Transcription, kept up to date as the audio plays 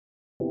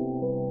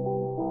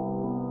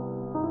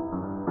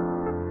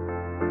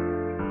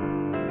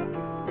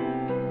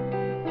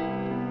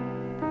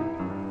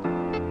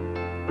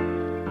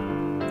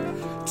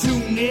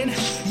tune in.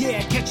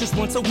 Yeah, catch us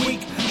once a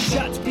week.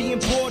 Shots being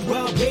poured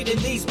while raiding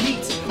these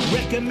beats.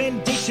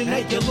 Recommendation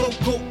at your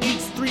local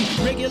eats. 3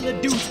 regular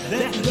dudes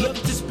that love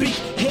to speak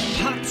hip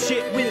hop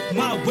shit with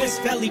my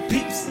West Valley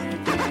peeps.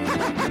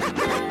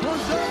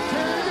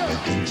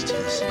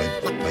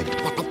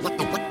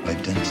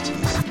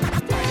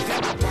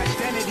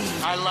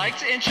 I'd like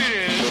to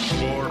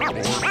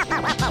introduce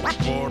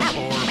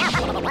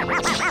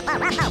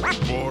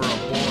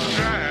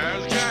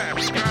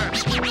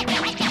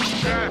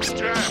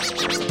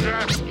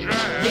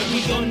Yeah,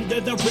 we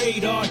under the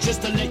radar,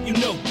 just to let you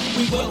know.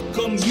 We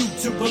welcome you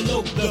to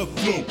Below the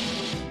Flow.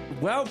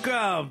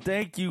 Welcome.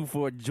 Thank you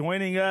for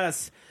joining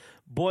us,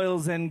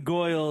 Boils and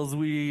Goyles.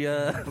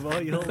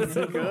 Boils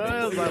and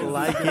Goyles. I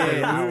like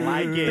it. I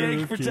like it.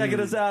 Thanks for checking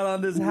us out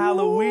on this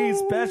Halloween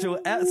special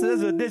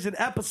edition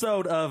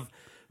episode of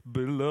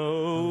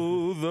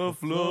Below the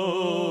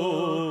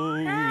Flow.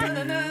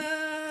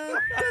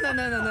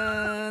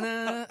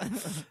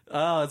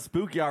 Oh, it's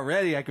spooky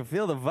already. I can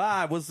feel the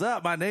vibe. What's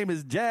up? My name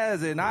is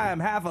Jazz, and I am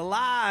half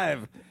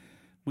alive.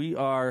 We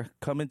are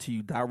coming to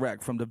you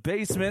direct from the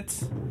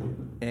basement.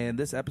 And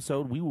this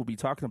episode, we will be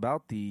talking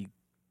about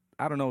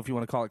I don't know if you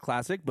want to call it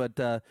classic, but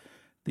the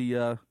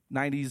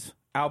 90s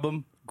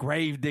album,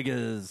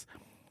 Gravediggaz.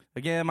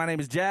 Again, my name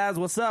is Jazz.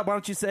 What's up? Why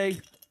don't you say,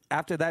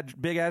 after that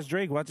big-ass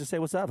drink, why don't you say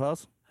what's up,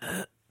 host?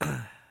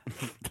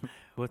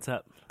 What's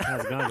up?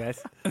 How's it going,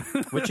 guys?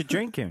 What you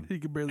drinking? He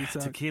could barely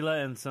talk. Tequila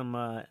and some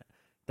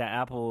the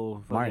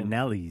apple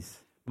Martinelli's.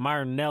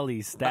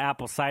 Martinelli's, the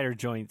apple cider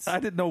joints. I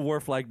didn't know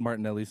Worf liked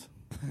Martinelli's.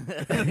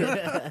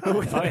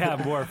 Oh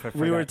yeah, Worf.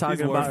 We were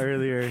talking about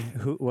earlier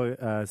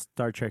what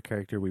Star Trek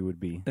character we would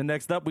be. And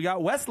next up, we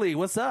got Wesley.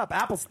 What's up?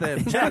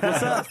 Appleston. Jack,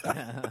 what's up?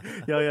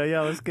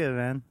 Yo, what's good,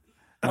 man?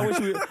 I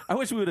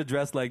wish we would have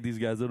dressed like these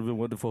guys. It would have been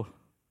wonderful.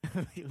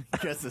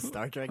 Dressed as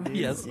Star Trek dude?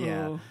 Yes.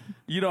 Yeah.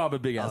 You know I'm a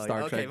big ass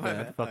Star okay, Trek my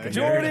fan. bad.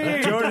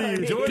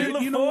 Jordy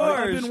Dude, you know what?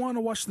 I've LaForge. been wanting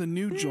to watch the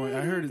new joint.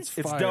 I heard it's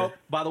fire. It's dope.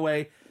 By the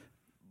way,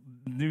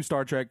 new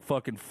Star Trek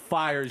fucking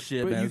fire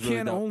shit, But man. you It's really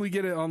can't dope. only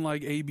get it on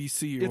like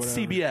ABC or It's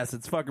whatever. CBS.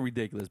 It's fucking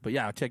ridiculous. But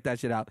yeah, check that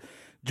shit out.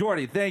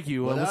 Jordy, thank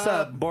you. What's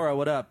up? up? Bora,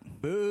 what up?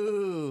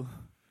 Boo.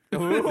 It's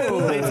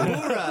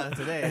Bora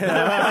today.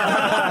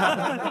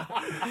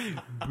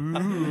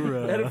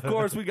 And of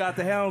course, we got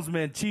the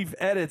helmsman, Chief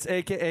Edits,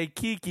 a.k.a.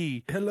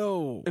 Kiki.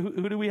 Hello.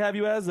 Who do we have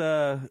you as?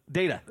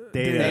 Data.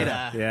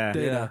 Data. Yeah.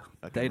 Data.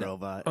 Fucking Data.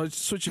 robot. Oh,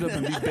 switch it up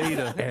and be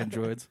Beta.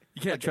 Androids.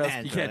 You can't trust. You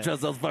Android. can't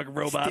trust those fucking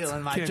robots.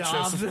 Stealing my Can't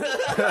jobs.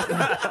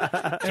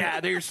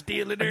 Yeah, they're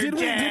stealing their Did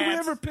we jobs.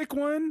 ever pick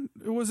one?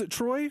 Was it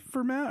Troy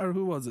for Matt or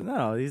who was it?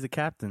 No, he's the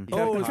captain.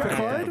 Oh, it's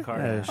Picard.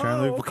 Picard? Yeah,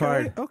 Jean-Luc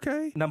Picard.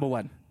 Okay. Number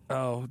one.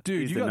 Oh,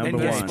 dude, He's you the got the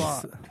number best one.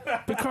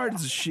 spot.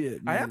 Picard's a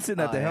shit, man. I am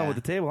sitting at the helm yeah. with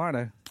the table, aren't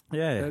I?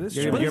 Yeah, That is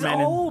You're- true. But you're he's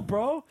manning- old,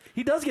 bro.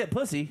 He does get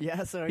pussy.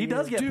 Yeah, so He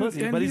does get Dude,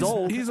 pussy, and but he's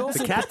old. He's also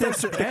The captain,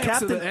 Professor the X of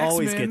captain the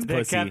always X-Men. gets The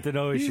pussy. captain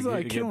always He's should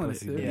like get killing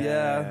pussy. it.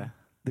 Yeah.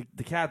 Yeah.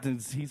 The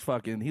captain's, he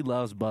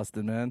loves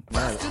busting, man.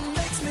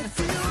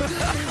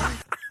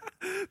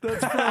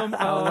 That's from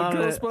love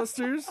it.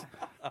 Ghostbusters.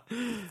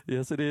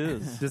 Yes, it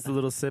is. Just a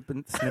little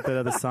snippet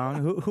of the song.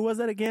 Who was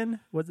that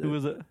again? Who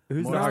was it?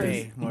 Who's the Morris artist?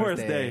 Day. Morris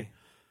Day.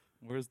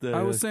 Where's the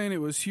I was saying it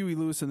was Huey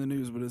Lewis in the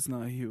news, but it's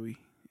not Huey.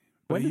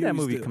 When But did that Huey's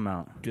movie still- come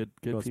out? good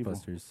people?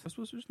 Ghostbusters.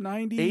 Ghostbusters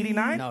 90?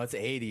 89? No, it's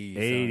 80.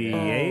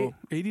 88? Oh,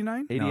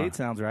 89? 88 No.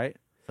 sounds right.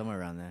 Somewhere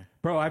around there.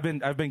 Bro, I've been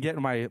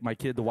getting my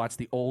kid to watch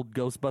the old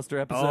Ghostbuster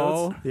Oh,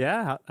 episodes.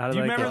 yeah. How did Do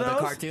you I remember get- those? The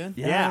cartoon?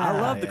 Yeah,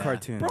 I love the Yeah.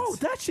 cartoons. Bro,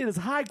 that shit is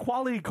high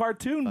quality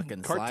cartoon.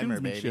 Fucking cartoons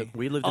Slimer, baby. shit.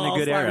 We lived in Oh, a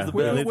good Slimer's era. the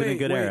We best. lived in a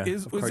good era.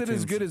 Is of it as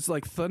cartoons. good as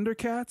like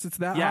Thundercats? It's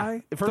that Yeah.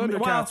 high? For- Thundercats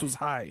well, was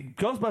high.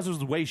 Ghostbusters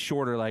was way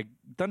shorter. Like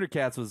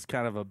Thundercats was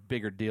kind of a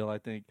bigger deal, I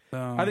think.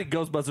 I think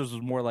Ghostbusters was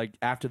more like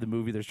after the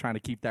movie, they're trying to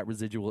keep that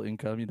residual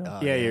income, you know.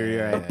 Yeah,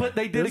 you're right. But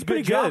they It did a was good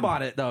pretty job good.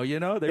 on it, though. You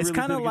know, they It's really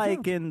kind did of a good like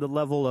job. in the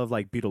level of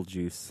like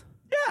Beetlejuice.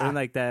 Yeah. And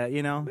like that,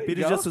 you know? you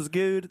Beetlejuice go. was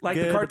good. Like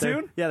good, the but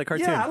cartoon. Yeah, the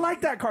cartoon. Yeah, I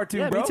like that cartoon,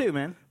 Yeah, bro. me too,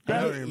 man.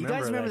 You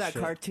guys remember that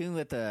cartoon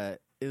with it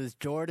was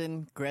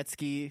Jordan,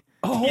 Gretzky.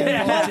 Oh, What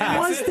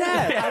was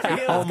that? I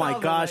forget what Oh it's my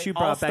called, gosh, but you like-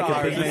 brought back a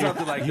All-Stars big or name.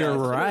 something like You're that.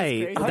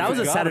 right. crazy. That was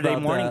a forgot Saturday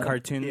about morning that.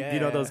 cartoon. Yeah. You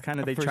know those kind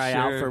of they For try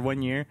sure. out for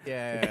 1 year.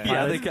 Yeah.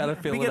 Yeah, they kind of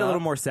fill We it get a up.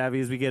 little more savvy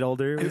as we get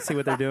older. We see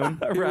what they're doing.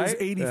 It was right?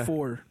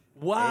 84.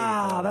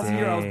 Wow, that's the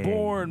year I was Dang.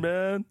 born,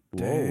 man.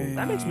 Dang.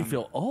 That makes me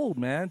feel old,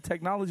 man.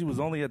 Technology was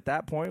only at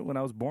that point when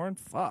I was born.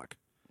 Fuck.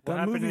 What That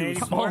happened movie in was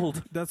 84?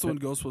 Old. That's when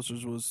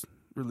Ghostbusters was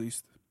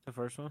released. The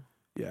first one?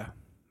 Yeah,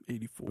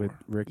 84. With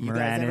Rick You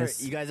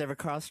Moranis. guys ever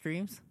cross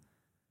streams?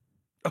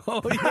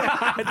 Oh,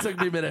 yeah. It took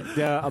me a minute.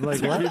 Yeah, I'm like,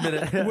 Took me a what?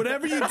 minute.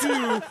 Whatever you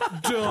do,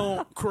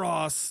 don't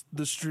cross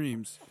the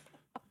streams.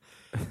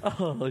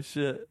 Oh,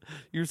 shit.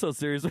 You're so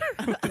serious.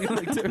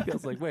 I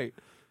was like, wait.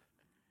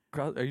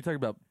 Are you talking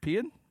about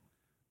peeing?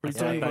 Are you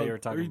That's what I talking thought about? you were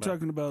talking Are you about.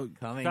 talking about?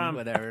 Coming, Come.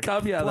 whatever.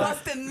 Come, yeah.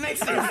 Boston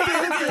makes me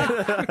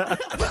feel good.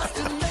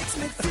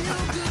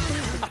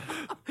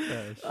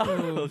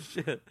 Oh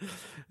shit!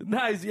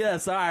 Nice,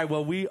 yes. All right.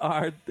 Well, we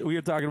are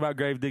talking about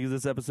Gravediggaz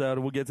this episode,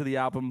 and we'll get to the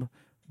album.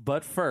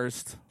 But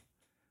first,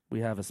 we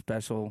have a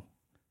special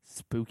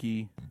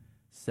spooky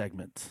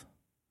segment.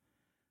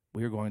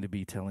 We're going to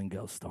be telling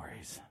ghost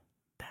stories.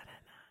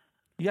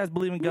 You guys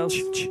believe in ghosts?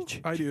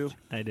 I do.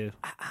 I do.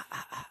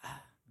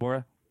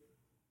 Bora?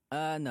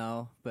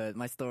 No, but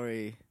my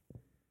story.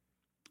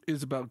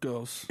 Is about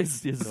ghosts.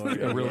 It's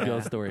a real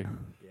ghost story.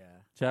 Yeah.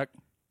 Chuck?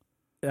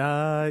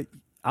 I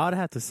would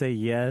have to say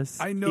yes.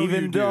 I know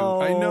even you do.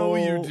 though I know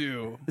you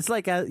do. It's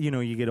like,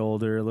 you get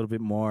older, a little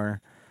bit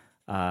more,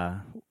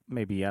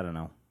 maybe, I don't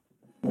know,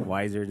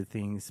 wiser to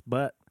things.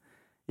 But,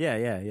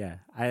 yeah.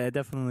 I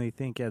definitely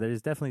think,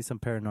 there's definitely some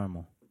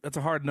paranormal. That's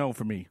a hard no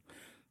for me.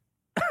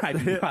 I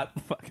do not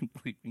fucking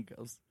believe in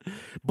ghosts.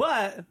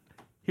 But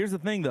here's the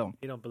thing, though.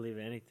 You don't believe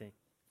in anything.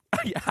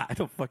 Yeah, I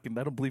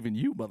don't believe in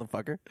you,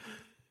 motherfucker.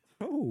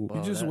 Oh,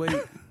 You just wait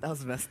That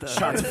was messed up.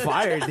 shots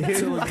fired, dude.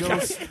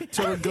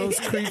 till a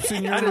ghost creeps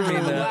in your I didn't room.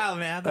 mean that. Wow,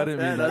 man. I didn't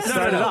mean that.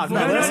 Start it off. No,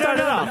 Let's start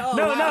it off.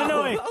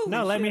 No, wait.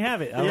 No, let me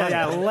have it.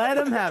 Let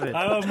him have it.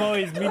 I'm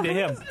always mean to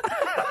him.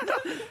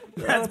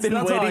 That's been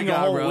all I waiting a got,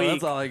 whole bro. week.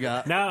 That's all I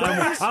got. Now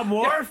I'm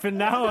Worf, and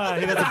now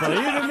he doesn't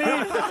believe in me.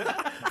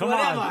 Come What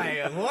am on.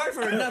 I? War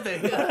for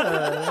nothing.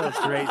 That's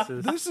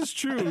racist. This is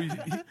true.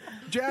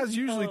 Jazz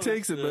usually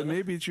takes it, but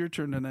maybe it's your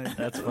turn tonight.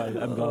 That's fine.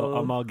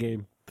 I'm all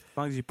game. As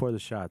long as you pour the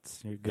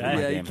shots, you're good. Yeah,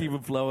 Yeah, you keep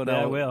it flowing Yeah,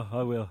 out.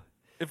 I will.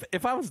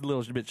 If I was a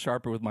little bit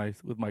sharper with my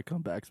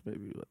comebacks,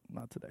 maybe, but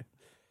not today.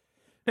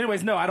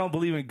 Anyways, no, I don't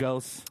believe in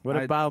ghosts. What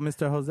about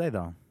Mr. Jose,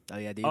 though? Oh,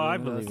 yeah. Do you I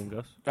believe believe in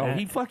ghosts. Oh, and,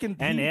 he fucking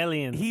and he-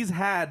 aliens. He's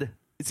had.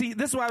 See,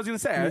 this is what I was going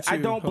to say. Me I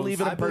too, don't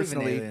believe in I them believe in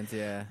personally. aliens,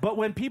 yeah. But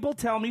when people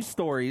tell me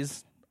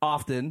stories,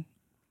 often,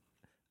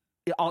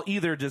 I'll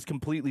either just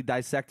completely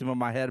dissect them in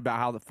my head about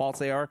how false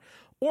they are,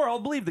 or I'll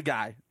believe the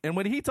guy. And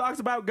when he talks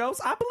about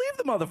ghosts, I believe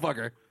the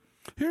motherfucker.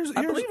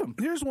 I believe him.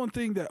 Here's one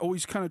thing that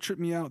always kind of tripped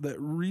me out that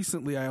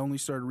recently I only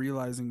started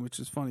realizing, which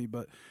is funny,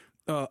 but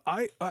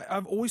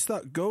I've always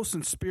thought ghost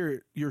and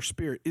spirit, your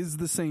spirit, is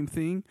the same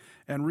thing.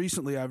 And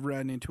recently I've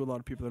ran into a lot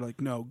of people that are like,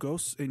 no,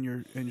 ghosts and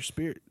your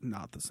spirit,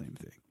 not the same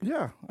thing.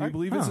 Yeah. Do you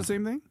believe it's the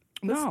same thing?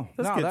 No.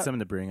 That's no, good. that- Something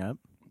to bring up.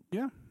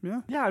 Yeah.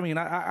 Yeah, I mean,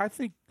 I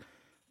think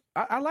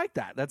I like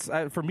that. That's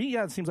for me.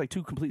 Yeah, it seems like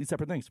two completely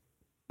separate things.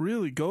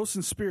 Really, ghosts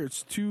and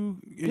spirits, two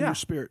in Yeah. your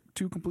spirit,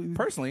 two completely.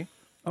 Personally,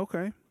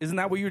 Okay. isn't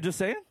that what you were just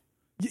saying?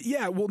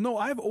 Yeah. Well, no,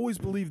 I've always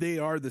believed they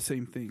are the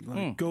same thing.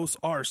 Like ghosts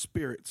are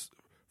spirits.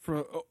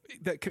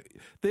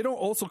 They don't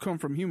also come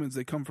from humans.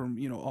 They come from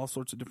all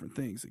sorts of different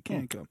things. It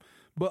can come,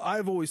 but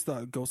I've always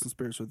thought ghosts and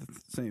spirits were the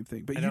same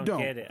thing. But I you don't don't.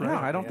 get it. Right? No,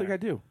 I don't think I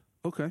do.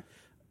 Okay.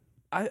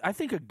 I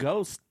think a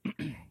ghost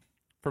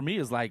for me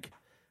is like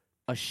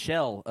a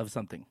shell of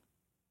something.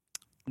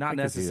 Not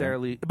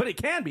necessarily, but it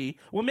can be.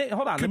 Well,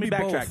 hold on. Could Let me be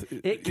backtrack. both.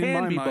 It In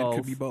can my be mind, both.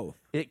 Could be both.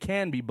 It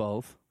can be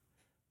both,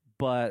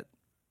 but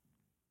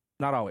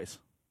not always.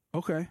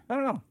 Okay. I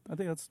don't know. I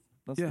think that's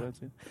Yeah. the way I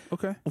see it.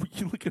 Okay.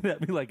 You looking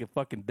at me like a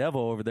fucking devil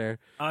over there.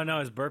 Oh, no, I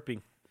was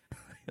burping.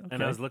 And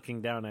Okay. I was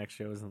looking down,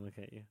 actually. I wasn't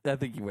looking at you. I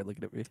think you were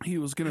looking at me. He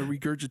was gonna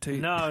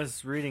regurgitate No, I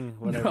was reading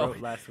what I No. wrote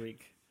last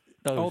week.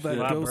 all that shit.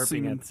 While ghost burping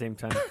singing. at the same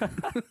time.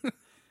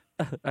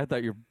 I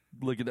thought you were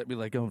looking at me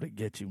like, I'm going to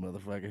get you,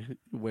 motherfucker.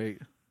 Wait.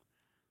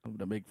 I'm going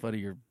to make fun of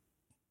your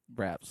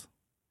raps.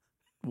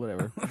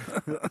 Whatever.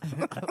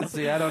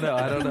 See, I don't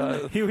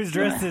know. He was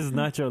dressed as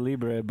Nacho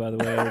Libre, by the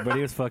way, but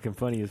he was fucking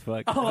funny as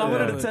fuck. Oh, I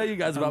wanted Yeah. to tell you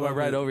guys about my love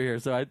ride it. over here.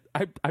 So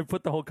I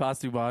put the whole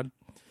costume on,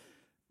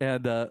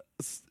 and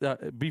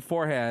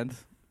beforehand,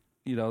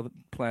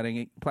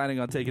 planning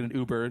on taking an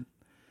Uber.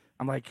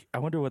 I'm like, I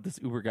wonder what this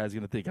Uber guy's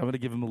gonna think. I'm gonna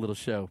give him a little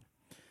show.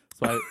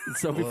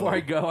 So before I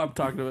go, I'm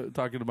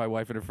talking to my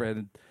wife and her friend,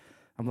 and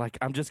I'm like,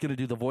 I'm just gonna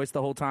do the voice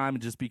the whole time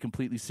and just be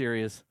completely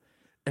serious,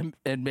 and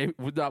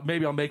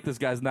maybe I'll make this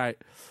guy's night.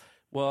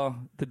 Well,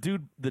 the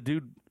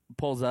dude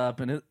pulls up,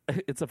 and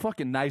it's a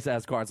fucking nice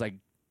ass car. It's like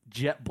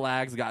jet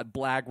black. It's got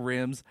black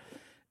rims,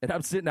 and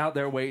I'm sitting out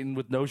there waiting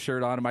with no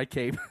shirt on and my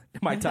cape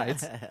and my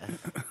tights.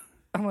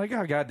 I'm like,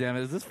 oh god damn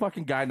it, is this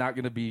fucking guy not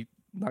gonna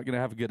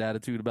have a good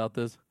attitude about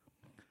this?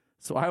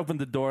 So I open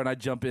the door and I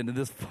jump in, and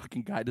this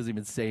fucking guy doesn't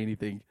even say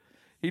anything.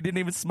 He didn't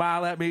even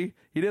smile at me.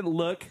 He didn't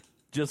look.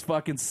 Just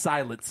fucking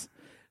silence.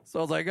 So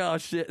I was like, oh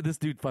shit, this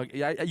dude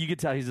you can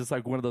tell he's just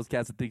like one of those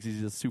cats that thinks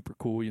he's just super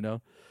cool, You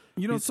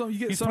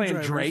get He's some playing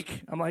drivers.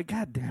 Drake. I'm like,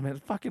 god damn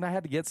it, fucking! I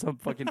had to get some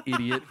fucking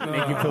idiot.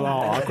 Make you feel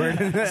all awkward.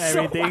 So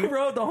I Everything.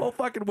 rode the whole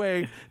fucking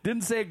way.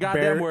 Didn't say a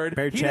goddamn word.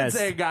 bare He didn't chest.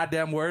 say a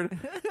goddamn word.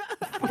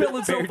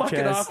 Feeling so Bare fucking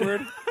chest.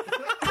 awkward.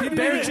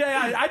 Bare chest.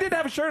 I didn't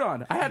have a shirt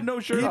on. I had no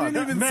shirt He on.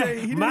 didn't even Matt, say.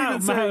 He didn't Matt,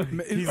 even say.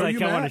 Matt, "Is- he's are like,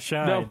 you I want to Matt?"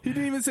 shine. No. He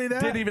didn't even say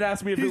that. Didn't even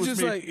ask me if it He's was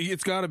just me. like,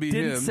 it's got to be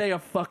Didn't him. say a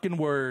fucking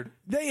word.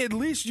 They at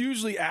least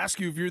usually ask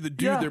you if you're the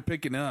dude Yeah. they're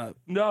picking up.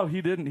 No,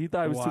 he didn't. He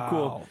thought it was too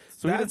cool.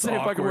 So he didn't That's say a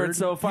fucking awkward. word.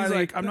 So finally,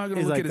 he's like, I'm not going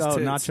to He's look like, at his oh,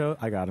 tits. Nacho,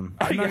 I got him.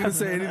 I'm not going to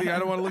say anything. I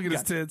don't want to look at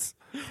his tits.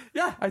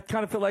 yeah, I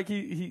kind of feel like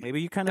he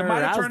Maybe you kind it of might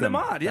have aroused turned him him.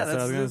 on. Yeah, that's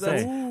what I was gonna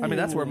say. I mean,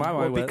 that's where my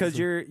mind went. Because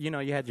you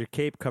had your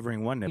cape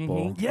covering one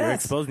nipple, Mhm. you're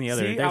Yes. exposing the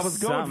other. See, I There's was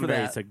going something for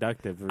very that.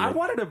 seductive. I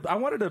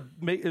wanted to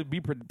make it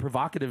be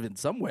provocative in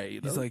some way.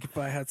 He's like, if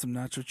I had some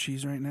nacho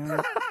cheese right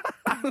now.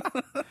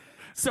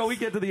 So we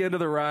get to the end of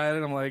the ride,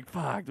 and I'm like,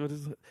 fuck, what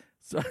is it?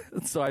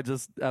 So I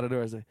just, out of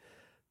nowhere, I say,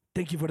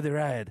 thank you for the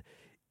ride.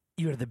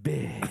 You're the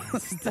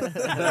best.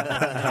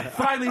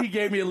 Finally, he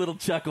gave me a little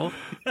chuckle.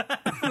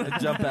 I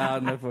jump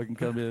out and I fucking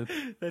come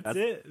in. That's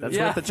it. That's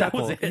worth the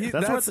chuckle. That was it.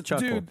 That's worth the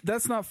chuckle. Dude,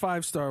 that's not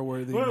 5-star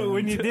worthy. Well,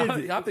 when you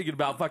did, I'm thinking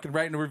about fucking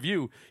writing a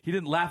review. He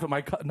didn't laugh at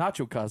my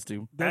nacho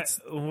costume.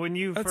 when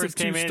you that's first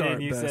a came in 2-star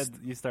and you best. said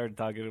you started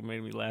talking, it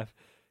made me laugh.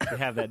 You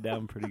have that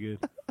down pretty good.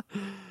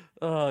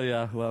 Oh,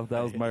 yeah. Well,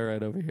 that was my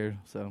ride over here.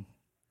 So,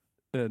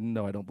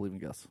 no, I don't believe in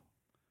ghosts.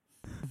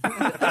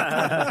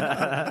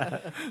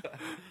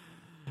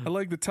 I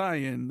like the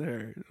tie-in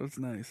there. That's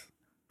nice.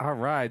 All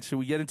right. Should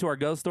we get into our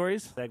ghost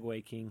stories?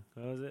 Segway King.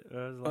 What was it?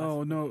 What was the last Oh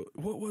one? no,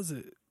 what was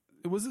it?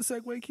 Was it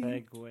Segway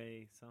King?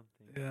 Segway something.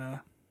 Yeah.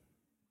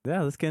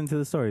 Yeah, let's get into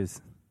the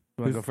stories.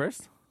 You want to go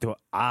first? Who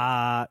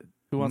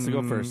Who wants to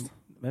go first?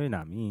 Maybe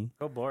not me.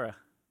 Go Bora.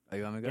 Oh,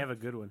 you want me to You go? have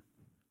a good one.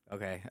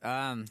 Okay.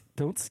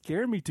 Don't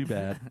scare me too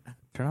bad.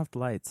 Turn off the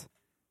lights.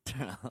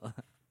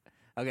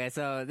 Okay,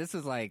 so this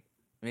was like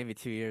maybe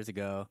 2 years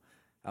ago.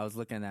 I was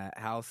looking at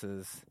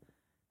houses,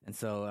 and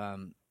so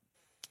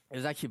it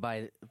was actually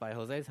by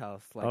Jose's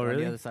house, like Oh, on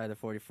really? the other side of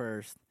the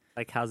 41st,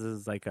 Like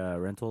houses, like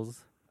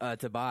rentals.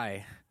 to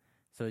buy.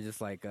 So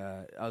just like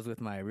I was with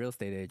my real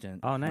estate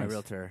agent, Oh, my nice.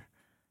 realtor,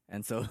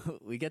 and so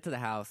we get to the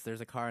house.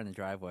 There's a car in the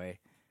driveway,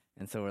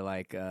 and so we're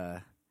like,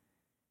 the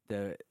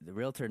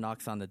realtor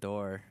knocks on the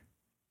door,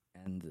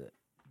 and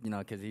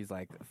because he's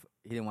like,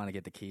 he didn't want to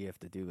get the key if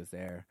the dude was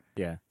there.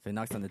 Yeah. So he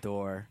knocks on the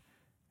door,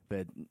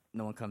 but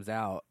no one comes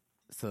out.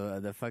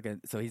 So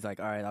so he's like,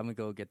 all right, I'm gonna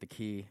go get the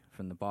key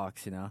from the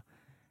box,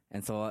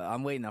 And so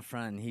I'm waiting up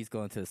front, and he's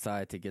going to the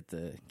side to get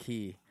the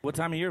key. What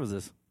time of year was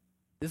this?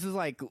 This was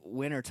like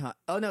winter time.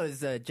 Oh no, it's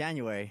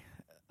January.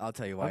 I'll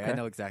tell you why. Okay. I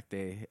know exact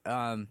day.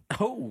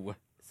 Oh.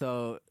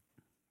 So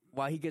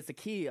while he gets the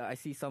key, I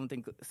see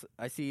something.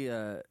 I see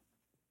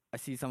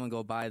someone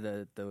go by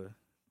the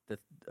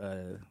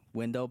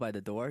window by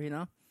the door, And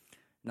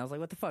I was like,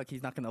 what the fuck?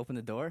 He's not gonna open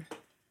the door.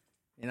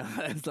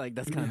 It's like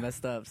that's kind of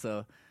messed up.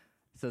 So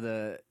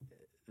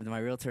my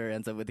realtor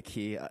ends up with the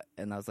key,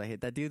 and I was like, hey,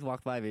 that dude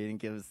walked by me. He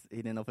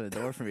didn't open the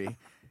door for me.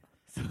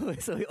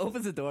 So he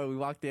opens the door. We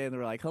walked in.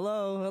 We're like,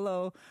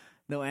 hello.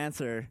 No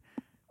answer.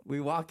 We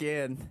walk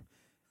in,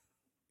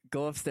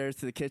 go upstairs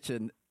to the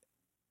kitchen,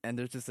 and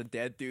there's just a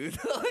dead dude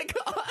like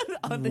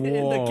in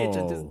the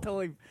kitchen, just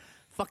totally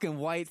fucking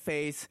white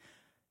face.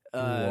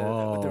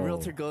 The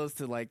realtor goes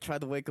to like try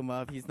to wake him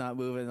up. He's not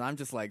moving. And I'm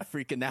just like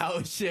freaking out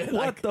and shit.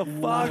 What the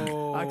fuck?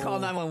 I call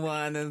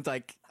 911 and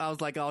I was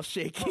like all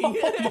shaky.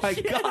 Oh my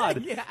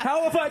God. Yeah.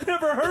 How have I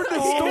never heard this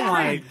Oh story?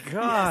 my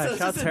gosh, So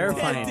it's how just a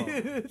terrifying.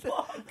 dead dude.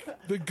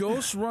 The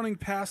ghost running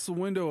past the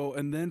window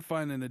and then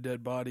finding a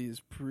dead body is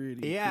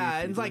pretty. Yeah,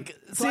 creepy, and it's like,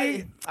 dude. so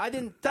See, I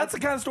didn't. That's the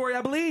kind of story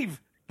I believe.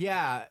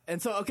 Yeah,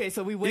 and so okay,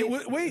 so we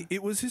wait.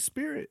 It was his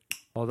spirit.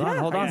 Hold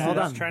on. I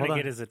was trying to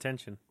get his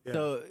attention.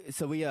 So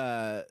we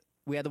had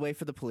to wait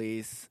for the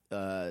police,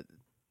 and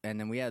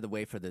then we had to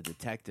wait for the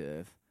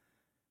detective,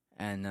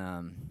 and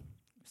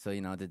so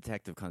the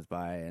detective comes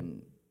by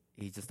and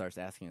he just starts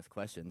asking us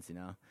questions,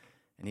 and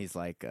he's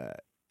like,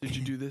 Did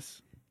you do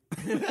this?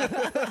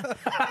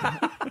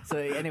 so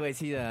anyways,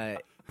 he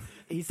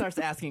starts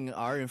asking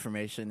our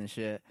information and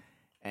shit,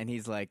 and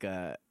he's like,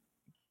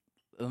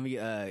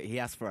 he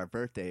asked for our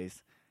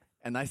birthdays,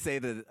 and I say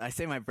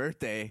my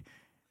birthday,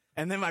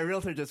 and then my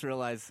realtor just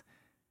realized,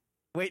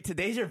 wait,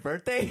 today's your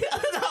birthday?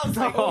 And I was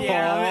like,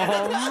 yeah, man.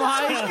 Oh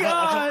my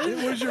god!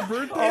 It was your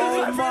birthday.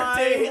 Oh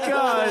my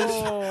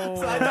gosh!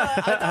 So I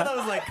thought that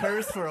was like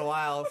cursed for a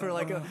while, for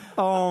like a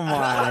Oh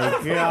my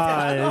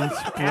gosh!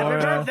 Happy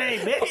Bora. birthday,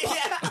 bitch!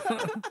 yeah.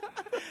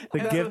 The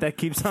gift that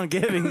keeps on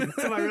giving.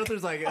 So my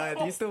realtor's like,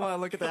 do you still want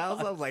to look at the house?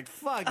 I was like,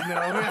 fuck no, man.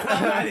 I'm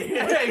outta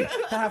here. Hey,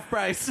 half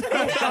price.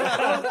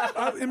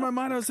 In my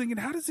mind, I was thinking,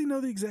 how does he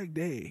know the exact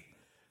day?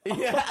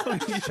 Yeah.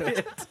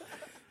 Shit.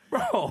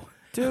 Bro.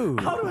 Dude,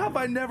 How have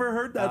I never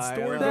heard that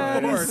story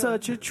that before? is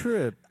such a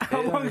trip.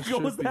 How long it ago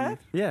was should be. that?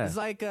 Yeah. It's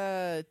like 2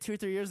 or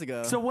 3 years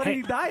ago. So what did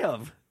he die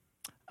of?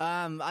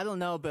 I don't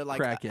know, but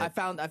like Crackhead.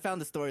 I found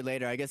the story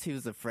later. I guess he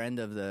was a friend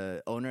of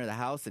the owner of the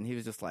house, and he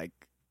was just like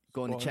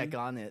going to check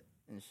on it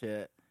and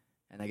shit.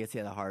 And I guess he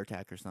had a heart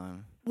attack or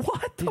something.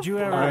 What? Did you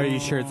ever? Are you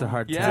sure it's a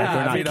heart attack? Yeah,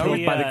 We're not I mean, killed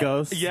we, by the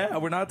ghost. Yeah,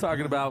 we're not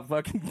talking about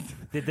fucking.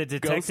 Did the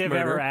Ghost detective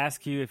murder. ever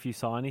ask you if you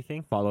saw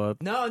anything? Follow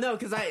up. No,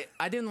 because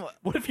I didn't.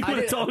 What if you I would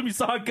have didn't- told him you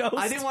saw a ghost?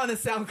 I didn't want to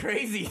sound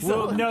crazy.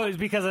 So Well, no, it's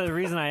because the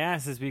reason I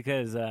asked is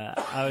because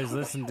I was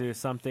listening to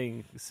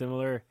something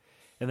similar,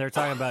 and they're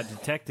talking about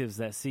detectives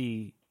that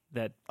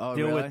Oh,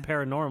 deal really? with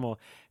paranormal,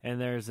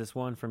 and there's this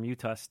one from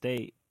Utah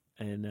State,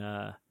 and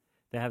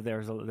They have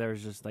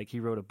there's just like he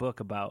wrote a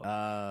book about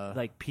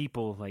like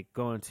people like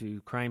going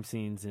to crime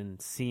scenes and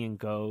seeing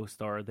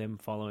ghosts or them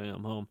following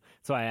them home.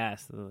 So I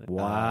asked. Like,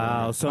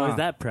 Wow. So is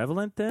that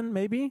prevalent then?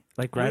 Maybe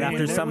like right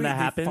after something that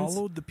happens.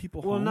 Followed the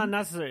people well, home. not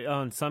necessarily.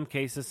 In some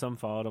cases, some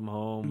followed them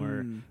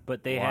home,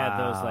 but they had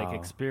those like Wow.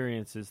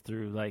 experiences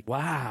through like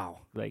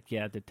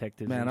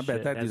detectives. Man, and I bet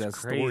shit. that dude has That's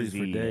stories for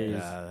crazy. days.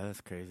 Yeah,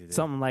 that's crazy. Dude.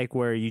 Something like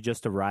where you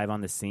just arrive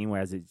on the scene,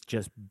 whereas it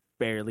just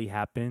barely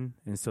happened,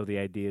 and so the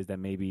idea is that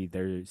maybe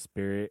their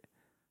spirit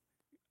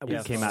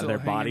came out of their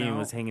Still body hanging and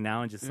was out. hanging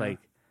out, and just like,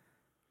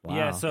 wow.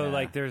 Yeah, so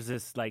like there's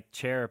this like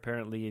chair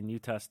apparently in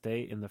Utah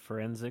State in the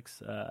forensics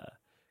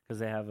because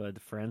they have a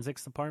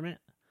forensics department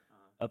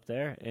up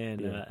there,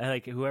 and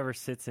like whoever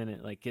sits in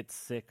it like gets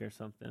sick or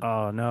something.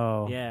 Oh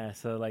no. Yeah,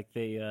 so like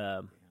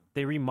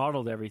they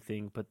remodeled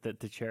everything, but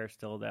the chair's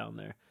still down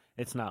there.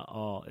 It's not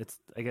all.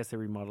 I guess they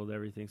remodeled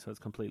everything, so it's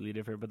completely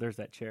different. But there's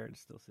that chair, and it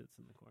still sits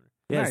in the corner.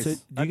 Yeah. Nice. So do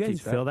I'd you guys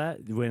keep that. feel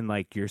that when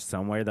like you're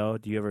somewhere though?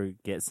 Do you ever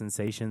get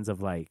sensations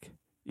of like,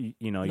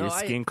 No, your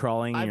skin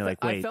crawling, and you're like,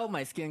 I wait, felt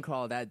my skin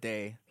crawl that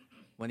day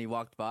when he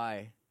walked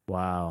by.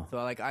 wow. So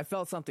like I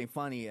felt something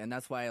funny, and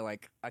that's why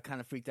I kind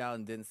of freaked out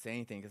and didn't say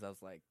anything because I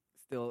was like,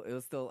 I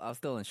was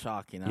still in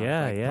shock,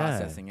 Yeah, like, yeah.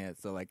 processing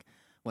it. So like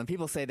when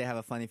people say they have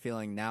a funny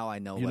feeling, now I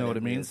know. You know what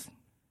it is. means?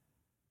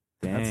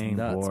 Dang,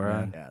 nuts, Bora.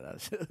 man. Yeah, that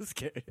was just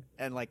scary.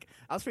 And like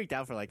I was freaked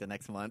out for like the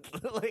next month.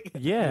 like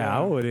Yeah,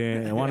 I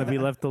wouldn't want to be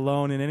left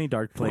alone in any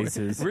dark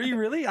places. Were you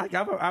really? Like,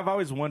 I've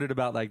always wondered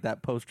about like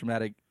that post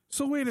traumatic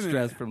So wait a stress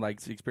minute. from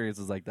like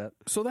experiences like that.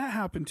 So that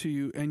happened to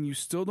you, and you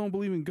still don't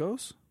believe in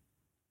ghosts?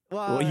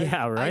 Well,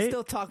 yeah, right? I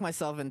still talk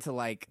myself into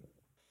like,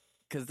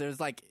 because there's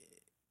like,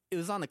 it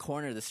was on the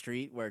corner of the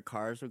street where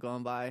cars were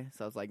going by,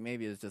 so I was like,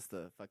 maybe it was just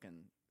the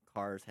fucking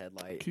car's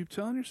headlight. Keep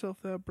telling yourself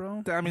that,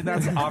 bro. I mean,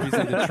 that's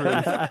obviously the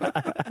truth.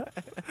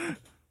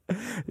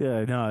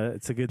 Yeah, no,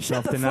 it's a good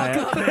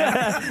self-denial. Fuck up, man.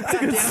 God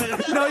damn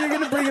it. No, you're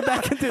gonna bring it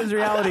back into his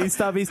reality.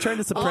 Stop. He's trying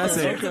to suppress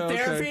All it. this Okay,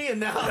 therapy and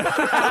now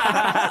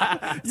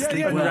unravels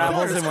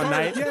cars, in one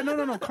night. Yeah,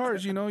 no,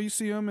 cars. You know, you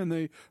see them and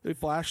they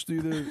flash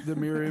through the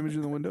mirror image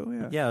in the window.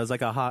 Yeah, Yeah, it was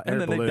like a hot air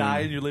And then balloon. they die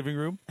in your living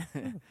room.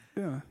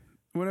 yeah.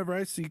 Whenever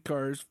I see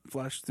cars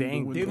flash through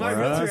Dang, the window, dude, my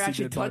Bora. realtor I see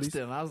actually dead touched bodies.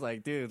 him. I was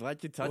like, dude,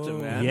 why'd you touch him,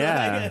 Whoa. man?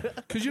 Yeah.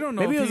 Because you don't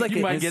know. Maybe if it was like you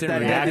an might get instant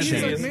that reaction.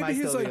 He's like, He might maybe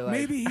he's still like, be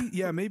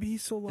like- maybe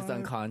he's so Just alive.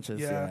 unconscious.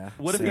 Yeah. Yeah.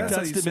 What if So he that's how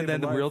touched you him save and then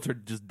a the life. realtor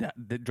just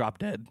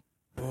dropped dead?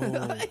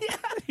 Oh.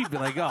 He'd be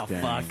like, "Oh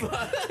Dang. fuck,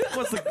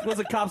 what's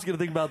the cops gonna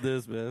think about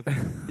this, man?"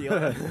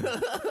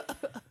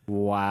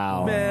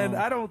 Wow. Man,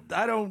 I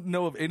don't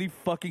know of any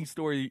fucking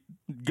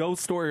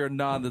ghost story or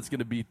non, that's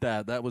gonna beat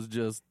that. That was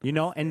just You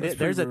know, and That's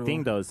there's pretty a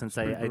thing brutal. though, since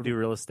I do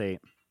real estate,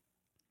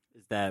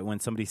 is that when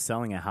somebody's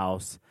selling a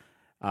house,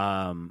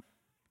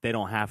 they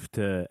don't have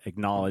to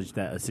acknowledge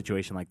that a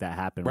situation like that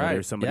happened, Right,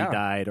 whether somebody yeah.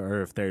 died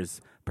or if there's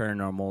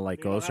paranormal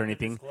like ghosts or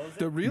anything.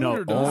 The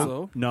realtor does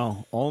though.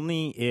 No,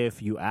 only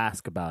if you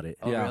ask about it.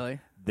 Oh, Yeah. really?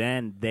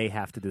 Then they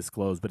have to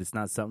disclose, but it's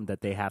not something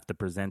that they have to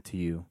present to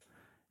you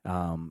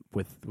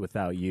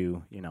without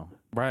you,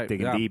 right.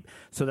 digging yeah. deep.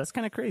 So that's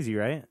kind of crazy,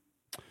 right?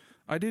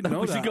 I didn't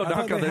know We that. should go I thought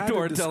knock on they the had to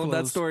door and tell them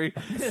that disclose. story.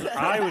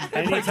 I would you know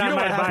anytime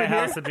what I buy a happened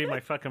house, here? it'd be my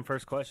fucking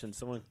first question.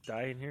 Someone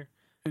die in here?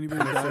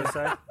 Anybody died?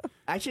 Suicide?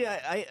 Actually,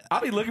 I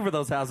I'll be looking for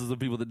those houses of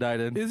people that died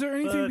in. Is there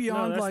anything No,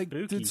 beyond that's like,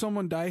 spooky. did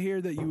someone die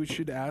here that you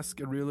should ask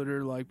a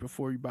realtor like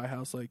before you buy a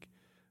house? Like,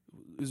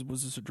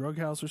 was this a drug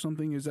house or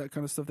something? Is that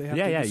kind of stuff they have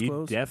to You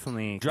disclose?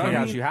 definitely Drug can.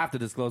 house, you have to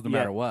disclose no Yeah.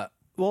 matter what.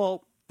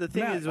 Well, the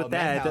thing Meth. is with oh,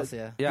 that, house,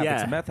 yeah. Yeah, if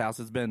it's Yeah. a meth house,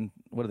 it's been,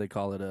 what do they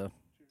call it?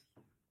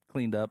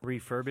 Cleaned up.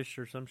 Refurbished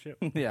or some shit?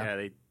 Yeah.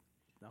 they.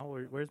 Oh,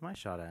 where's my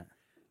shot at?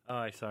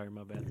 Oh, sorry,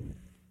 my bad.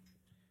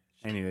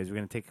 Anyways, we're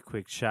gonna take a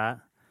quick shot.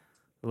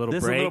 A little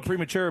This break. is a little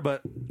premature,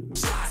 but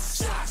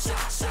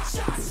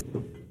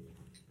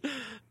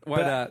why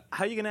But not?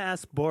 How you gonna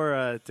ask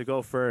Bora to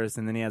go first,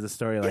 and then he has a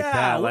story like Yeah,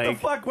 that? what Like,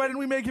 the fuck? Why didn't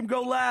we make him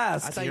go I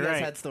last? thought you You're guys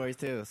right. had stories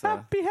too. So.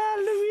 Happy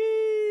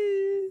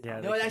Halloween!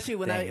 Yeah, No, actually,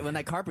 when Dang.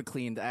 I carpet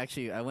cleaned,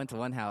 I went to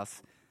one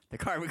house. The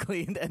carpet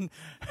cleaned, and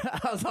I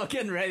was all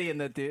getting ready, and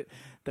the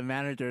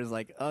manager was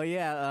like, "Oh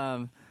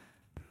yeah,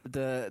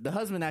 the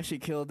husband actually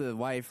killed the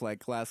wife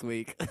like last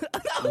week."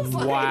 I was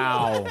like,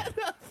 wow.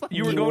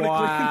 You were going to clean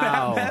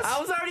Wow. that mess? I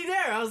was already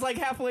there. I was like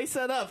halfway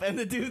set up, and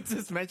the dude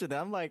just mentioned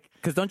that. I'm like,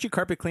 Because don't you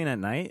carpet clean at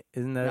night?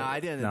 Isn't that? "No, I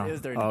didn't. No. It was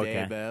during Oh, the day,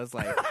 okay. but I was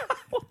like."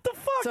 What the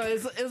fuck? So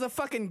it was a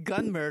fucking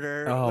gun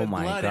murder Oh with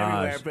my blood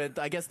gosh. everywhere.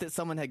 But I guess that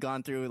someone had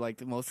gone through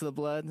like most of the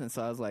blood, and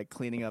so I was like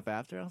cleaning up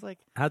after. I was like,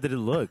 How did it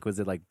look? Was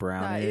it like nah,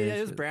 brownish?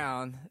 it was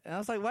brown, and I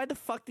was like, why the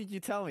fuck did you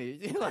tell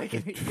me? Like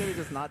you could have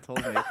just not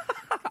told me.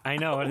 I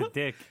know, what a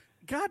dick.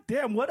 God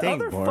damn, what Dang,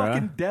 other Bora.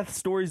 fucking death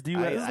stories do you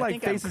have? I This is like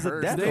think I'm Faces of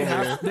cursed. Death. They over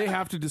here. have, they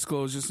have to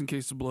disclose just in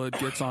case the blood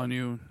gets on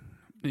you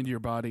into your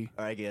body.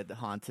 Or I get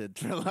haunted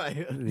for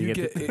life. You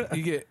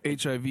get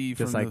HIV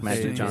just from like the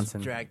Magic stains.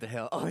 Johnson. Drag the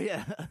hell. Oh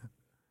yeah.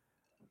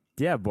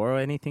 Yeah,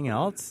 Bora. Anything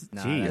else?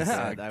 Nah, Jeez, that's Yeah,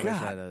 sad. I wish I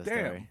had a God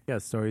damn. story. you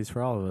got stories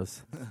for all of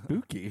us.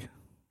 Spooky.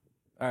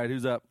 All right,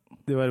 who's up?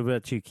 What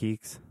about you,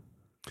 Keeks?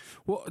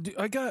 Well,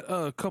 I got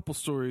a couple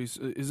stories.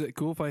 Is it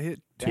cool if I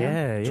hit?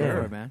 Yeah.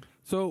 Sure, man.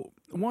 So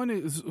one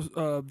is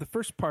the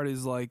first part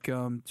is like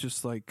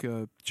just like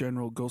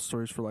general ghost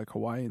stories for like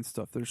Hawaii and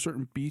stuff. There's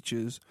certain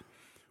beaches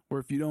where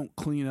if you don't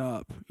clean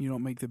up, you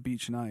don't make the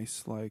beach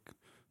nice. Like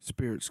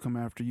spirits come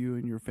after you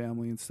and your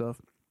family and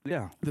stuff.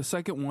 Yeah. The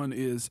second one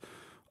is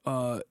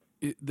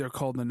they're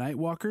called the Night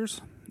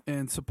Walkers,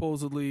 and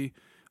supposedly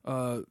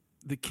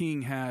the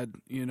king had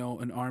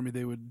an army.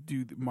 They would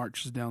do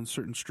marches down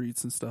certain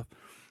streets and stuff.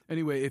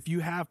 Anyway, if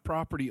you have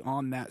property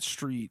on that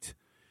street,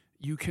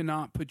 you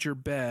cannot put your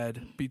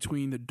bed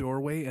between the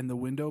doorway and the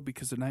window,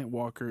 because the Night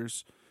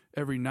Walkers,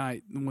 every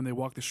night when they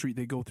walk the street,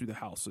 they go through the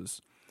houses.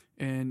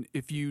 And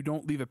if you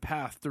don't leave a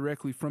path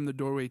directly from the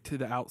doorway to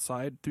the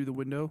outside through the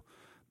window,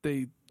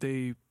 they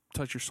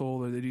touch your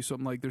soul, or they do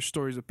something. Like there's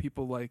stories of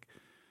people like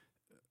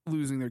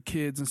losing their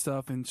kids and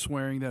stuff and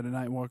swearing that a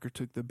Night Walker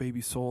took the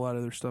baby's soul out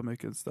of their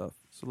stomach and stuff.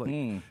 So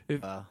like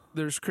if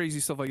there's crazy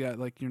stuff like that,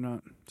 like you're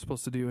not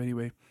supposed to do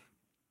anyway.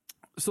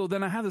 So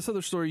then I have this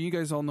other story. You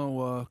guys all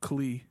know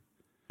Kali.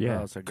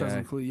 Yeah. it's our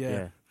Cousin guy. Kali,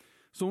 yeah.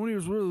 So when he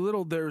was really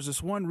little, there was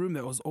this one room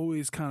that was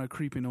always kind of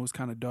creepy and always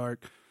kind of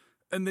dark.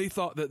 And they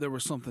thought that there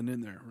was something in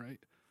there, right?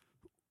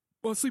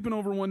 Well, sleeping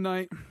over one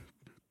night,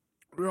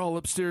 we were all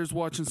upstairs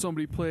watching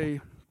somebody play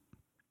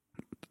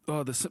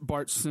the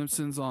Bart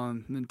Simpsons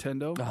on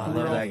Nintendo. I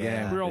love that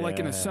game. We were all like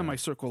in a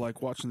semicircle,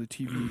 like watching the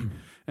TV.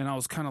 And I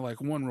was kind of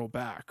like one row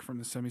back from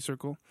the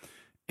semicircle.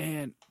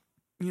 And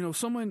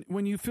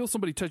when you feel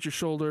somebody touch your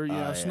shoulder,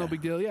 it's no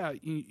big deal. Yeah,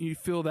 you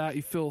feel that.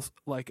 You feel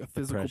like a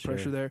physical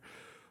pressure there.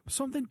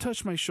 Something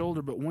touched my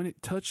shoulder, but when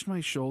it touched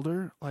my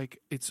shoulder, like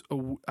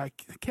I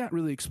can't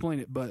really explain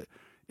it, but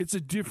it's a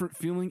different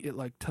feeling. It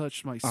like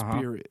touched my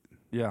spirit.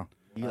 Yeah.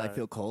 You like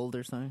feel cold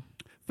or something?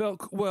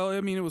 Well,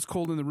 I mean, it was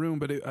cold in the room,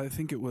 but I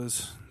think it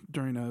was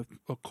during a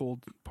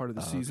cold part of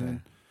the season. Okay.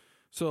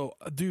 So,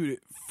 dude, it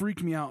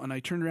freaked me out, and I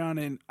turned around,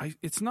 and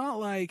it's not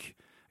like,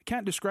 I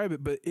can't describe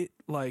it, but it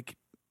like,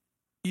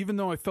 even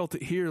though I felt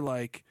it here,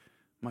 like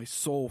my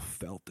soul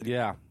felt it.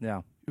 Yeah.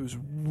 It was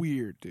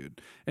weird, dude.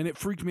 And it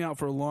freaked me out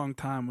for a long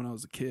time when I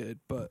was a kid.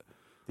 But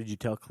Did you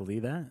tell Kali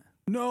that?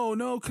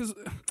 no, because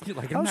You're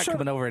like, I'm not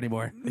coming over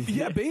anymore.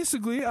 yeah,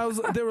 basically,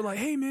 they were like,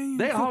 "Hey, man,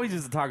 They always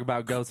used to talk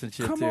about ghosts and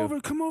shit come too.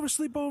 come over,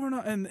 sleep over,"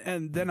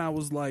 and then I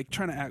was like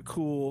trying to act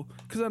cool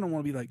because I don't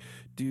want to be like,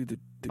 dude,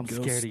 the I'm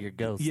ghost. scared of your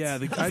ghosts. Yeah,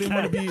 I didn't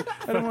want to be.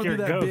 I didn't want to your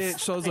be that ghost. bitch.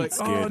 So I was Ain't like,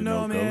 scared "Oh of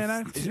no, no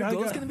man, Is your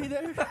ghost gonna be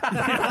there?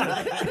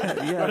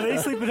 Are they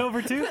sleeping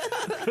over too?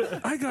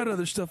 I got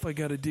other stuff I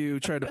got to do."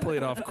 Try to play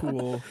it off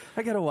cool.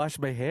 I gotta wash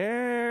my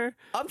hair.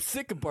 I'm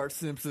sick of Bart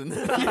Simpson.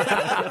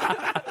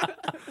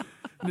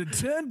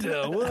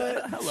 Nintendo,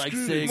 what? I like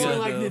Screw Sega.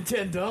 More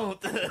Nintendo. like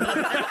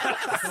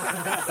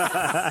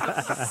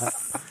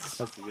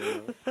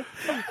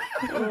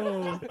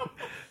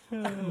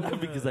Nintendo.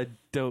 Because I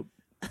don't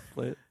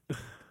play it.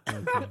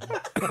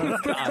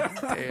 God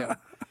damn.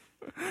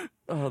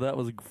 Oh, that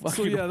was fucking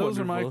So yeah, those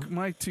are wonderful.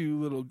 my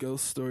two little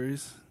ghost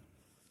stories.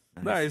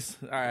 Nice.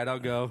 All right, I'll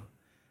go.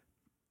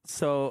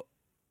 So,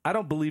 I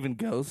don't believe in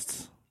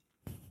ghosts.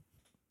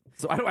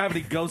 So, I don't have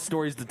any ghost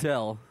stories to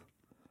tell.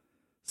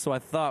 So, I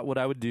thought what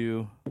I would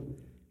do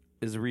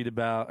is read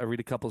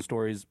a couple of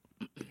stories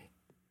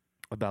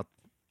about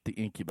the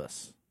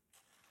Incubus.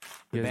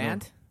 You guys know-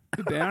 Band?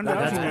 Down,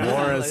 That's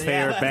Bora's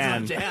favorite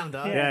band. That's my jam,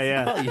 dog.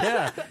 Yeah. Oh,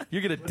 yeah.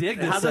 You're going to dig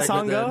this How's the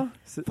song segment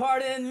go?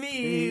 Pardon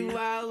me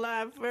while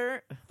I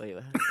Wait.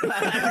 then.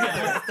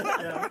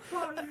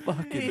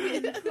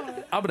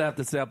 I'm going to have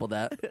to sample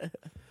that.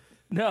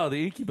 No,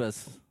 the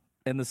Incubus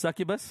and the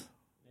Succubus.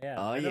 Yeah.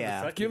 Oh,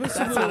 yeah. give us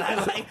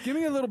give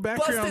me a little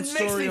background Bustin'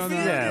 makes story me on feel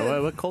that. Yeah,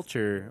 what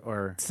culture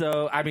or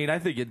So, I mean, I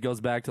think it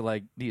goes back to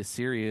like the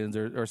Assyrians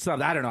or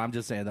something. I don't know. I'm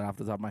just saying that off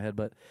the top of my head,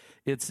 but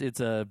it's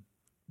a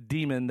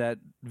demon that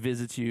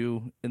visits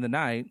you in the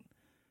night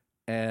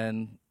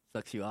and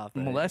Sucks you off.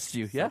 Right? molests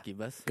you. Yeah.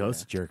 Succubus.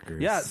 ghost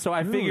jerkers? Yeah. So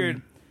I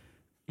figured,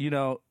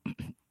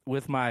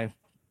 with my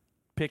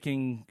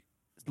picking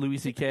Louis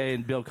C.K.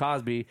 and Bill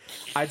Cosby,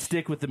 I'd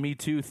stick with the Me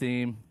Too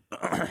theme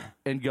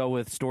and go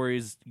with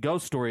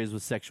ghost stories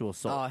with sexual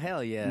assault. Oh,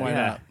 hell yeah. Why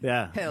Yeah, not?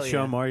 yeah. Hell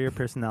Show yeah. more of your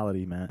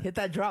personality, man. Hit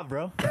that drop,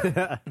 bro.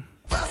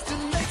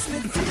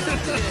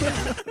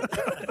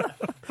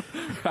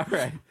 All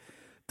right.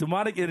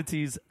 Demonic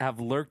entities have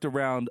lurked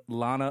around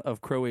Lana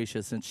of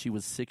Croatia since she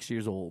was 6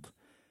 years old.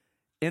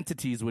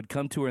 Entities would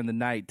come to her in the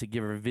night to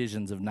give her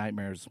visions of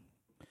nightmares.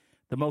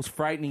 The most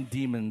frightening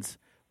demons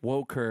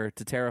woke her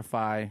to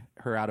terrify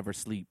her out of her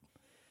sleep.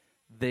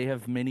 They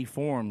have many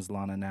forms,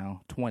 Lana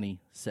now, 20,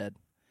 said.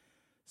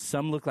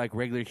 Some look like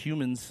regular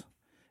humans,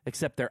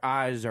 except their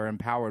eyes are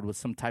empowered with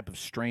some type of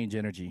strange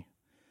energy.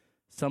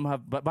 Some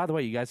have, but by the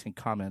way, you guys can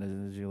comment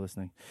as you're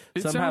listening.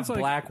 It Some have sounds like-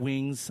 black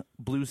wings,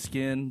 blue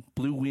skin,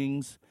 blue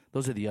wings.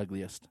 Those are the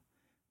ugliest.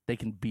 They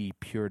can be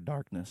pure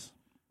darkness.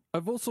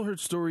 I've also heard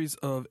stories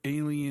of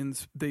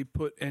aliens. They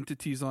put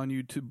entities on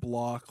you to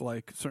block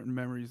like certain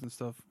memories and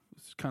stuff.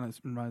 It kind of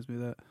reminds me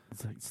of that.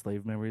 It's like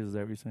slave memories. Is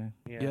that what you're saying?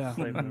 Yeah.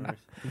 slave members.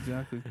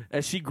 Exactly.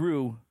 As she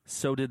grew,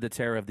 so did the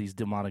terror of these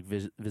demonic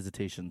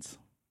visitations.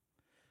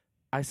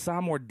 I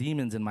saw more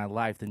demons in my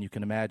life than you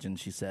can imagine,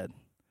 she said.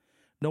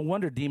 No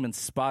wonder demons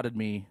spotted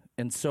me,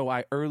 and so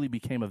I early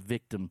became a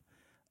victim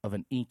of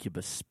an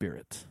incubus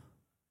spirit.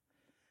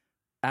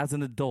 As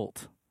an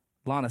adult,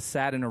 Lana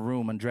sat in her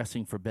room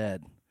undressing for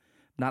bed,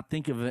 not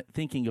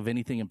thinking of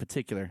anything in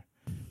particular,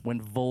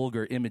 when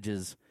vulgar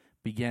images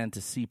began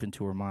to seep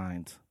into her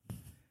mind.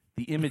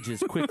 The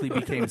images quickly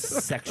became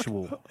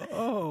sexual.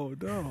 Oh,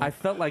 no. I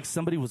felt like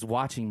somebody was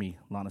watching me,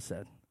 Lana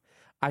said.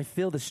 I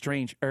feel the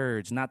strange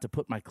urge not to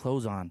put my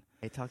clothes on.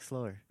 Hey, talk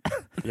slower.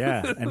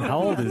 Yeah, and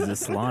how old is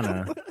this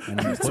Lana?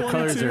 And what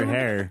color is her 22.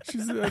 hair?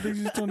 I think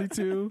she's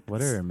 22.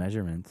 What are her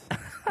measurements?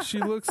 She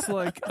looks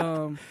like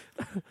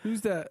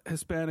who's that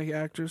Hispanic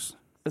actress?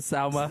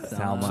 Salma.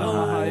 Salma.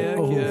 Hayek.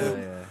 Oh.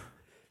 Yeah.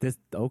 This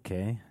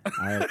okay.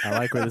 I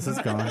like where this is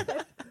going.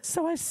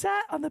 So I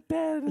sat on the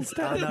bed and Oh,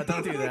 started. no,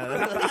 don't do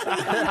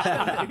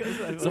that.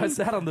 So I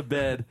sat on the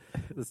bed.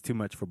 That's too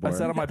much for I Bora.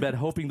 sat on my bed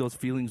hoping those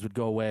feelings would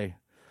go away.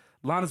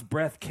 Lana's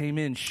breath came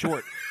in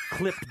short,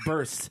 clipped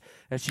bursts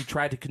as she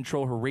tried to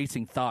control her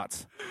racing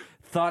thoughts.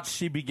 Thoughts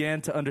she began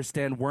to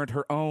understand weren't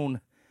her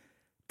own.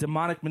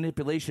 Demonic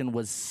manipulation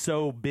was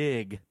so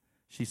big,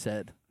 she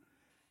said.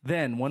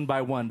 Then, one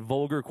by one,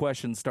 vulgar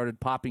questions started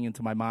popping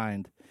into my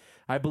mind.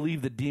 I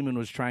believed the demon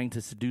was trying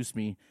to seduce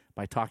me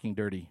by talking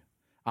dirty.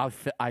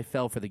 I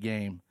fell for the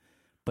game,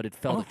 but it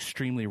felt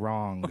extremely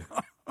wrong.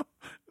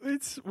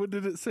 What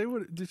did it say?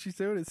 Did she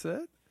say what it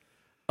said?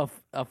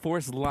 A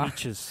forced line.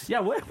 Peaches. Yeah,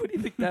 what do you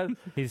think that?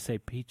 He'd say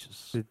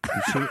peaches. Did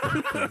she,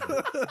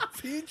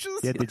 Peaches.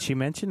 yeah, did she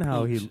mention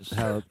how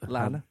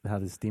Lana? how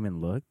this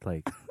demon looked?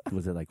 Like,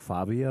 was it like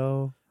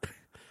Fabio?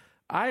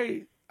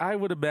 I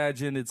would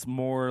imagine it's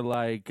more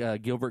like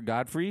Gilbert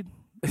Gottfried.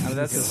 I mean,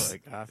 that's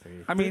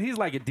I mean, he's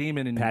like a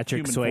demon in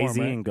Patrick human Swayze form,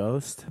 right? and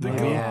Ghost? The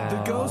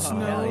ghost Oh,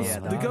 hell knows. yeah,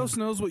 the dog. ghost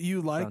knows what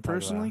you like I'm talking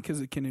personally about.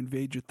 because it can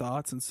invade your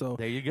thoughts, and so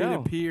There you it go.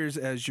 appears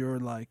as your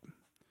like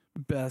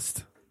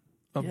best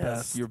of Yes,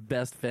 best. your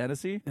best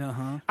fantasy.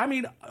 Uh-huh. I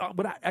mean,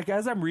 but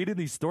as I'm reading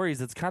these stories,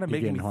 it's kind of You're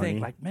making me getting think,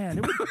 horny. like, man,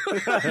 it would,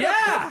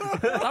 yeah.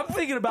 I'm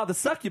thinking about the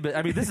succubus.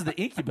 I mean, this is the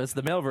incubus,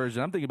 the male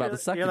version. I'm thinking about the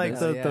succubus. You're like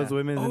Yeah. those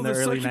women Oh, in the the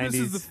early succubus 90s.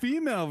 is the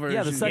female version.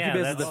 yeah, the succubus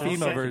is that's the the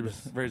female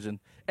succubus. version.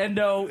 And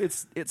no,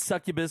 it's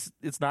succubus.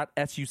 It's not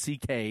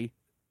SUCK.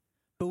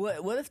 But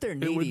what if they're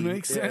needy? would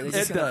make They're sense.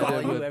 just It gonna does. follow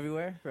It you would.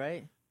 everywhere,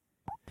 right?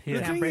 The You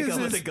can't thing break is,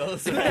 up with is- a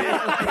ghost.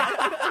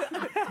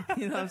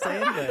 You know what I'm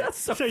saying? But,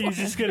 So you're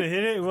just gonna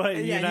hit it? What?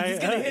 yeah, you're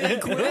just gonna hit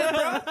and quit,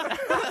 bro.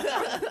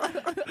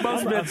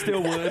 Most men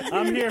still would.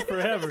 I'm here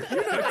forever.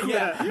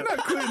 Yeah. You're not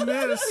quitting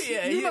this.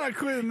 Yeah, You're you- not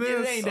quitting It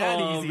this. ain't that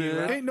Oh, easy, man.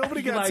 bro. Ain't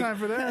nobody You're got like- time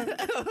for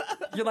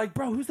that. You're like,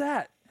 bro, who's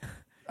that?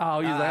 Oh,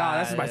 he's like, oh,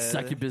 that's my yeah.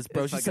 succubus,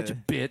 bro. It's She's such a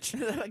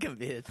bitch. like a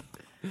bitch.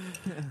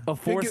 A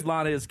force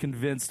Lana is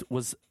convinced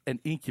was an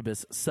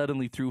incubus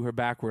suddenly threw her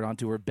backward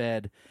onto her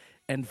bed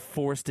and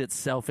forced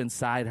itself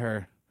inside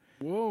her.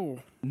 Whoa.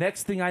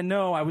 Next thing I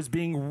know, I was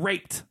being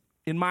raped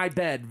in my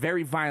bed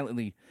very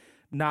violently,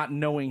 not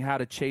knowing how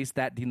to chase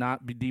that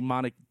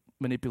demonic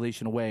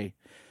manipulation away.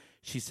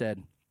 She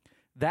said,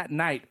 that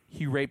night,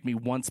 he raped me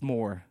once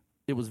more.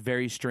 It was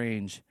very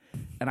strange,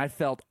 and I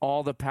felt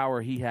all the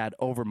power he had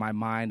over my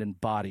mind and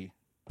body.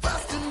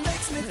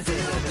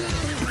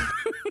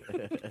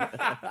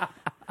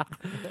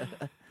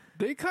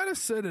 They kind of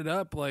set it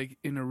up like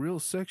in a real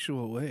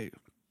sexual way.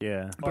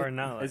 Yeah. Or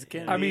not. As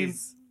I mean-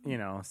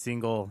 Kennedys,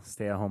 single,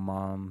 stay-at-home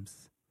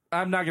moms.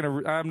 I'm not gonna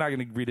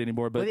read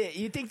anymore, but But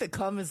you think the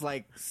cum is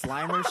like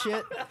Slimer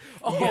shit?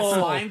 oh, You get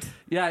slimed?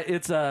 yeah,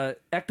 it's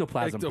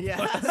ectoplasm. Yeah.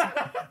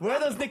 What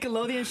are those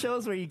Nickelodeon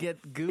shows where you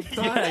get gooped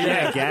on?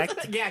 Yeah,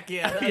 Gak. Gak,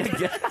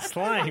 yeah.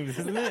 Slime,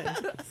 isn't it?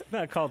 It's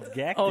not called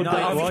Gak. Oh, No,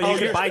 no, well, you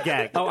can buy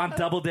Gak. Oh, on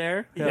Double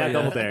Dare. Yeah, Hell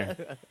Double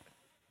Dare.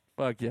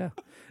 Fuck yeah.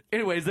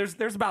 Anyways,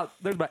 there's about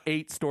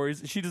 8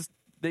 stories.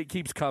 It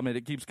keeps coming.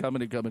 It keeps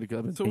coming and coming and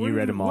coming. So And where you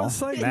read did- them all? What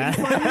site did Nah. you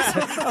find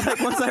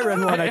this? Once I read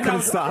one, I And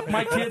couldn't stop.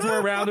 My kids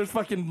were around. There's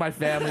fucking my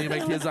family,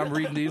 my kids. I'm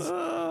reading these.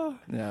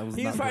 Yeah, it was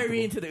He was not probably comfortable.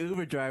 reading to the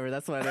Uber driver.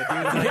 That's why that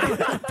dude's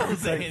like, don't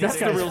say anything. That's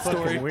the real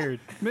story, Weird.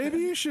 Maybe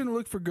you shouldn't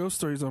look for ghost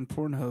stories on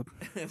Pornhub.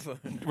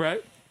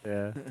 right?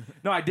 Yeah.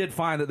 No, I did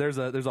find that there's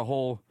a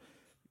whole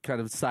kind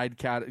of side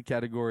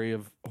category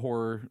of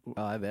horror,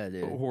 Oh, I bet,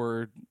 dude.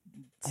 horror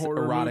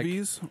Horror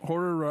movies,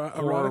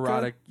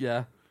 erotica.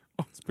 Yeah,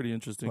 it's pretty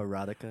interesting.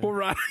 Erotica.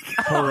 Erotica.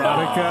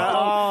 Erotica.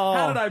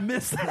 How did I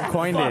miss that?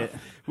 Coined Fuck. it.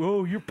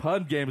 Whoa, your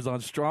pun game is on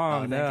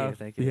strong Oh, now.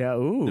 thank you. Yeah,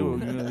 ooh.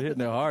 Dude, you're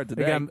hitting it hard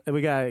today. We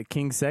got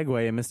King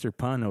Segway and Mr.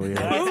 Pun over here.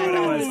 That's what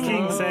it was.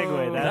 King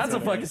Segway. That's a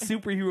what fucking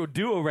superhero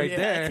duo right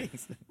Yeah.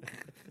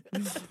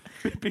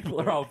 there. People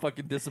are all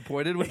fucking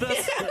disappointed with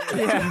us.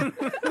 Yeah.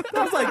 That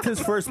was like his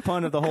first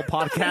pun of the whole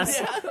podcast.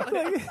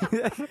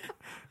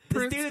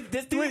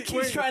 This dude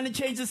keeps trying to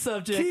change the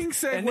subject. King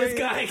and this Segway.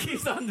 guy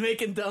keeps on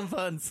making dumb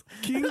puns.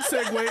 King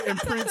Segway and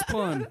Prince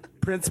Pun.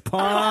 Prince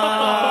Pun.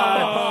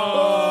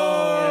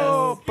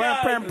 Oh,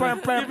 Bam, bam, bam,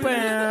 bam,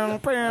 bam.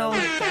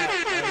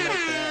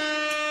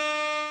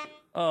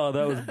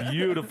 Oh, that was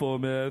beautiful,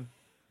 man.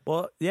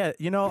 Well, yeah,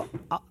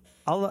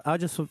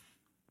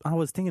 I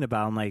was thinking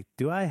about, I'm like,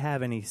 do I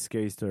have any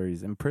scary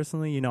stories? And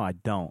personally, I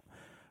don't.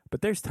 But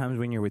there's times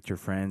when you're with your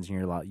friends and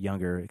you're a lot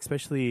younger,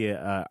 especially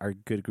our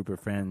good group of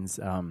friends,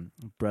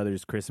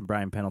 brothers Chris and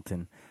Brian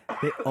Pendleton.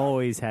 They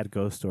always had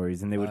ghost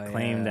stories, and they would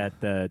claim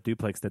that the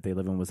duplex that they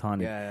live in was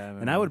haunted.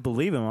 And I would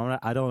believe them.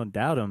 I don't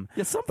doubt them.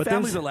 Yeah, some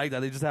families are like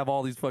that. They just have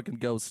all these fucking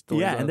ghost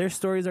stories. Yeah, and their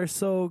stories are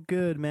so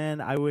good, man.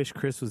 I wish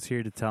Chris was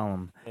here to tell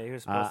them. Yeah, he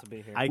was supposed to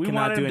be here. We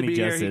cannot wanted do him to any be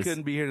justice. here. He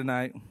couldn't be here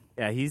tonight.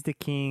 Yeah, he's the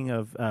king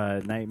of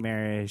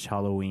nightmarish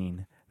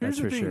Halloween. That's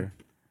for sure.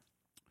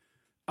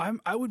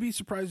 I would be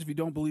surprised if you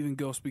don't believe in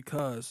ghosts,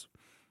 because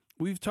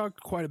we've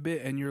talked quite a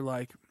bit, and you're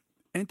like,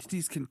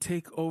 entities can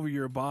take over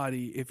your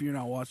body if you're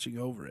not watching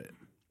over it.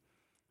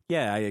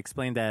 Yeah, I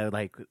explained that,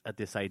 like,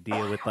 this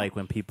idea with, like,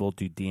 when people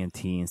do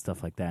DMT and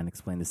stuff like that, and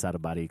explain this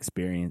out-of-body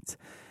experience,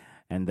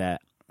 and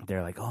that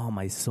they're like, oh,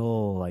 my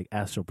soul, like,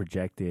 astral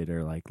projected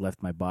or, like,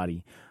 left my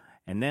body.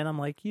 And then I'm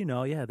like,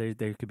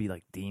 there could be,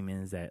 like,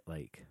 demons that,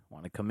 like,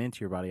 want to come into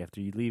your body after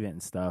you leave it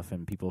and stuff,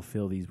 and people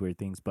feel these weird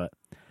things. But,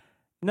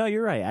 no,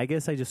 you're right. I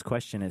guess I just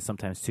question it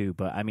sometimes, too.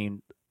 But, I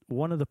mean,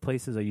 one of the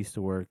places I used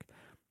to work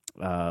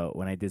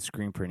when I did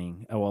screen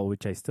printing,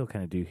 which I still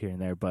kind of do here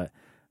and there, but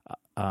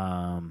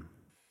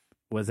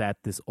was at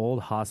this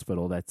old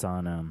hospital that's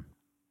on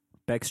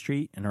Beck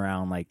Street and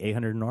around, like,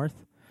 800 North.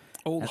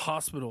 Old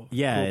hospital.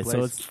 Yeah, Cool so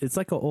place. it's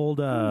like an old.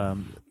 I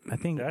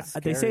think That's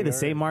they say scary, the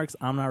St. already. Mark's.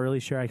 I'm not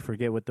really sure. I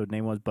forget what the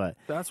name was, but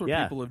That's where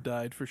yeah. people have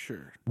died for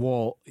sure.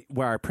 Well,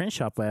 where our print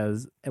shop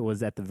was, it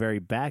was at the very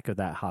back of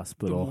that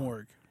hospital. The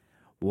morgue.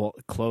 Well,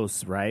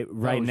 close, right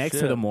next to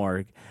shit. the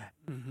morgue.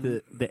 Mm-hmm.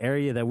 The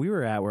area that we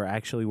were at were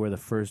actually where the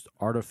first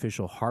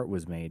artificial heart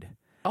was made.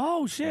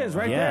 Oh, shit. It's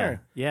right yeah,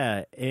 there.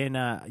 Yeah, and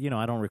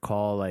I don't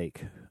recall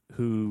like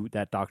who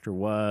that doctor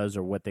was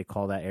or what they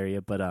call that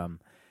area, but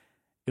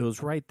it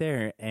was right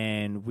there,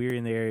 and we're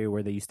in the area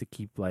where they used to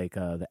keep like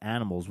the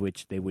animals,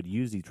 which they would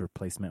use these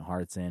replacement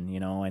hearts in,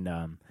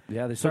 and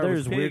Yeah, they so started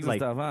there's with weird pigs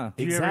like and stuff, huh?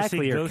 Did you ever exactly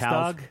see or Ghost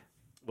cows. Dog?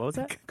 What was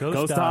that?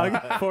 Ghost Dog.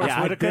 Dog. Forrest Yeah,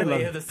 I Whitaker. did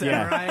love- Yeah, the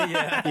samurai.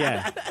 Yeah.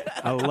 Yeah,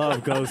 I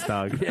love Ghost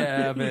Dog.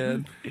 Yeah,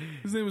 man.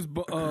 His name was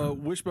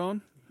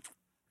Wishbone.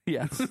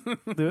 Yes.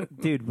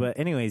 Dude, but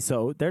anyway,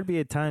 so there'd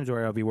be times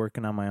where I'll be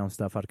working on my own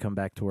stuff. I'd come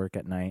back to work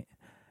at night,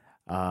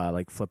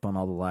 like flip on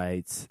all the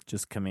lights,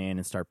 just come in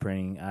and start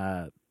printing,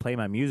 play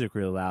my music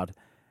real loud.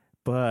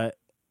 But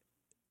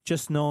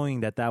just knowing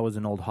that that was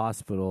an old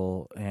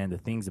hospital and the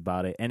things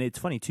about it, and it's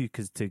funny too,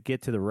 because to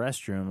get to the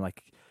restroom,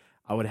 like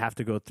I would have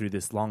to go through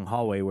this long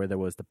hallway where there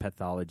was the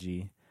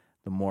pathology,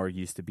 the morgue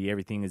used to be.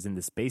 Everything is in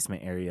this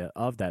basement area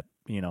of that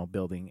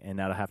building,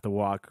 and I'd have to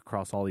walk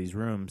across all these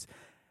rooms.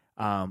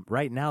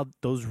 Right now,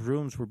 those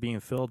rooms were being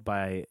filled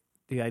by,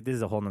 this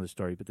is a whole nother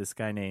story, but this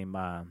guy named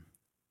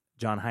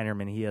John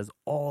Heinerman, he has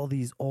all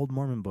these old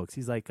Mormon books.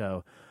 He's like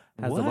has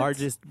What? the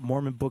largest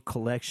Mormon book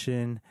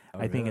collection,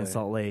 I think, in really?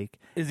 Salt Lake.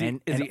 Is he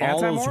And is he all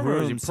those anti-Mormon or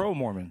is he rooms-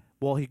 pro-Mormon?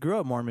 Well, he grew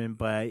up Mormon,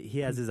 but he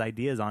has his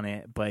ideas on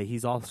it, but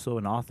he's also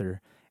an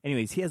author.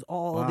 Anyways, he has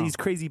all these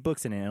crazy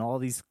books in it and all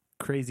these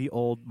crazy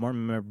old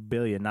Mormon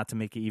memorabilia, not to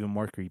make it even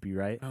more creepy,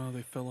 right? Oh,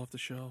 they fell off the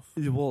shelf.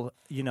 Well,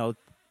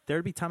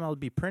 there'd be time I would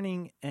be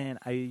printing, and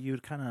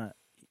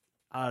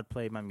I'd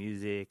play my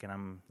music, and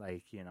I'm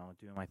like,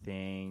 doing my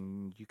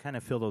thing. You kind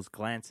of feel those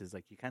glances,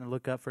 like you kind of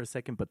look up for a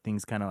second, but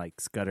things kind of like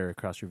scutter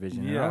across your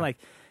vision. And Yeah. I'm like,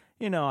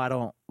 I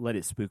don't let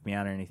it spook me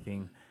out or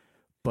anything.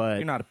 But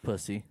You're not a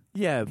pussy.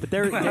 yeah, but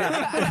there,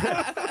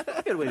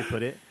 good way to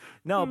put it.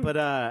 No,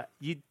 but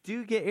you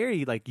do get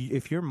eerie. Like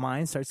if your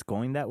mind starts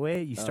going that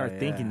way, you start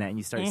thinking that, and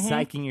you start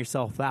psyching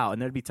yourself out.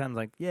 And there'd be times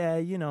like,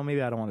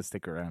 maybe I don't want to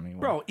stick around anymore.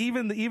 Bro,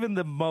 even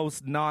the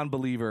most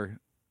non-believer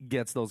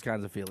gets those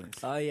kinds of feelings.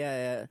 Oh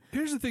yeah.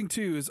 Here's the thing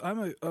too: is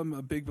I'm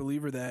a big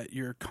believer that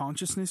your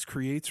consciousness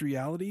creates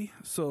reality.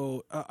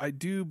 So I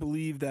do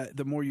believe that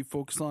the more you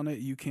focus on it,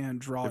 you can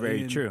draw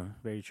very in. true,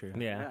 very true.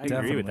 Yeah, I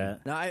agree with definitely.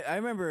 that. No, I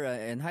remember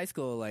in high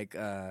school, like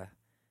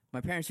my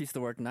parents used to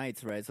work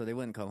nights, right? So they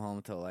wouldn't come home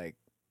until like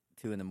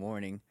 2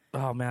 a.m.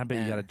 Oh, man, I bet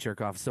you And- got to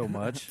jerk off so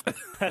much.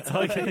 That's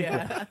all.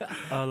 Yeah.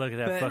 Oh, look at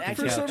that But fucking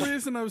actually- For couch. some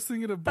reason, I was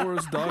thinking of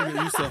Bora's dog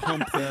that used to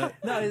hump that.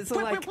 No, it's so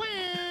like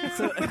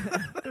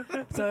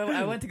so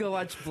I went to go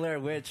watch Blair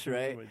Witch,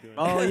 right?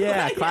 Oh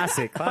yeah,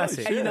 classic.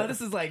 And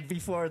this is like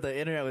before the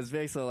internet was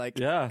big, so like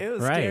Yeah. it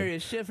was Right. scary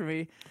as shit for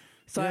me.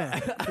 So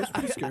It's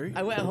pretty scary.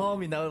 I went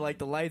home, like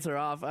the lights are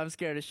off. I'm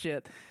scared as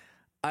shit.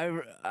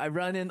 I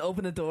run in,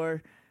 open the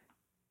door,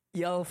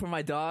 yell for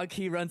my dog.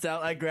 He runs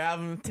out. I grab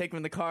him, take him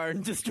in the car,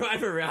 and just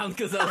drive around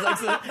because I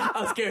was like,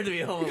 I was scared to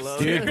be home alone.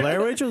 Dude,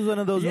 Blair Witch was one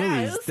of those Yeah, it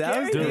movies. was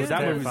scary, Dude, dude.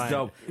 that movie's Terrifying.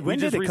 dope. When we did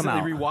just it come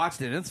recently out?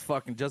 rewatched it, and it's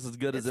fucking just as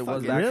good as it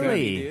was fucking back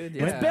Really? dude.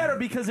 then. It's Yeah. better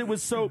because it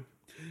was so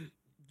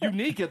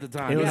unique at the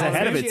time. It was Yeah,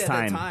 ahead of especially its at that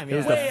time. time, It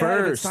was yeah. the Way ahead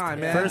of its first, time,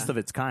 man. first of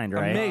its kind,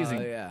 right? Amazing.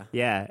 Oh, yeah.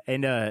 Yeah,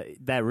 and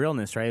that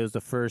realness, right? It was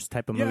the first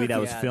type of movie that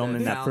was Yeah, filmed the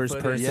in that found first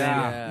footage, person,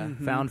 yeah.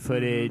 found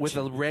footage. With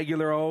a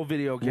regular old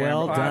video camera.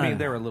 Well I done. mean,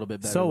 they were a little bit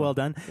better. So though. well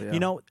done. Yeah.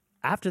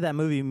 after that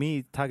movie,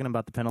 me talking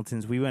about the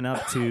Pendletons, we went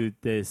up to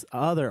this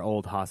other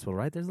old hospital,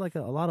 right? There's like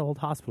a lot of old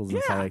hospitals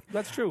in Salt Lake.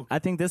 That's true. I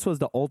think this was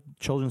the old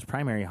children's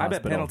primary I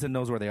hospital. bet Pendleton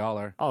knows where they all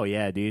are. Oh,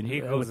 yeah, dude.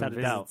 He goes Without and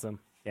a doubt. visits them.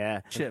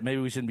 Yeah. Shit,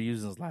 maybe we shouldn't be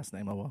using his last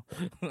name. Oh,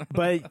 well.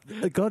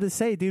 But go to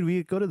say, dude,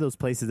 we go to those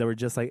places that were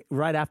just like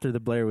right after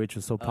the Blair Witch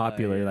was so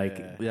popular.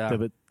 Yeah.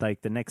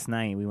 The next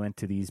night we went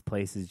to these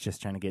places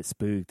just trying to get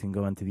spooked and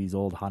go into these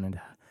old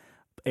haunted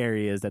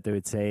areas that they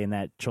would say. In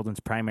that children's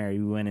primary,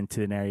 we went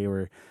into an area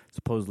where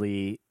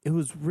supposedly it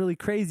was really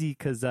crazy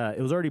because it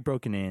was already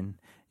broken in.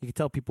 You could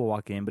tell people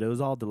walk in, but it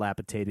was all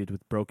dilapidated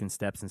with broken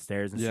steps and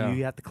stairs. And so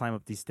you have to climb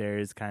up these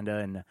stairs kind of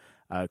and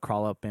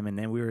crawl up them. And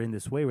then we were in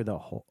this way where the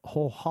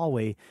whole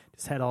hallway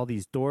just had all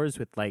these doors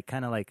with like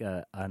kind of like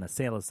an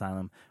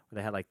asylum where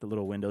they had like the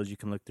little windows you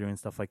can look through and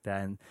stuff like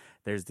that. And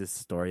there's this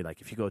story, like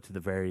if you go to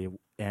the very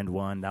end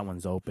one, that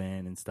one's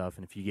open and stuff.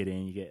 And if you get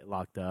in, you get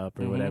locked up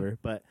or whatever.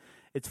 But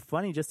it's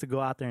funny just to go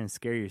out there and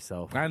scare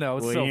yourself. I know,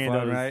 it's Well, so you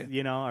fun, know, right?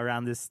 You know,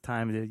 around this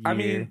time of the year. I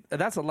mean,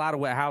 that's a lot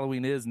of what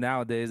Halloween is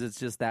nowadays. It's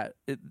just that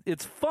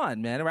it's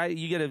fun, man. Right?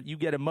 You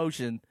get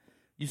emotion.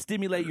 You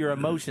stimulate your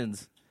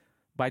emotions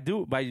by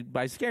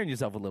scaring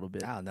yourself a little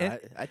bit. I don't know.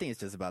 I think it's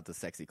just about the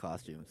sexy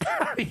costumes.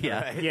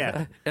 Yeah,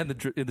 yeah. and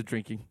the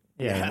drinking.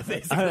 Yeah,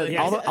 basically.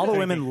 all the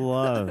women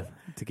love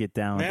to get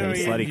down with Man, those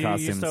slutty you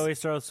costumes. used to always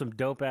throw some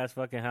dope ass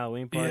fucking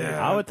Halloween parties.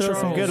 Yeah. I would throw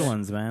some good Charles,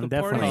 ones, man. the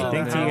Definitely. parties on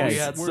Thanks to you Halloween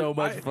guys. had so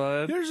much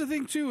fun. Here's the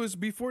thing too: is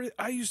before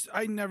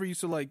I never used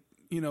to like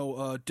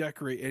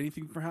decorate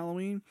anything for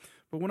Halloween.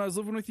 But when I was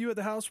living with you at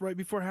the house right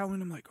before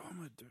Halloween, I'm like, oh, I'm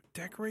gonna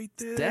decorate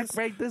this.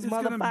 Decorate this it's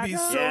gonna be motherfucker.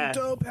 so Yeah.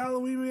 dope.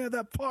 Halloween, we had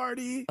that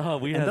party. Oh,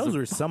 we And had those some-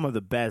 were some of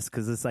the best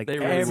because it's like They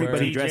really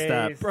everybody were. dressed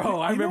up. DJs. Bro,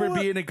 I You know remember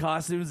what? being in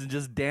costumes and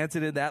just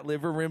dancing in that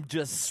living room,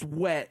 just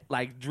sweat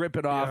like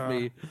dripping off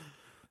me.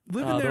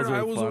 Living Oh, there, those were I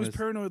the was always funnest.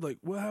 paranoid. Like,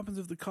 what happens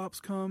if the cops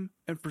come?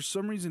 And for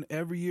some reason,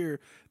 every year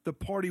the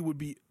party would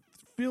be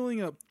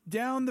filling up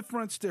down the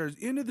front stairs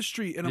into the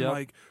street, and Yep. I'm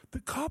like, the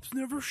cops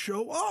never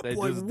show up. They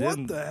Like, just what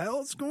didn't. the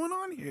hell is going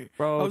on here? I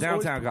Bro, was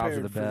always downtown cops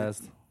are the prepared for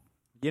it. best.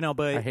 You know,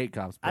 but I hate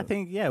cops. I but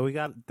think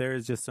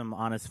there's just some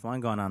honest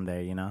fun going on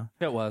there. You know,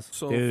 it was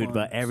So dude. fun,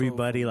 But so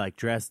everybody fun. like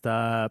dressed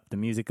up, the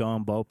music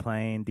going, bow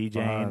playing, fun,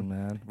 DJing,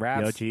 man.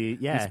 Raps. Yochi, You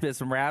yeah. spit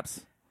some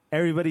raps.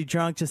 Everybody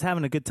drunk, just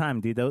having a good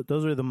time, dude.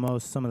 Those are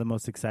some of the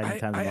most exciting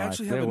times I of my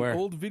actually life. have They an were.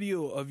 old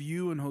video of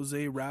you and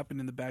Jose rapping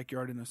in the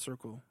backyard in a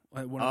circle.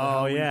 At one of the Oh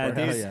Halloween yeah,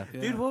 parties. dude. Hell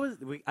yeah. Dude, what was?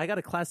 I got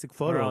a classic We're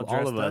photo. all All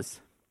dressed of up. us.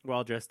 We're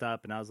all dressed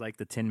up, and I was like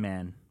the Tin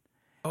Man.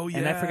 Oh yeah,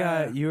 And I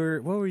forgot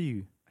what were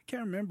you? I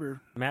can't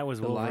remember. Matt was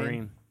The lion.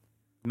 Wolverine.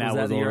 Matt was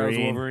that the year I was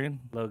Wolverine. Wolverine?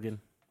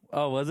 Logan.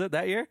 Oh, was it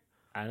that year?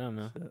 I don't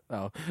know.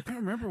 Oh, I can't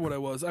remember what I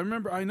was. I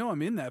know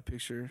I'm in that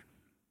picture.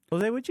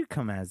 Jose, what'd you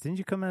come as? Didn't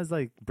you come as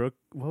like Brooke?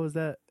 What was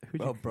that?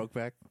 Who'd Oh,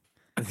 Brokeback.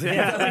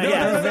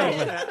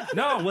 yeah.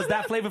 no, was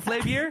that Flavor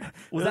Flav year?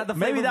 Was that the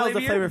Maybe Flavor that was Flav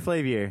the year? Flavor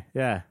Flav year.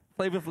 Yeah.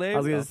 Flavor Flav? I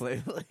was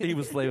gonna He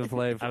was Flavor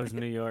Flav. I was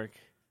New York.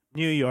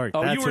 New York.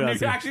 Oh, that's you were what I New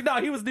was York. gonna- Actually,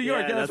 no, he was New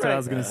York. Yeah, Yeah, that's right. what I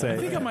was gonna say. I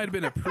think I might have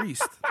been a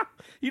priest.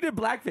 You did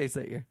blackface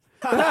that year.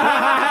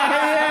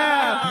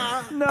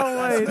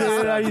 No way,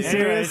 dude. Are you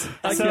serious?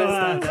 I So,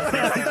 I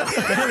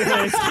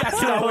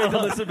can't wait to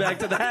listen back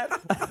to that.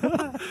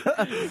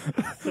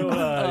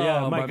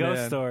 yeah, Oh, my my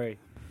ghost man. story.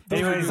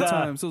 Those were Anyways, good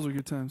times. Those were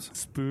good times.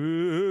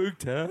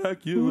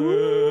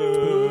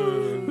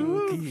 Spooktacular.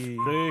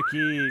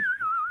 Spooky.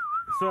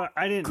 So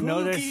I didn't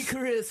know this.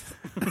 Crisp.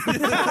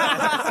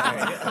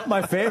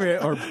 My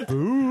favorite or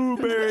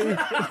Blueberry.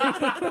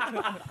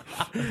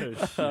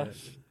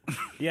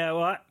 Yeah,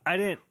 well, I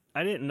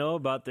didn't know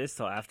about this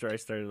till after I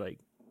started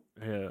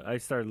I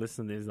started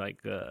listening to these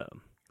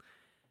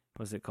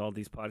what's it called?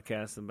 These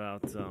podcasts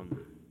about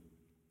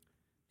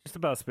just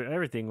about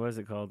everything. What is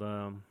it called?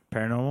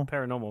 Paranormal.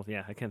 Paranormal.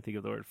 Yeah, I can't think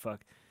of the word.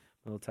 Fuck,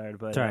 I'm a little tired.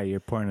 But Sorry, you're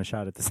pouring a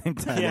shot at the same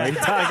time. Yeah. While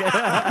you're talking.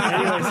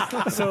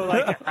 anyways, so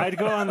like I'd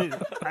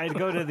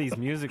go to these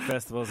music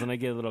festivals and I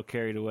get a little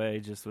carried away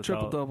just with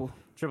Triple double.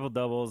 triple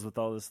doubles with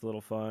all this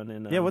little fun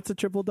and Yeah, what's a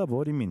triple double?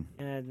 What do you mean?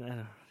 yeah, I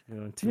don't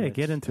go into Yeah, much.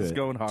 get into It's it.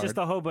 going hard. Just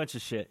a whole bunch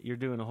of shit. You're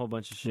doing a whole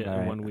bunch of shit All in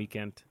right. one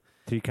weekend.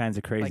 Three kinds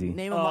of Like, crazy.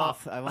 name them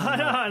off. I no, want to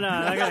know. no,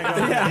 I gotta go.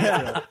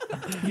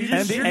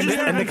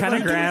 and the kind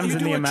of grams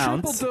and the You do a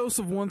amounts. triple dose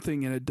of one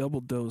thing and a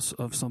double dose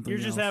of something You're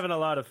just else. having a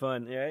lot of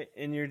fun, right?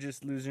 And you're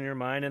just losing your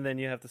mind, and then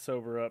you have to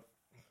sober up.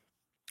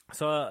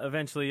 So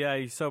eventually, yeah,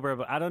 you sober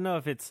up. I don't know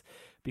if it's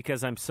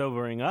because I'm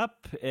sobering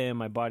up and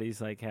my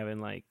body's like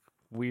having like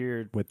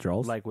weird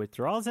Withdrawals. like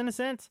withdrawals in a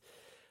sense.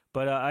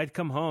 But I'd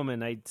come home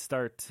and I'd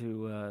start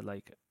to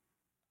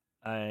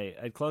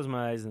I'd close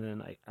my eyes and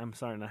then I'm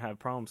starting to have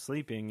problems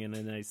sleeping, and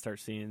then I start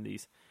seeing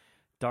these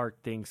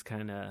dark things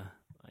kind of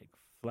like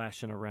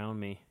flashing around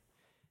me.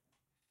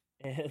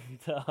 And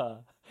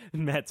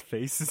Matt's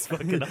face is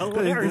fucking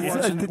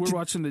hilarious. We're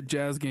watching the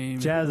Jazz game.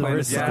 Jazz Playing the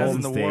versus Jazz Golden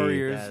and the State.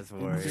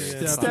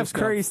 Warriors. Steph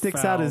Curry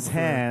sticks out his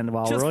hand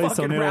while Just Royce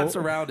fucking O'Neal. wraps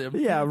around him.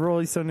 Yeah,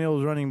 Royce O'Neal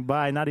was running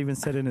by, not even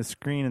setting a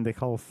screen, and they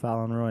call foul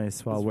on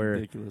Royce while That's we're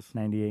ridiculous.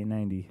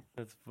 98-90.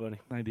 That's funny.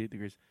 98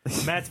 degrees.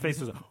 Matt's face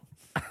was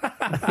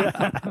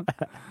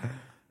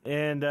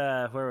And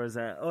where was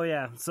that? Oh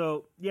yeah.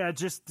 So yeah,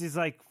 just these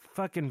like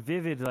fucking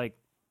vivid, like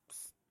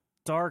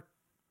dark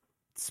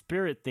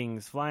spirit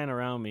things flying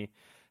around me.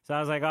 So I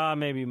was like,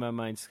 maybe my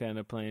mind's kind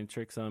of playing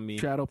tricks on me.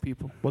 Shadow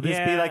people. Will this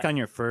be like on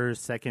your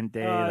first, second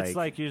day? It's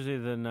like usually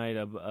the night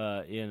of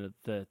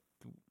the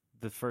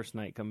first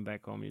night coming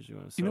back home. Usually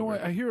when I'm sober. You know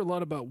what? I hear a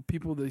lot about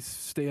people. They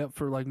stay up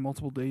for like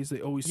multiple days.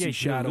 They always see you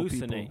shadow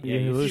people. hallucinate. Yeah,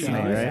 you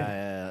hallucinate, right?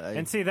 Yeah.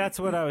 And see, that's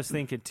what I was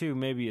thinking too.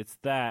 Maybe it's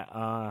that.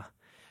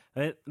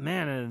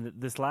 And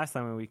this last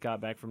time when we got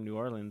back from New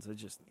Orleans,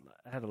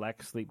 I had a lack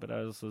of sleep, but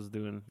I also was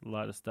doing a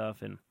lot of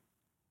stuff, and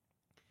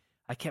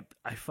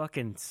I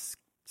fucking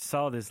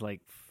saw this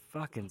like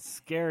fucking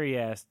scary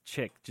ass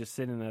chick just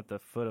sitting at the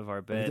foot of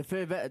our bed. The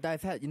fear that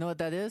I've had, you know what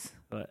that is?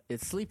 But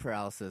It's sleep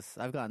paralysis.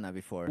 I've gotten that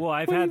before. well,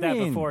 I've What do had you that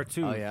mean? before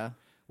too. Oh yeah.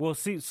 Well,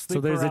 see, sleep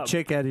So there's a paral-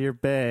 chick out of your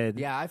bed.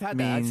 Yeah, I've had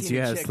that. I've Means seen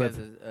you a have chick slept.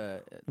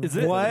 Is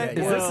it What? Is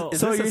Well, this, is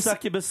so this you're a s-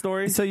 succubus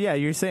story? So yeah,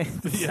 you're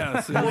saying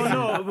Yes. Well,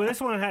 no, but this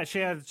one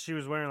she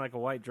was wearing like a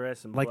white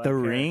dress and like black the hair.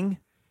 Ring?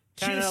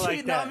 Kinda She's like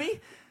cheating that. on me?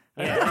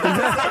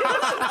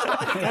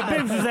 That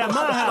bitch was at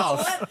my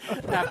house.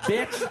 That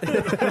bitch.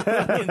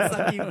 Fucking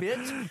sucky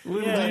bitch.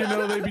 Little do you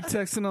know they be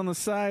texting on the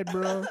side,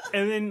 bro.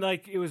 And then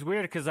like it was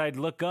weird because I'd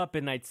look up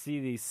and I'd see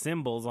these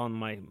symbols on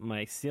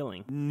my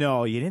ceiling.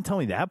 No, you didn't tell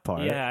me that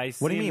part. Yeah, I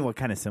What do you seen, mean? What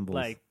kind of symbols?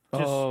 Like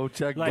just Oh,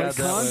 check like that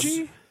out.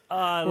 Kanji?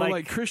 Or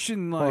like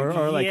Christian, like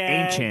Or like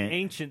yeah,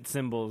 ancient.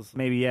 symbols.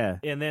 Maybe, yeah.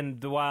 And then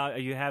while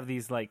you have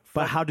these like,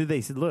 But how do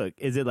they look?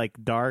 Is it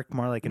like dark,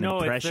 more like an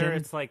no, impression?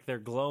 it's like they're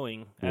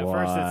glowing. At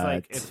first, it's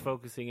like What? it's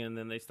focusing, and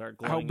then they start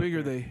glowing. how big are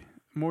appear. they?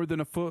 More than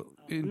a foot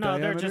in No,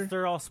 diameter?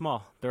 they're all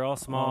small. They're all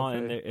small, Oh,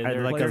 okay. and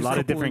they're Are like a There's lot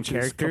of couple different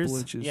inches, couple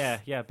characters? inches.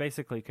 yeah,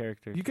 basically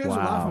characters. You guys are Wow.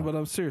 laughing, but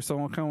I'm serious. I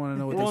kind of want to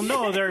know what Well, this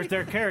no,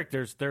 they're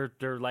characters. They're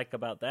like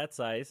about that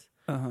size,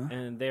 Uh-huh.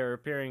 and they're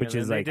appearing, Which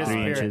and is then like they 3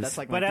 disappear. inches. That's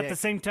like But my at dick. the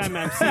same time,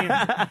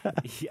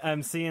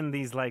 I'm seeing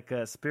these like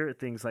spirit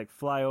things like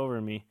fly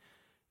over me,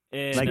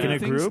 and, Like in a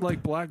Things group?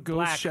 like black ghost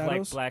black,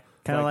 shadows? like black.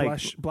 Kinda Like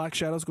like black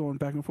shadows going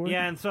back and forth?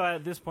 Yeah, and so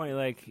at this point,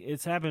 like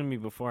it's happened to me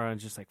before. I'm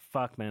just like,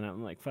 fuck, man.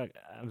 I'm like, fuck.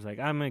 I was like,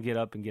 I'm gonna get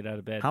up and get out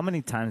of bed. How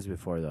many times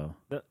before though?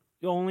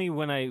 Only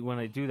when I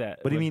do that.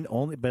 What do you mean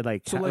only? But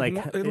like, So like,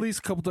 at least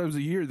a couple times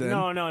a year then.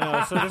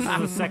 No. So this is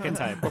the second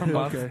time.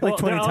 Okay. like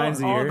 20 I'll-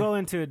 times a year. I'll go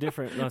into a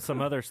different some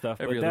other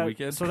stuff. Every but other that,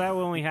 weekend. So that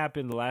only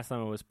happened the last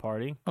time I was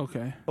partying.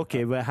 Okay.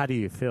 Okay, but how do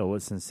you feel?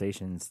 What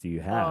sensations do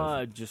you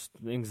have? Just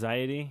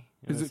anxiety.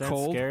 in Is a it sense,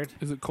 cold? Scared.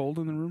 Is it cold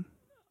in the room?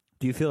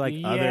 Do you feel like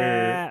yeah,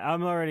 other?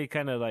 I'm already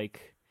kind of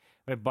like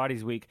my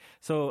body's weak.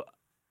 So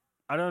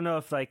I don't know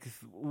if like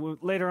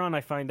later on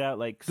I find out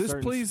like This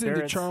certain plays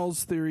spirits, into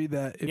Charles' theory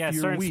that if you're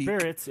certain weak,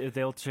 spirits if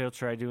they'll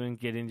try to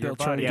get into your They'll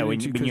try body. to Yeah, get when,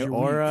 into when 'cause your you're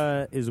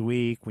aura is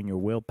weak, when your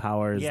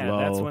willpower is low,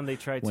 that's when they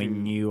try to.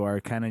 when you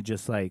are kind of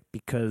just like,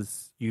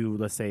 because you,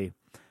 let's say,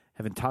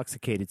 have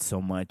intoxicated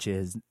so much,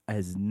 it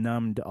has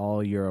numbed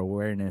all your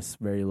awareness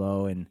very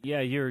low, and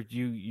Yeah,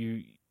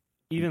 you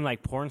even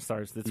like porn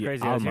stars. That's Yeah,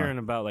 crazy. I was Alma. hearing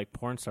about like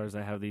porn stars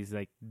that have these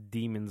like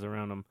demons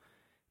around them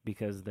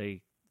because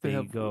they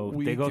have go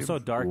weak so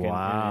dark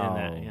Wow.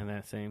 in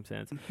that same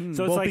sense. Hmm.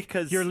 So it's Well, like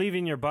because- you're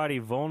leaving your body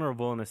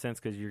vulnerable in a sense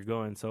because you're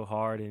going so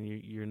hard and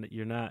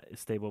you're not a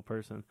stable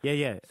person.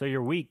 yeah. So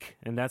you're weak,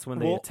 and that's when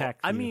they Well, attack.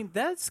 I you. mean,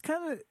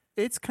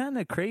 it's kind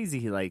of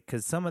crazy, like,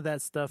 because some of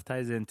that stuff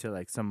ties into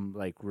like some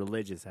like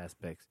religious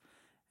aspects,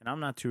 and I'm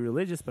not too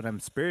religious, but I'm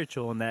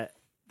spiritual, and that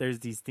there's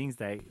these things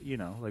that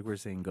like we're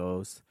saying,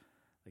 ghosts,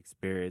 like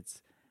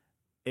spirits.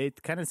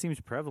 It kind of seems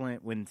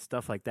prevalent when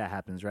stuff like that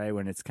happens, right?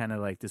 When it's kind of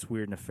like this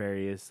weird,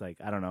 nefarious, like,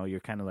 I don't know, you're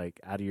kind of like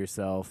out of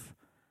yourself.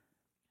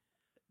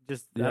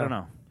 Just, I Yeah. don't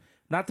know.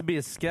 Not to be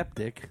a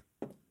skeptic,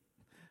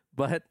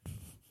 but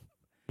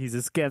He's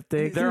a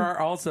skeptic. there are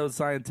also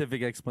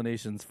scientific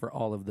explanations for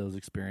all of those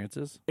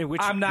experiences. which,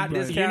 I'm not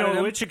Right. discounting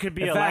them. which it could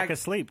be In a lack fact, of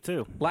sleep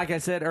too. Like I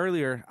said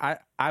earlier,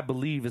 I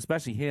believe,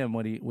 especially him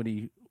when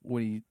he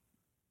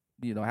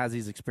has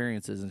these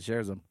experiences and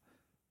shares them.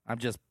 I'm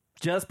just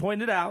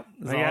pointing it out.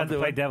 That's You all have I'm to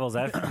play doing. devil's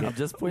advocate. I'm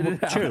just pointing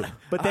it out. True.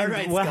 But then All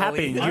right, what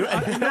Scully.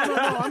 happened? No,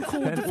 I'm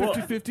cool with the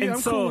 50-50. and I'm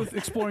so- cool with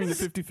exploring the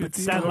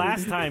 50-50. That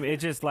last time, it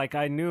just like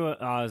I knew.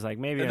 I was like,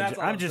 maybe And that's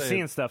all I'm I'm just saying.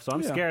 seeing stuff, so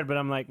I'm Yeah. scared. But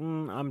I'm like,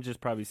 I'm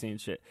just probably seeing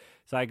shit.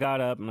 So I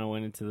got up and I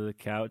went into the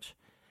couch,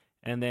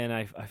 and then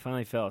I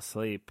finally fell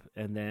asleep.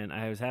 And then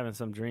I was having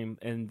some dream,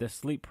 and the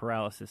sleep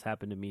paralysis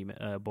happened to me,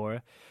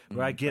 Bora,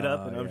 where I get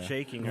up and I'm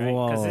shaking, right?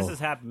 Because this Whoa. has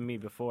happened to me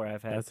before.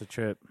 I've had, That's a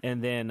trip.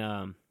 and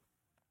then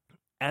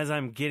as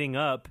I'm getting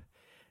up,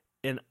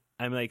 and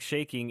I'm like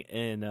shaking,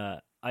 and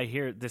I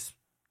hear this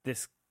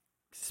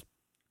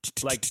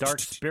like dark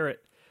spirit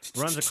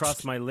runs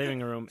across my living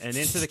room and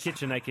into the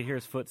kitchen. I could hear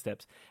his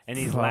footsteps, and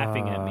he's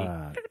laughing at me.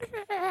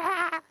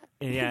 Fuck.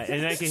 And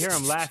and I could hear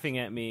him laughing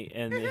at me,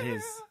 and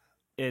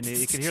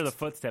you could hear the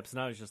footsteps,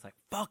 and I was just like,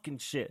 "Fucking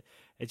shit!"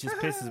 It just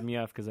pisses me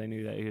off because I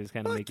knew that he was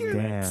kind of making me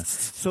mad. Damn.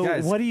 So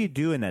Guys- what do you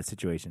do in that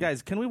situation?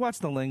 Guys, can we watch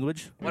the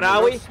language? What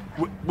are we?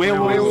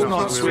 Werewolves,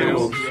 not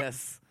squirrels.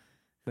 Yes.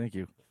 Thank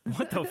you.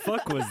 What the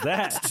fuck was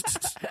that?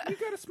 You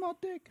got a small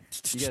dick.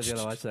 You guys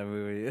gotta watch that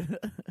movie.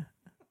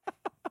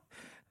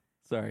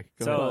 Sorry.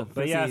 Go So, ahead.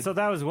 but yeah, so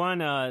that was one.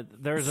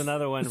 There's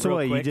another one. So real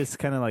what, you quick. just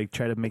kind of like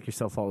try to make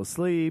yourself fall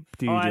asleep?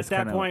 Do you at just that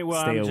kind of point,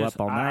 well, stay I'm up just,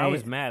 all night? I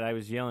was mad. I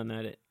was yelling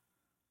at it.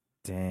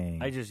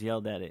 Dang. I just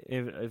yelled at it.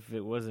 If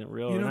it wasn't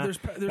real, You or know, not. there's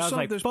I was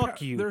like,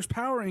 "Fuck you." There's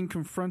power in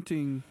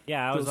confronting.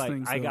 Yeah, I was those like,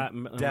 things, I though. got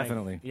like,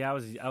 Definitely. yeah,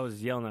 I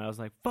was yelling. I was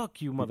like,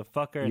 "Fuck you,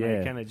 motherfucker!" And I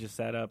Yeah. kind of just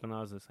sat up and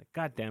I was just like,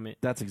 "God damn it!"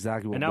 That's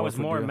exactly what. And I was Morph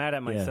would more do. mad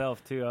at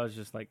myself too. I was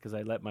just like, because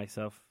I let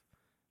myself.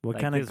 What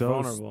like, kind of this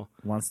ghost vulnerable.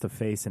 wants to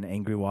face an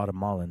angry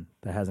Guatemalan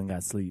that hasn't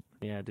got sleep?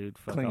 Yeah, dude.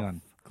 Fuck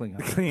Klingon. Klingon.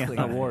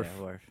 Klingon. Worf.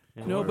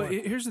 Yeah, No, Worf. but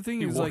here's the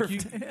thing: is like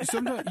you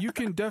sometimes you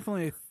can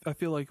definitely. I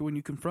feel like when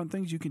you confront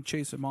things, you can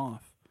chase them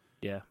off.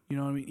 Yeah. You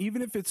know what I mean?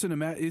 Even if it's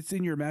it's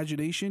in your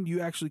imagination,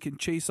 you actually can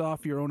chase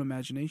off your own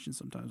imagination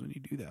sometimes when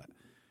you do that.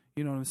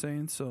 You know what I'm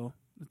saying? So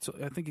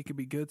I think it can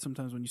be good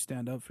sometimes when you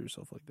stand up for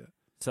yourself like that.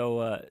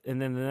 So,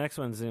 and then the next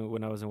one's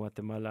when I was in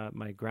Guatemala.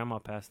 My grandma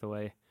passed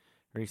away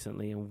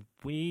recently, and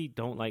we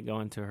don't like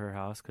going to her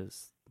house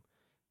because,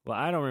 well,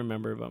 I don't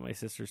remember, but my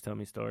sisters tell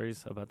me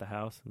stories about the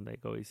house, and they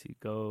go see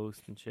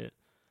ghosts and shit.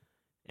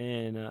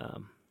 And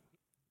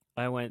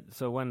I went.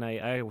 So one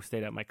night, I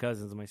stayed at my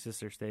cousin's, and my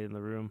sister stayed in the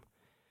room.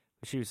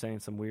 She was saying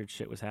some weird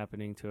shit was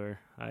happening to her.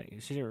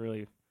 She didn't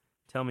really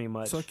tell me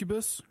much.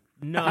 Succubus?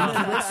 No.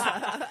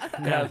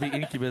 Yeah, it'd be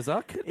incubus.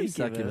 Oh, could be Incubus.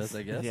 succubus,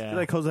 I guess. Yeah.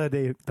 Like Jose,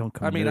 they don't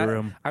come I mean, to the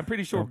room. I'm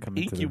pretty sure Don't come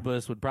into the-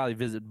 incubus would probably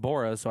visit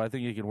Bora, so I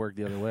think it can work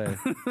the other way.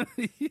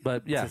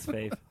 But yeah, It's his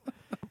fave.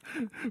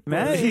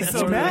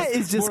 Matt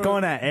is just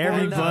going at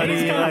everybody.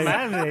 He's like,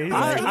 mad at me.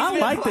 I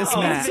like this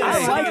Matt.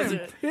 I like him.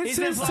 It's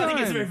his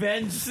time.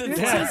 revenge. It's a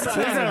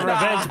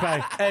revenge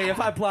pack. hey, if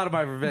I plotted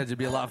my revenge, it'd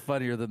be a lot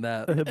funnier than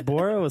that.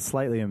 Bora was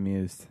slightly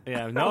amused.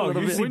 Yeah, no,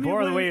 little you bit. see When you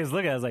Bora the went- way he was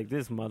looking, I was like,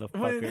 this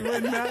motherfucker.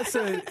 When Matt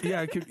said,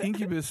 "Yeah,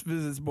 Incubus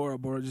visits Bora,"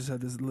 Bora just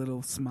had this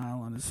little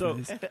smile on his So,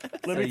 face.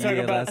 let me talk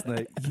Yeah, about last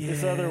night.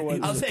 this other one.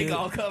 it I'll was take good.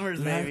 all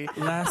comers, baby.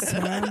 Last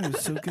time it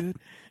was so good.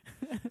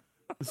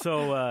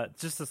 So,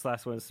 just this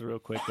last one is real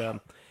quick.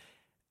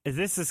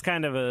 This is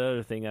kind of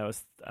another thing I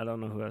don't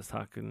know who I was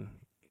talking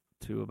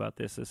to about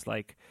this. It's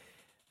like,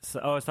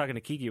 I was talking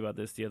to Kiki about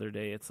this the other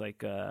day. It's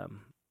like,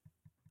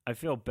 I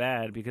feel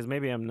bad because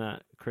maybe I'm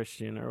not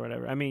Christian or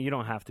whatever. I mean, you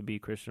don't have to be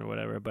Christian or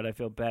whatever, but I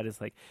feel bad. It's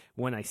like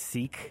when I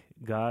seek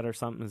God or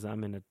something, is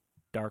I'm in a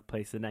dark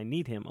place and I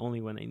need Him only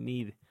when I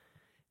need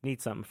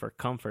something for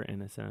comfort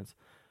in a sense.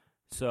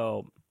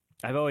 So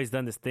I've always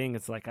done this thing.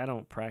 It's like I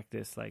don't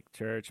practice like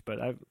church, but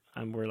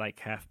we're like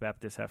half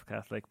Baptist, half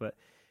Catholic. But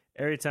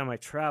every time I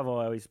travel,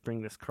 I always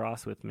bring this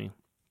cross with me.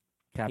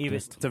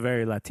 Captist. It's a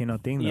very Latino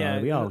thing, though.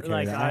 Yeah, we all carry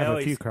like, that. I I have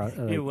always- a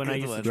few When I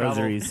used to one. travel,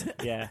 rosaries.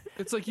 yeah,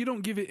 It's like you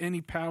don't give it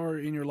any power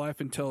in your life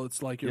until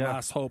it's like your Yeah.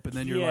 last hope, and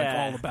then you're like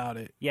Yeah. all about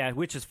it. yeah,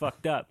 which is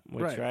fucked up,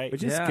 right?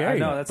 Which is Yeah, scary. I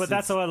know, But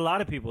that's what a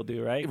lot of people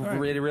do, right?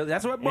 really, really.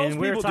 That's what most And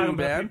we were people talking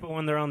do, about man. people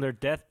when they're on their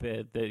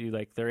deathbed that you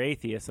like they're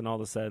atheists and all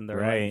of a sudden they're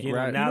Right. like, you know,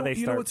 Right. now you know, they you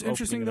start. know what's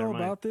interesting opening their though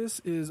mind. about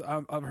this is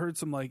I've heard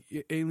some like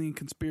alien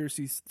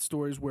conspiracy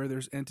stories where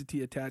there's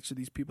entity attached to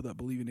these people that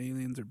believe in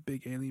aliens or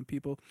big alien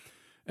people,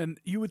 and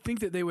you would think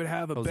that they would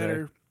have a Jose.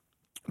 better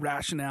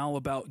rationale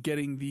about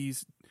getting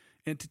these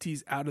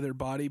entities out of their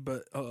body,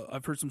 but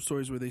I've heard some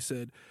stories where they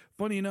said,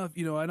 funny enough,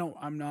 you know,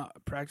 I'm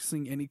not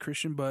practicing any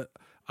Christian, but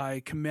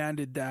I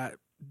commanded that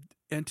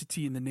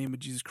entity in the name of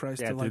Jesus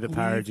Christ Yeah, to through like the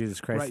power of leave- Jesus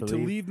Christ right, to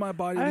leave. leave my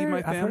body, I leave my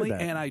heard- I've heard family,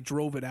 that. and I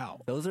drove it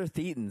out. Those are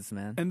thetans,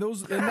 man. And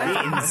those and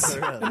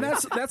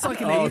that's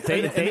like an, Oh, an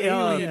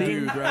alien they-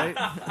 dude, right?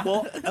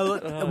 Well,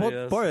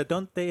 yes. Bora,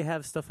 don't they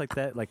have stuff like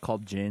that, like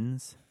called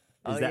jinns?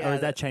 Oh, Is that yeah, or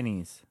is that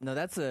Chinese? No,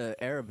 that's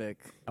Arabic.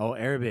 Oh,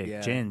 Arabic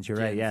Yeah. jinns. You're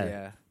right.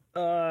 Jinns,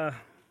 Yeah.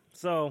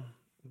 So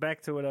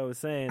back to what I was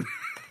saying.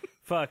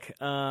 Fuck.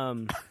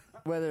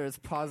 Whether it's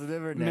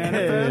positive or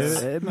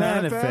Manifest. negative. It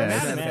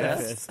manifests.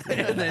 Manifest.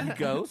 And then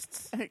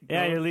ghosts.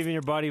 Yeah, you're leaving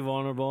your body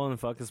vulnerable, and the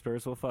fucking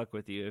spirits will fuck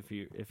with you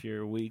if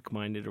you're weak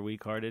minded or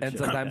weak hearted. And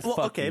sometimes Well,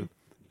 fuck okay. you.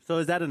 So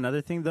is that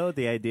another thing though?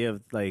 The idea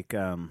of like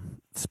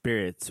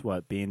spirits,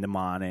 being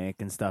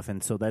demonic and stuff,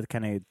 and so that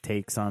kind of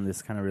takes on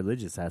this kind of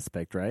religious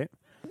aspect, right?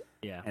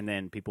 Yeah. And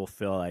then people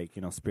feel like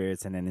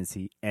spirits and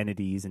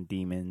entities and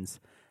demons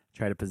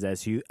try to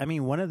possess you. I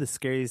mean, one of the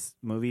scariest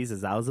movies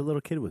as I was a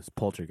little kid was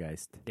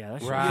Poltergeist. Yeah,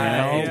 that's Right. You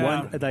know, Yeah.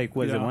 one like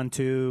was it Yeah. 1,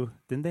 2?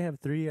 Didn't they have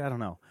 3? I don't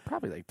know.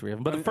 Probably like 3 of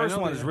them. But I the first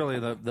know one they- is really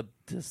the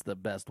just the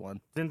best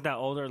one. Didn't that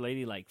older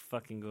lady like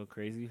fucking go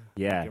crazy?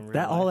 Yeah, Like, in real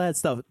that all life? that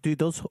stuff, dude.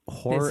 Those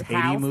horror His 80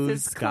 house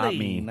movies is got me.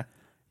 clean.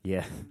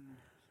 Yeah,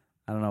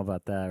 I don't know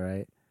about that,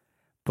 right?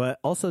 But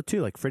also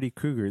too, like Freddy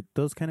Krueger,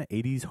 those kind of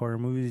 80s horror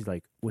movies,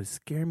 like would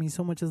scare me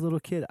so much as a little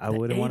kid. I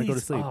wouldn't want to go to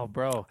 80s sleep. Oh,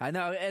 bro. I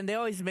know, and they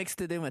always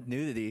mixed it in with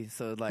nudity,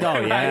 so like, Oh,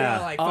 yeah.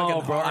 like Oh,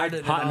 fucking bro, hard hot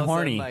and all of a sudden,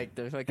 horny. like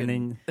they're fucking.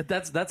 And then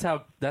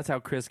That's how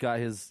Chris got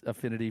his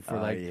affinity for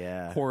Oh, like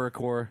yeah.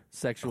 horrorcore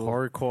sexual.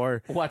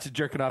 horrorcore. Watching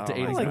jerking off to Oh,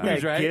 my 80s God. Like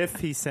movies, that right? GIF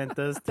he sent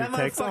us through that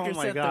text. motherfucker Oh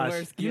my sent the gosh!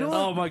 worst You know gifts.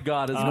 what? Oh my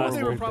god, it's You know what they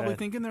were horrible. probably bad.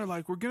 thinking? They're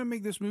like, we're gonna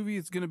make this movie.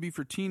 It's gonna be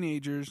for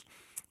teenagers,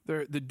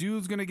 The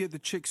dude's gonna get the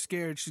chick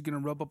scared. She's gonna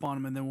rub up on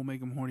him, and then we'll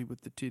make him horny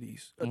with the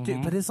titties.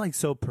 Dude, but it's like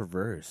so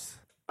perverse.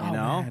 You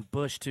know? Man,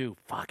 Bush too.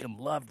 Fucking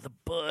loved the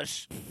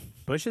Bush.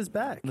 Bush is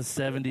back. In the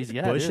 70s,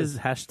 yeah. Bush is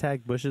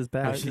hashtag Bush is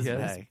back. Bush is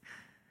back.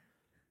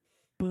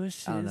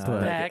 Bush I don't is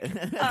know. back.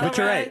 But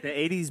you're right. The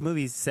 80s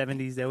movies,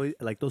 70s, they always,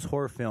 like those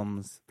horror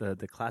films,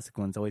 the classic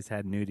ones always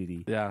had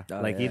nudity. Yeah. Oh,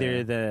 Like yeah.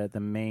 either the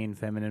main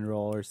feminine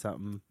role or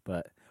something,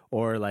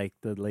 or like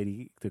the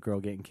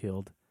girl getting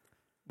killed.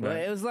 But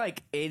it was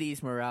like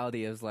 80s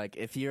morality. It was like,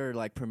 if you're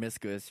like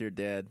promiscuous, you're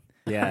dead.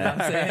 Yeah. You know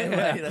what I'm saying?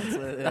 Like, that's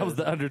what it That was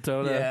the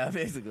undertone. Yeah,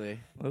 basically.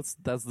 That's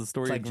the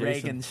story. It's like of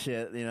Jason. Reagan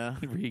shit, you know?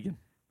 Reagan.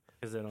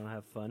 Because they don't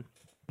have fun.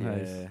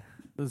 Nice.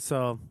 Yeah.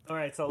 So All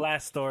right, so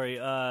last story.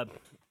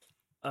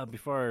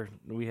 Before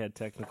we had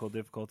technical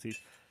difficulties,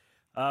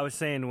 I was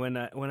saying when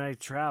I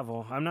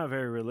travel, I'm not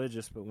very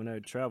religious, but when I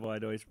would travel,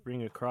 I'd always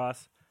bring a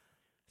cross.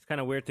 It's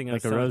kind of weird thing.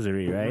 like a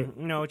rosary, right?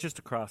 No, it's just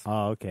a cross.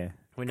 Oh, okay.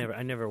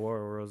 I never wore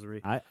a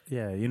rosary. Like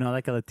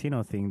a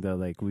Latino thing though.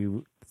 Like we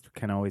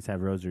can always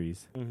have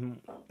rosaries. Mm-hmm.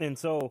 And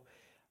so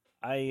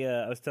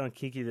I was telling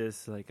Kiki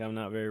this, like I'm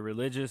not very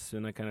religious,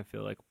 and I kind of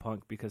feel like a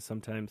punk because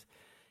sometimes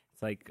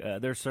it's like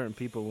there's certain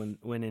people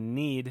when in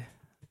need,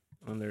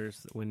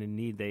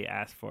 they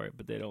ask for it,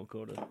 but they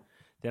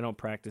don't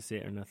practice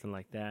it or nothing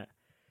like that.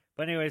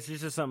 But anyways,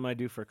 it's just something I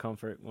do for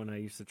comfort when I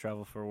used to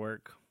travel for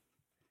work.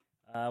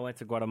 I went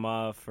to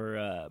Guatemala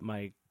for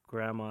my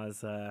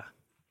grandma's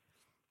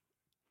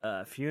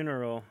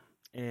funeral,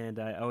 and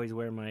I always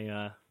wear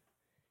my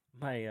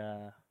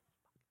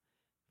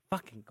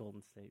fucking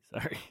Golden State.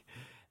 Sorry,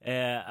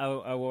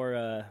 I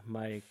wore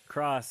my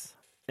cross,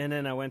 and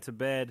then I went to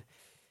bed,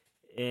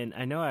 and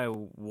I know I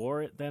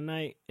wore it that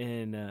night.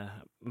 And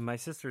my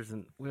sisters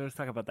and we always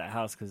talk about that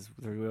house because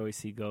we always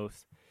see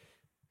ghosts,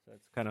 so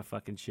it's kind of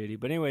fucking shitty.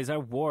 But anyways, I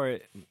wore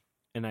it,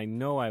 and I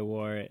know I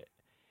wore it,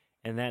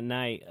 and that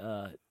night,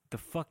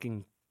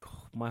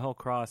 my whole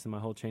cross and my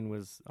whole chain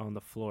was on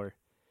the floor.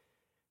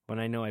 When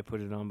I know I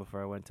put it on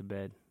before I went to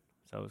bed.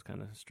 So it was kind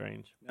of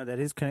strange. No, that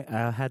is kind of,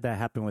 I had that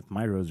happen with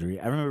my rosary.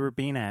 I remember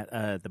being at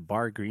the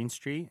bar Green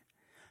Street,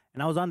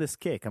 and I was on this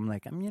kick. I'm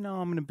like, I'm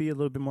going to be a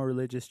little bit more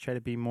religious, try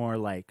to be more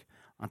like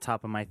on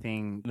top of my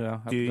thing. Yeah,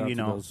 Do,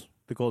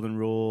 the golden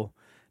rule,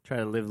 try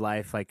to live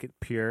life like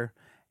pure.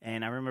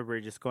 And I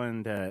remember just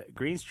going to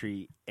Green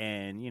Street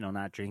and,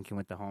 not drinking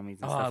with the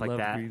homies and stuff I like love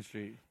that. Green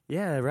Street.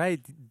 Yeah, right.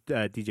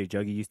 DJ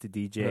Juggy used to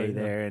DJ Right,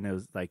 there, and it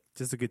was like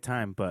just a good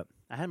time. But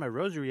I had my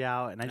rosary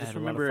out, and I just had a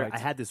lot of remember I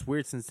fights. had this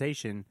weird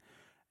sensation,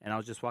 and I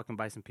was just walking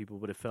by some people,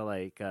 but it felt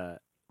like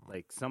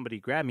somebody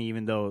grabbed me,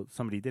 even though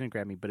somebody didn't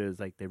grab me. But it was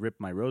like they ripped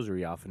my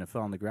rosary off, and it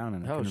fell on the ground,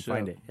 and I couldn't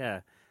find it.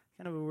 Yeah,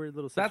 kind of a weird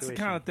little situation. That's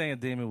the kind of thing a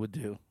demon would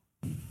do.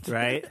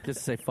 right?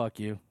 Just to say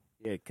fuck you.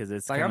 Yeah, because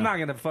it's Like, I'm not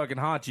going to fucking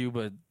haunt you,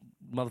 but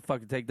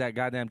motherfucker, take that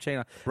goddamn chain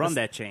off. run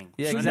that chain.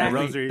 Yeah, So exactly.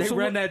 that rosary- They So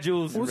run what- that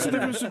jewels. What's the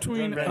difference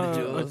between Run the a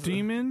jewels.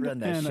 demon Run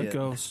that and a shit.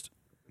 ghost?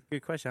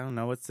 Good question. I don't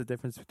know what's the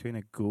difference between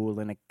a ghoul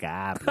and a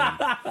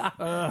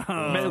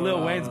goblin.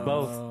 Lil Wayne's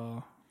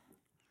both.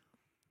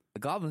 A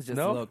goblin's just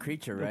Nope. a little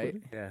creature, right?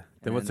 yeah.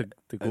 Then what's the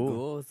A ghoul?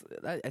 ghoul is-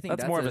 I think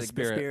that's more of a the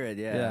spirit. spirit,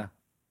 yeah. Yeah.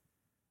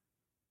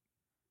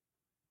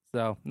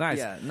 So, nice.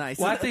 Yeah, nice.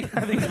 Well, I think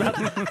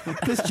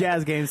about This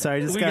jazz game.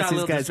 Sorry, this We got a guy's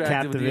little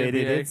distracted with the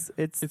captivated. NBA.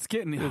 It's It's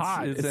getting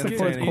hot. it's It's,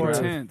 getting entertaining.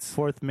 intense.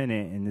 fourth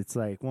minute, and it's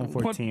like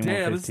 114,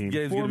 Damn, this 115.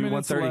 game's 4 going to be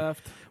minutes 130.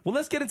 left. Well,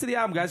 let's get into the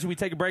album, guys. Should we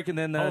take a break and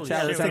then Holy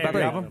chat shit, let's talk we about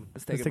the have a album?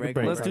 Let's take Let's a take a break.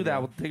 break. Let's do that.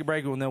 We'll take a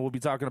break, and then we'll be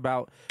talking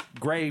about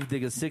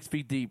Gravediggaz 6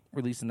 Feet Deep,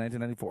 released in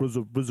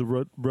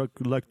 1994.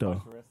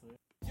 Recollector.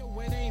 Yo,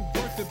 it ain't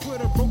worth it. Put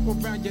a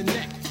rope around your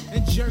neck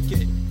and jerk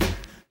it.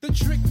 The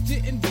trick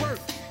didn't work.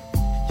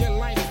 Your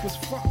life was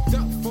fucked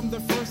up from the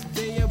first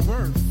day of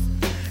birth.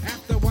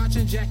 After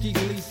watching Jackie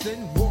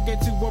Gleason walk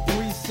into a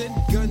precinct,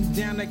 gun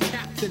down a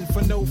captain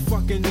for no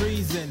fucking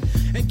reason,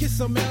 and get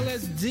some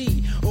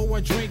LSD or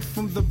a drink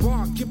from the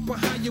bar. Get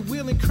behind your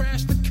wheel and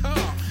crash the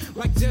car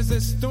like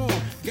Desert Storm.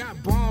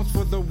 Got bombs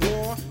for the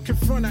war.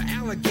 Confront an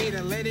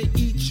alligator, let it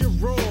eat your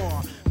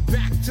raw.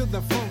 Back to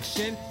the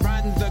function,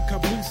 riding the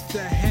caboose to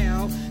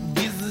hell.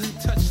 Dizzy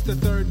touch the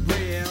third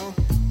rail.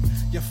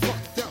 You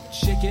fucked up,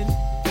 chicken.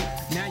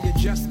 Now you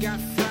just got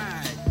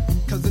fried,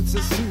 cause it's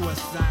a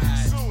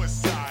suicide.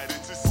 Suicide,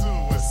 it's a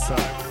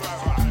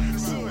suicide.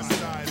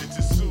 Suicide, it's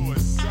a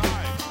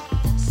suicide.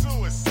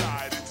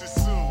 Suicide, it's a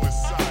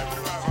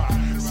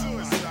suicide.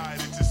 Suicide,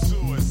 it's a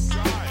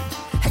suicide.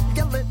 Hey,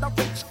 you little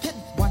rich kid,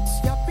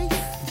 what's your beef?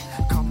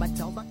 Come and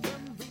tell the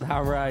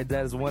All right,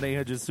 that is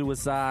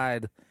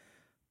 1-800-SUICIDE.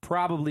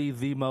 Probably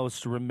the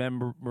most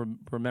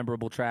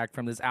rememberable track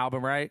from this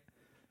album, right?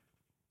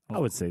 I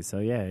would say so.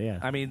 Yeah.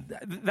 I mean,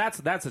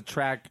 that's a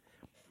track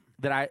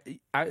that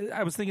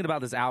I was thinking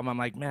about this album. I'm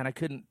like, man, I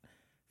couldn't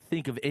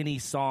think of any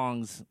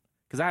songs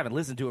because I haven't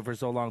listened to it for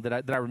so long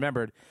that I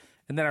remembered.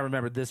 And then I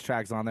remembered this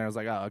track's on there. I was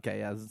like, oh, okay,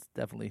 yeah, this is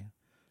definitely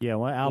Yeah.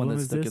 What one album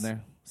that's is stuck this? in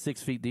there.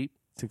 6 Feet Deep.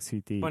 6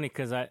 Feet Deep. Funny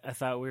because I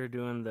thought we were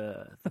doing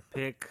the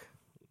pick.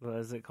 What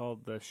is it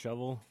called? The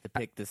shovel? To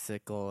pick the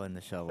sickle and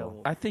the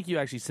shovel. I think you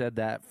actually said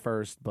that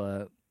first,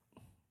 but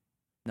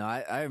No,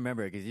 I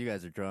remember because you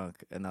guys are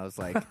drunk, and I was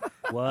like,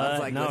 What? I was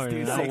like, No, let's do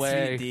we're 6 not.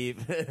 way. feet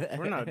deep.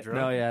 We're not drunk.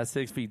 No, yeah,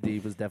 6 Feet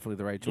Deep was definitely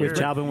the right choice.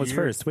 Which album was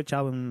first? Which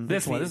album?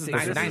 This one. This is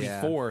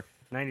 94.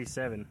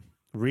 97.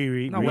 No,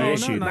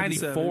 reissued. not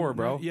 94,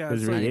 bro. Yeah, It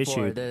was it's like-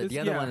 reissued. The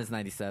other yeah. one is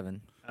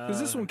 97. Because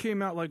this one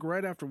came out like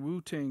right after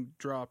Wu-Tang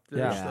dropped their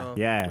Yeah. stuff.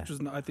 Yeah. Which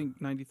was, I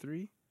think,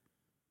 93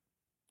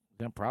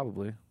 Yeah,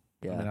 probably.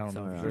 Yeah, I mean, I don't know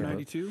somewhere for or sure. around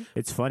 92.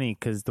 It's funny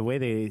because the way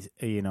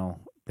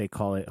they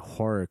call it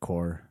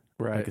horrorcore,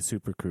 Right. like a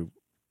super group,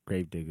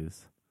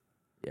 Gravediggaz.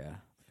 there. Yeah.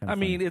 Kinda I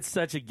mean, funny. it's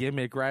such a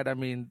gimmick, right? I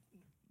mean,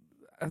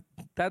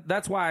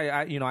 that's why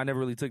I never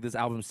really took this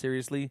album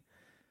seriously,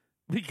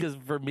 because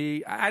for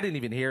me, I didn't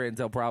even hear it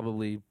until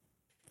probably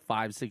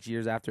 5-6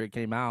 years after it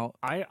came out.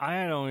 I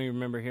don't even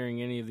remember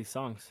hearing any of these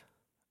songs.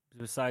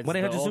 Besides When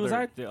They Had the Your older-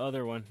 Suicide? The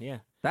other one, yeah.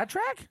 That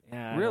track?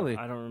 Yeah. Really?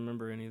 I don't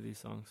remember any of these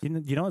songs. You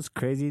know what's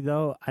crazy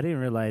though? I didn't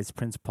realize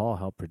Prince Paul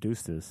helped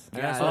produce this.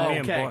 Yeah, That's oh, what me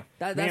and okay. Bora,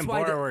 That- me that's and why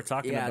Bora the- were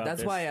talking Yeah, about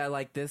that's this. why I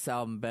like this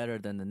album better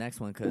than the next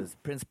one, because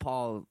Prince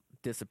Paul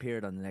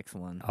disappeared on the next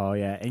one. Oh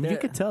yeah, and you The-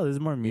 could tell this is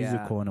more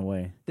musical in a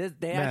way.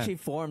 They actually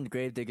formed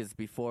Gravediggaz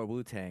before But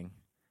Wu-Tang.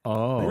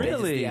 Oh, They just-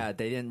 Really? yeah,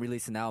 they didn't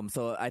release an album.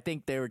 So I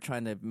think they were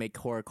trying to make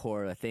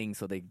horrorcore a thing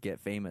so they could get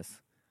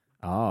famous.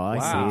 oh, I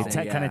Wow. see. It's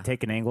kind Yeah. of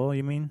take an angle.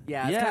 You mean?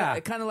 Yeah, it's Yeah.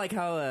 kind of like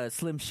how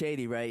Slim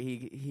Shady, right?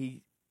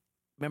 He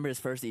remember his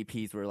first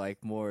EPs were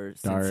like more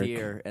Dark.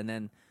 sincere, and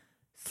then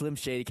Slim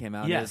Shady came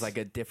out. And it Yes. was like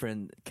a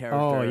different character.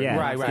 Oh yeah,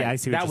 Right, right. Yeah, I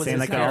see what That you're was saying. his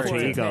Like an character. alter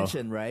for ego.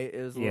 attention, right?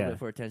 It was a little Yeah. bit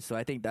for attention. So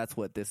I think that's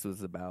what this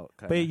was about.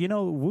 Kinda. But you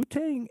know,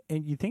 Wu-Tang,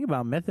 and you think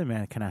about Method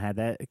Man kind of had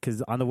that,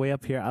 because on the way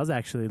up here, I was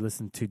actually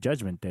listening to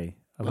Judgment Day.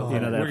 You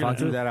know that We're gonna Fonzu?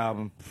 do that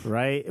album.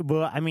 Right?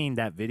 Well, I mean,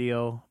 that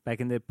video back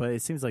in the, but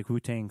it seems like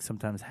Wu-Tang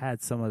sometimes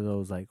had some of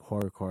those like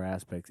horrorcore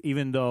aspects,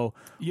 even though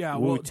Yeah,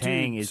 well,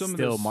 Wu-Tang dude, is some of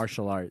still this-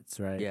 martial arts,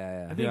 right?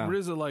 yeah, I think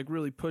RZA like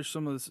really pushed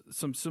some of this,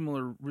 some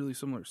similar, really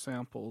similar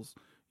samples.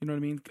 You know what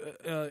I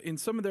mean? In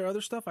some of their other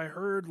stuff, I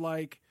heard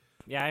like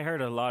Yeah, I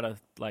heard a lot of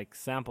like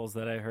samples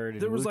that I heard.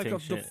 there in was like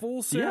Wu-Tang the shit.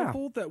 full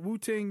sample that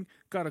Wu-Tang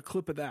got a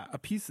clip of that, a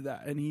piece of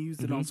that, and he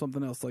used it on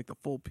something else, like the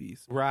full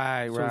piece.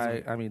 Right, So it's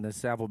right. I mean, the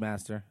sample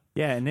master.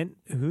 Yeah, and then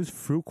who's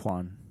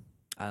Fruquan?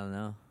 I don't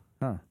know.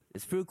 Huh.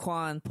 It's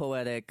Fruquan,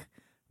 Poetic,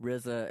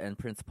 RZA, and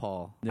Prince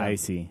Paul. Yeah. I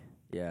see.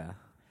 Yeah,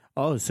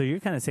 Oh, so you're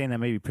kind of saying that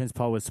maybe Prince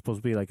Paul was supposed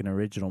to be like an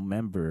original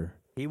member.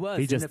 he was.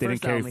 He In just the didn't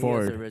first carry album, he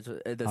was forward. original.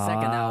 The second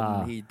Ah.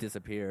 album, he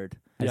disappeared.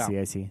 Yeah.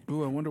 I see.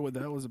 Ooh, I wonder what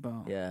that was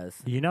about.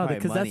 Yes, You know, Probably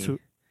because that's money. who.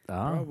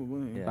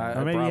 Probably. Yeah.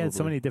 Or maybe he had so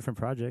Probably. many different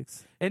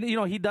projects. And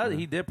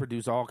he did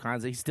produce all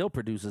kinds. He still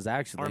produces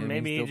actually. Or I mean,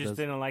 maybe he still just does.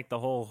 didn't like the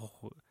whole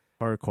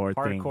Hardcore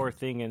thing. hardcore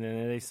thing, and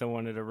then they still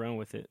wanted to run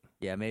with it.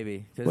 Yeah,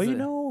 maybe. 'Cause, Well, you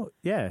know,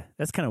 yeah,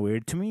 that's kind of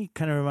weird. To me,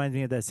 kind of reminds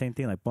me of that same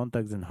thing. Like Bone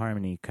Thugs and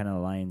Harmony kind of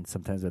align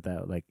sometimes with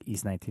that, like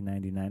East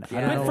 1999. I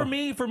Yeah. don't But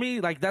know. for me,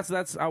 like that's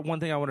one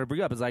thing I wanted to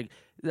bring up is like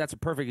that's a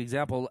perfect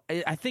example.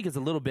 I think it's a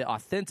little bit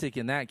authentic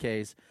in that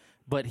case,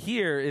 but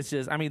here it's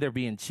just I mean they're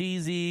being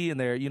cheesy and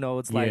they're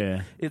it's like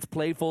Yeah. it's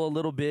playful a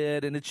little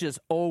bit and it's just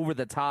over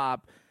the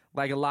top,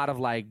 like a lot of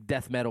like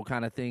death metal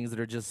kind of things that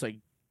are just like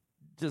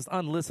just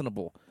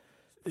unlistenable.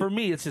 For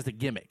me, it's just a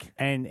gimmick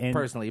and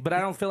personally, but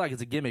I don't feel like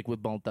it's a gimmick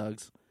with Bone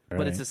Thugs. But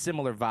Right. it's a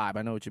similar vibe.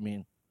 I know what you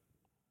mean.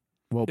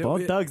 well, Yeah,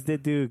 Bone it- Thugs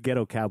did do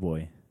Ghetto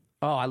Cowboy.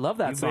 Oh, I love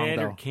that You song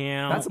better though.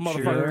 count That's a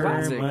motherfucking your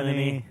classic.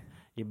 money.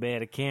 You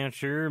better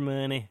count your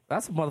money.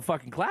 That's a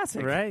motherfucking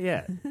classic, Right?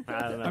 Yeah.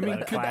 I don't know I mean,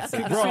 about a could-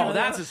 classic. Bro,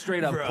 that's a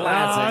straight up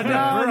classic. no,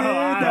 man. no, Bro,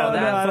 no,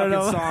 that I don't fucking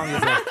know. song is a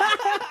straight up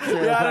Yeah, I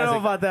don't know classic.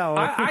 about that one.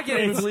 I can't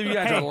even believe you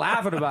guys are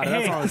laughing about it.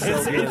 That song is so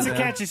it's, good. it's a man.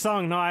 catchy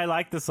song. No, I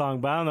like the song,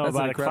 but I don't know That's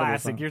an about a incredible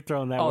classic. song. You're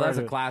throwing that Oh, word. that's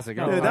a classic.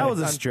 Dude, that was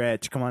a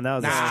stretch. Come on, that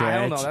was Nah, a stretch.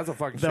 hell no, that's a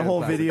fucking the straight whole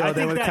classic. video I there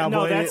think with that, cowboy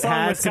no, that song was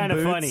hats and kind of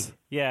boots. funny.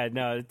 Yeah,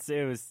 no,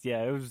 it was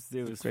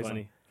great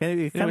funny.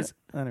 It It was-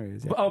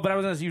 anyways, yeah. Oh, but I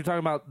was gonna say you were talking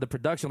about the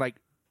production. Like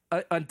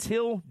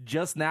until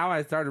just now,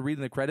 I started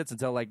reading the credits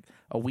until like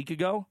a week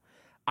ago.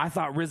 I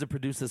thought RZA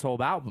produced this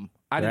whole album.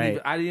 I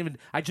didn't even.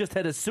 I just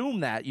had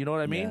assumed that. You know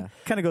what I mean? Yeah.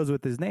 Kind of goes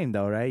with his name,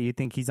 though, right? You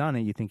think he's on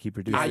it. You think he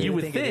produced it. You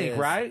would it think, is.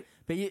 right?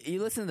 But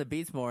you listen to the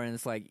beats more, and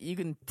it's like you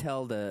can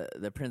tell the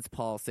Prince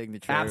Paul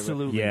signature.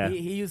 Absolutely. Yeah.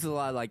 He uses a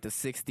lot of like the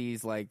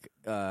 '60s, like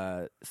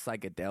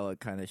psychedelic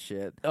kind of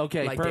shit.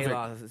 Okay, like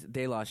perfect.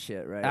 De La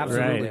shit, right?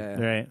 Absolutely. Right,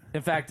 Yeah. right.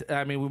 In fact,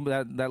 I mean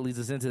that leads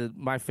us into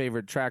my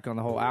favorite track on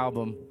the whole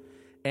album.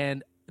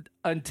 And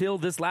until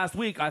this last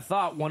week, I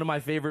thought one of my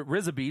favorite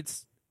RZA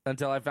beats.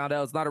 Until I found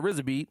out it's not a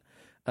RZA beat.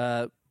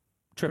 Prince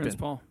Trippin'.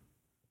 Paul.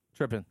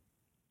 Trippin'.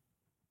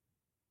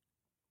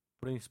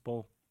 Prince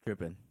Paul.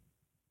 Tripping.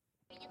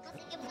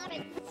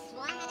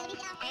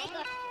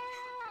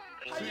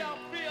 How y'all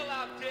feel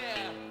out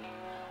there?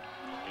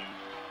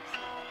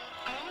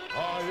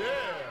 Oh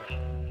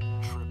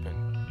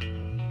yeah.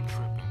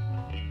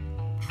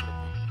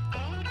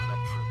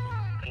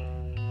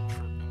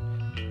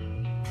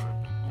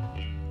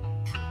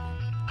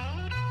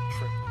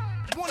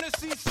 Wanna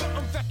see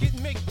something that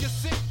could make you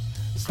sick?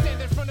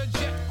 Stand in front of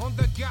jet on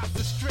the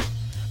Gaza Strip.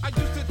 I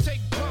used to take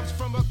bumps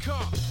from a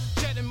car,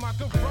 jet in my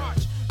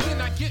garage.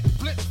 then I get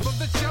blitzed from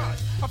the charge.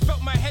 I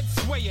felt my head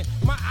swaying,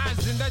 my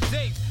eyes in the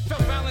daze.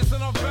 Felt balance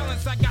and off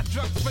balance, I got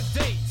drugged for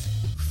days.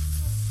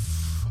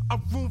 A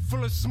room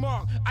full of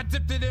smog. I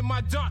dipped it in my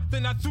dark,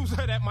 then I threw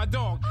that at my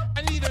dog.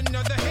 I need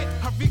another hit.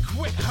 Hurry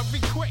quick, hurry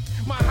quick.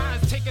 My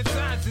eyes taking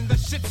signs and the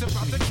shit's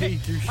about to kick.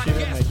 I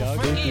gasp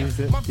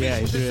for air. My Yeah,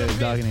 he threw it at his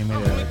dog and he made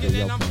I'm it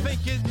blinking and I'm yelp.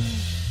 thinking,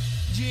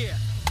 yeah,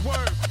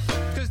 word.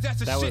 Cause that's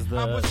the That shit was the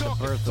I was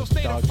talking. birth So of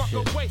stay dog the fuck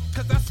shit. away.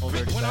 Cause I Over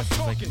spit the when I'm doctor's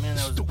like, talking. man,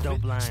 that was a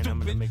dope line. I'm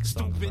gonna make a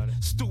song about it.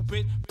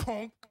 Stupid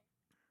punk.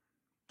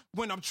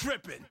 When I'm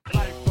tripping.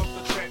 Life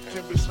of the tramp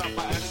can be stopped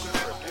by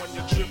accident. When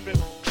you're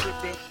tripping.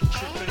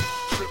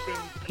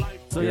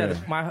 So yeah,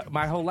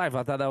 my whole life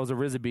I thought that was a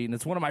RZA beat, and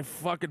it's one of my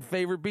fucking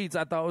favorite beats.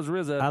 I thought it was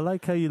RZA. I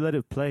like how you let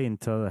it play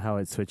until how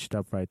it switched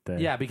up right there.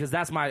 Yeah, because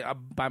that's my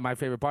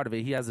favorite part of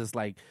it. He has this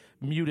like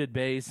muted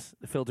bass,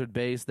 filtered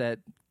bass that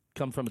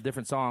comes from a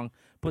different song,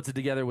 puts it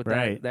together with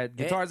Right. that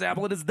guitar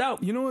sample, and it's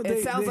dope. You know what?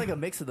 It sounds like a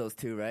mix of those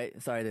two,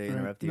 right? Sorry to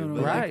interrupt you.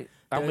 But Right.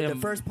 like, I mean, the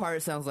first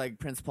part sounds like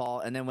Prince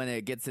Paul, and then when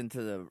it gets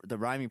into the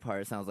rhyming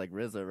part, it sounds like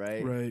RZA,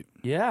 right? Right.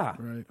 Yeah,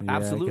 Right. Yeah,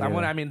 absolutely.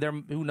 I mean, there.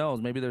 Who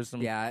knows? Maybe there's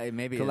some. Yeah,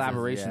 maybe it is,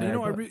 Collaboration yeah. You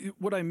know,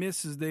 but- what I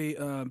miss is they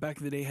back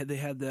in the day they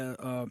had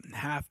the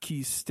half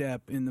key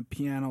step in the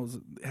pianos.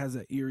 It has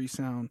that eerie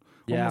sound,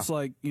 Yeah. almost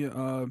like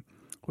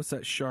what's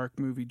that shark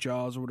movie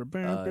Jaws or whatever.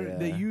 Yeah.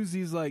 They use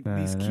these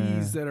these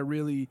keys that are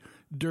really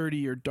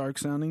dirty or dark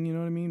sounding. You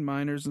know what I mean?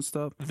 Minors and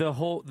stuff. The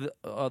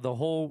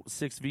whole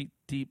 6 Feet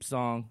Deep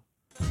song.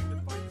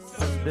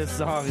 This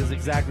song is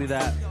exactly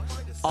that.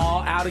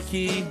 All out of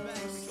key.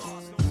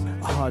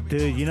 Oh,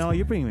 dude,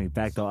 you're bringing me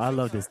back, though. I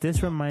love this.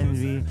 This reminds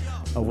me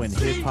of when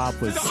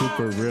hip-hop was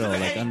super real,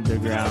 like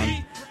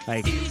underground,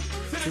 like...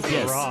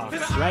 Super raw.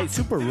 Right,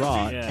 super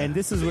raw. Yeah. And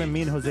this is when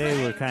me and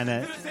Jose were kind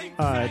of,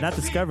 not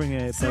discovering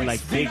it, but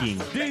like digging.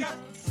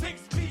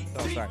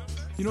 Oh, sorry.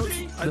 You know,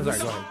 Sorry, go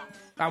ahead.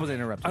 I was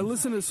interrupting. I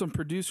listen to some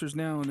producers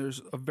now, and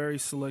there's a very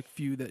select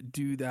few that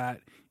do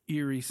that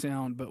eerie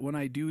sound. But when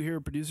I do hear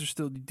a producer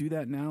still do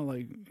that now,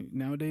 like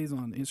nowadays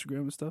on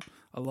Instagram and stuff,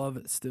 I love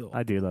it still.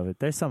 I do love it.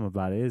 There's something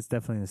about it. It's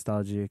definitely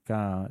nostalgic.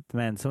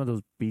 Man, some of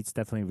those beats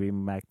definitely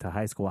bring me back to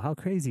high school. How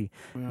crazy.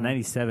 Yeah.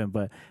 97.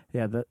 But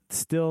yeah,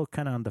 still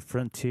kind of on the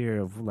frontier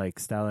of like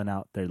styling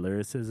out their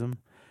lyricism.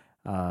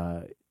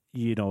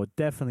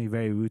 Definitely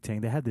very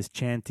Wu-Tang. They had this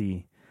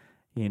chanty,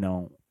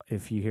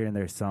 if you hear in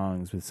their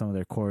songs with some of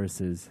their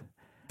choruses.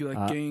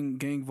 Like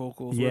gang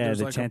vocals. Yeah, where there's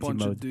the like a chanty bunch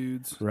mode. of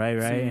dudes. Right,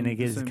 saying and it the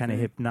gets same kind of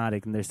thing.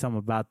 hypnotic, and there's something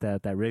about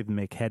that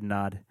rhythmic head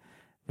nod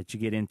that you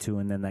get into,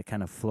 and then that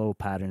kind of flow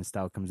pattern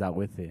style comes out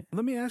with it.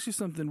 Let me ask you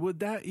something. Would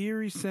that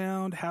eerie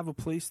sound have a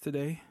place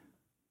today?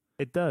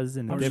 It does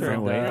in a I'm sure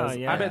different it way. does.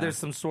 Yeah. I bet there's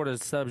some sort of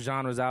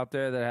subgenres out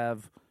there that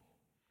have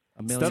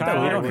a million. Stuff that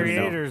we Tyler, don't even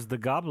know. Creators, The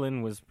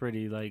Goblin was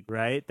pretty like.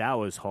 Right? That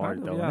was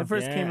hard, though. Yeah. When it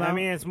first Yeah, came out, I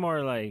mean, it's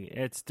more like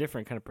it's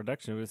different kind of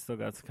production, but it still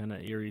got kind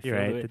of eerie feel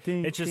You're to right. it. The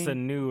ding, It's just a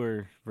ding.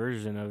 newer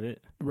version of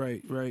it.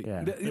 Right.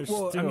 Yeah. There's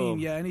Well, I still- mean,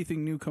 yeah,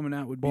 anything new coming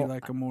out would be Well,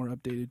 like a more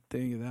updated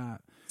thing of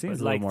that. seems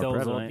But a like little more those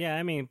prevalent. old, yeah.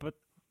 I mean, but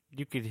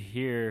you could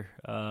hear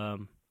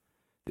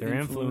their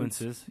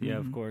influence. influences, yeah,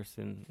 of Mhm. course,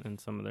 in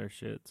some of their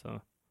shit.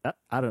 So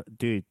I don't,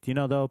 dude.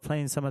 Though,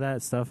 playing some of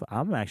that stuff,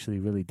 I'm actually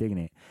really digging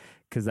it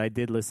because I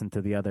did listen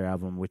to the other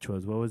album, which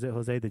was what was it,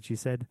 Jose, that you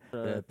said?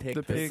 The pick,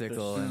 The pick,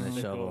 sickle, and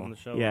the shovel.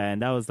 Yeah, and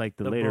that was like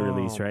the later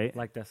release, boom, right?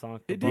 Like that song.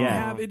 It didn't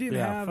Yeah. have. It didn't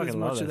Yeah, I have as fucking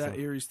much love of that that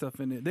song. eerie stuff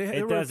in it.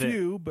 There were a doesn't.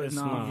 few, but It's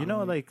no. not. You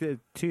know, like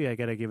too, I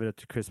gotta give it up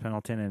to Chris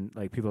Pendleton and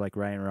like people like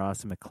Ryan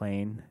Ross and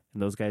McLean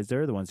and those guys.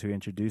 They're the ones who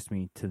introduced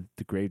me to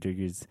the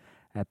Gravediggaz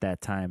at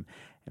that time.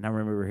 And I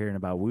remember hearing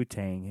about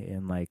Wu-Tang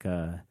in like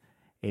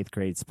 8th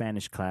grade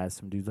Spanish class.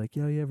 Some dude's like,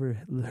 "Yo, you ever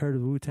heard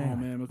of Wu-Tang?" Oh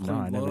man, No, McLean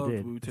I never loved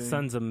did. Wu-Tang.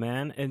 Sons of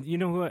Man, and you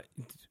know what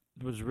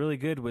was really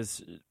good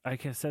was I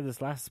said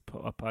this last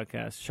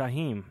podcast.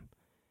 Shaheem,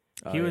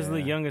 he was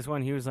the youngest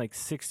one. He was like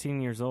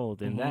 16 years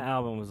old, and that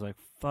album was like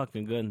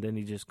fucking good. And then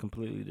he just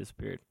completely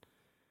disappeared.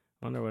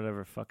 I wonder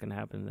whatever fucking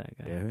happened to that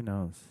guy. Yeah, who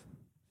knows?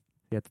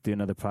 You have to do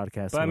another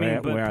podcast. But I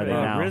mean, where are they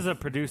now? RZA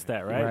produced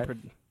that, right? Right.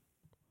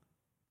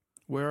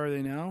 Where are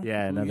they now? Yeah,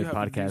 Well, another you have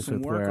to do podcast some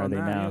with work Where Are on They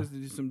that. Now? You have to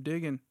do some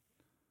digging.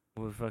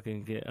 We'll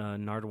fucking get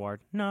Nardward.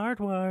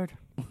 Nardward.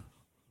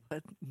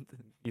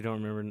 You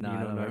don't remember? No, you I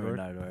know don't remember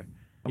Nardward?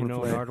 Nardwar. You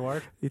know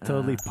Nardward? He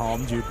totally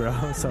palmed you, bro,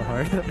 so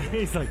hard.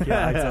 He's like,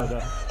 yeah, I saw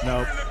that.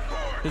 Nope.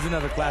 Here's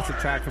another classic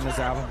track from this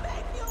album.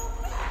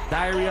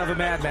 Diary of a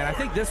Madman. I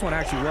think this one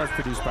actually was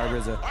produced by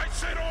RZA. I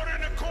said order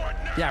in the court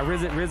now. Yeah,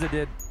 RZA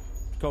did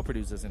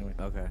co-produce this anyway.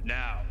 Okay.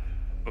 Now,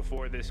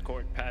 before this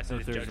court passes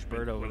There's a judgment,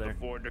 bird over will there. the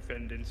four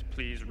defendants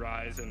please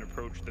rise and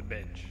approach the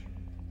bench?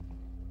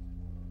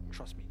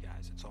 Trust me,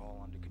 guys, it's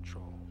all under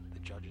control. The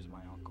judge is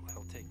my uncle.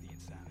 He'll take the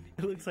insanity.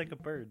 It looks like a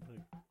bird.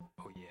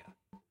 Oh, yeah.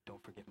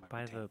 Don't forget my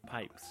By the retained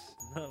pipes.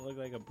 Does that look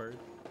like a bird?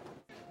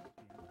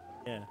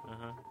 Yeah,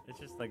 It's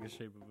just like the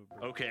shape of a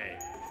bird. Okay,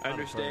 I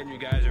understand you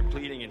guys are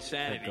pleading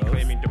insanity, That ghost?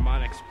 claiming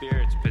demonic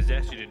spirits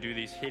possess you to do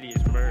these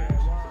hideous murders.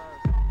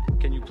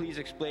 Can you please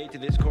explain to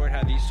this court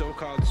how these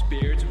so-called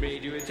spirits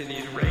made you into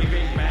these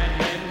raving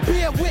madmen?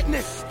 Bear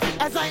witness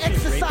as I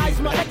exercise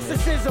my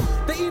exorcism.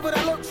 The evil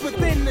that lurks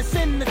within, the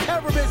sin, the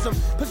terrorism.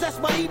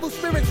 Possessed by evil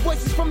spirits,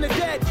 voices from the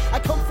dead. I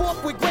come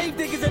forth with grave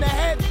diggers in a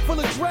head full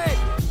of dread.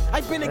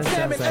 I've been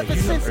examined ever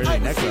since I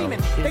was semen.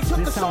 They took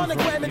a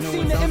sonogram and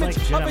seen the image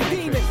of a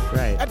demon.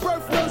 Right. At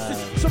birth, nurses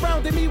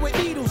surrounded me with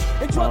needles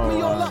and drugged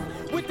me all up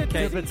with the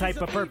Different type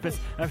of purpose.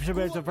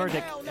 Everybody's a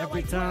verdict.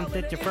 Every time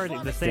that you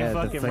verdict, the same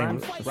fucking rhyme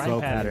flow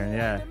pattern.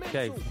 Yeah.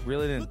 Okay,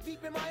 reel it in.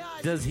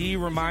 Does he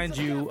remind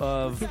you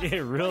of? Yeah,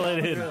 reel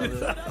it in.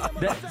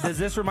 Does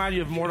this remind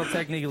you of Mortal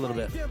Technique a little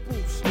bit?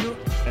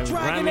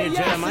 Remind me of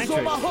Jedi Mind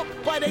Tricks.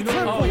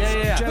 Oh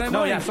yeah. Jedi No,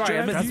 Mind. yeah. Sorry,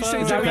 I missed. You Is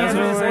say that Jedi what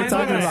Mind. we're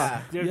talking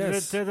about?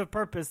 Yes. To the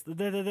purpose. With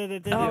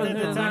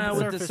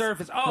the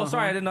surface. Oh,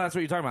 sorry, I didn't know that's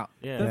what you're talking about.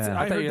 Yeah.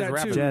 I thought heard you guys that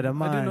rapping. too. Jedi I didn't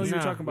know Mind. you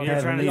were talking about You're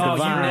that. trying to Oh, you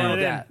Divine. nailed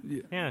that.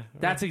 Yeah.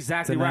 That's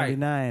exactly right.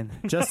 99.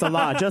 Just a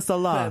lot. Just a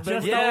lot.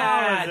 Just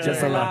Yeah, a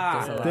just a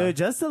lot. lot. Dude,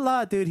 just a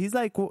lot, dude. He's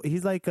like what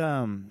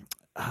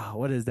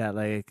is that?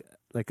 Like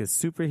a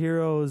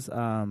superhero's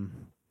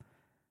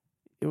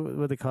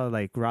what they call it,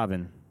 like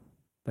Robin.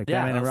 Like Yeah,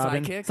 Batman and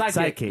Robin.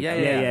 Sidekick.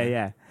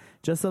 Yeah.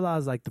 Just a lot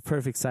is like the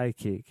perfect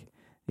sidekick.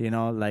 You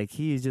know, like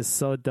he's just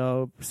so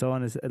dope, so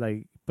on his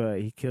like, but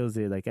he kills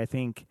it. Like I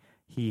think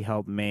he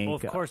helped make. Well,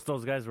 of course,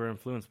 those guys were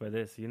influenced by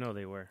this. You know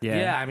they were.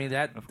 Yeah, I mean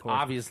that. Of course.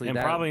 Obviously, And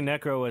that, probably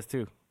Necro was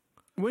too.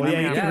 When Well,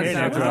 did- yeah, you can Yeah, hear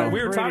sounds Necro. like we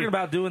were Pretty- talking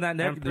about doing that. I'm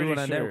Doing pretty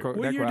that sure. Necro.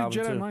 What year did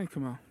album Jedi too. Mind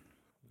come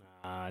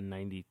out?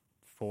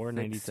 94,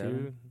 92.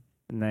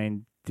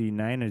 97.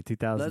 99 or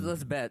 2000.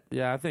 Let's bet.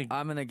 Yeah, I think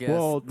I'm gonna guess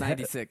Well,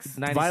 96.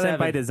 97. Violent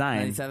by Design.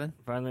 97?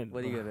 Violent.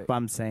 What do you give it?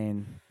 I'm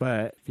saying,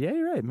 but yeah,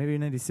 you're right. Maybe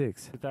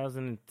 96.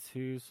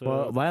 2002. So.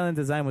 Well, Violent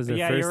Design was their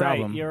yeah, first you're right.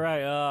 album. You're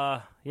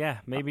right. Yeah,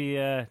 maybe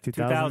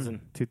 2000.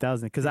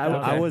 2000. Because I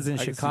 2000. was in I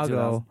can see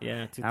Chicago.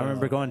 Yeah, 2000. I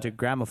remember going to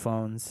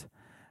Gramophones,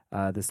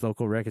 this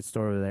local record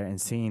store over there,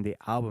 and seeing the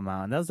album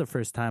out. And that was the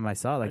first time I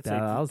saw it like I'd that. say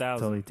I was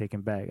 2000. totally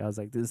taken back. I was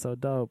like, this is so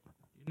dope.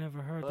 You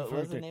never heard What the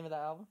was the verdict. name of that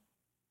album?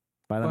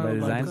 Violent by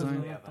Violent by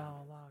Design. Design.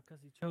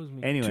 Because he chose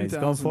me. Anyways, 2000.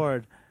 going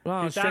forward.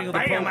 oh, strangle the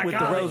Bam, Pope I with the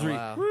got it. rosary.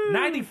 Wow.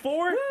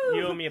 94.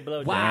 You owe me a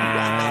blowjob.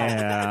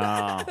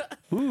 Wow.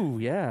 Ooh,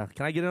 yeah.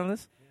 Can I get in on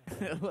this?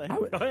 Go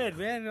ahead,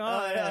 man.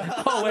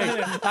 Oh wait,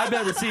 I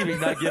meant receiving,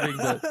 not giving.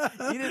 But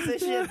You didn't say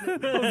shit.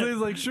 Jose's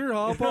like, sure,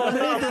 hop on in,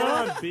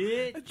 bro.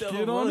 bitch.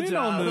 Get on in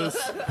on this.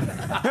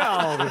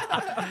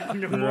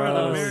 The more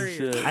the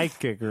merrier. I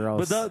kick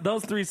girls. But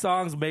those three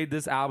songs made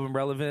this album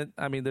relevant.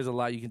 I mean, there's a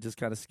lot you can just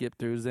kind of skip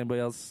through. Does anybody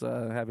else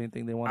have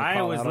anything they want to I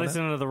call was out on it?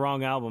 listening to the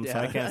wrong album, so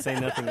I can't say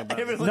nothing about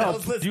it. No,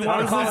 Do you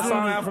want to call a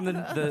song out from the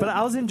but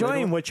I was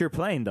enjoying what you're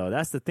playing, though.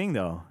 That's the thing,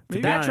 though. To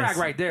be that honest. track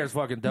right there is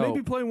fucking dope.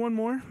 Maybe play one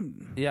more,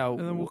 Yeah, and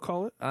then we'll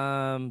call it.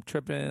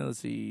 tripping. Let's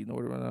see.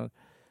 No,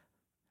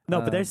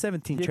 but there's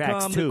 17 Here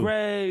tracks, come too. the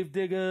grave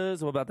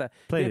diggers. What about that?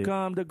 Play Here it.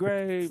 come the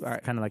grave. All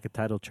right, Kind of like a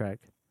title track.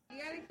 You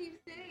gotta keep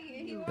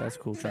saying it. that's a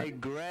cool track. Say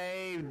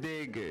grave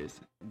diggers.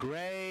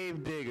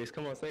 Grave diggers.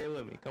 Come on, say it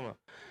with me. Come on.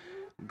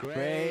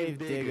 Grave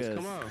diggers.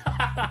 Come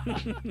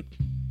on.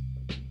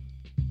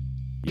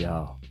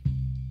 Yo.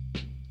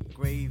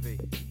 Gravy,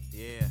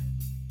 yeah.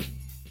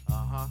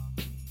 Uh-huh.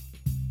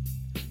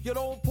 You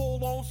don't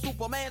pull on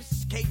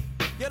Superman's cape.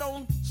 You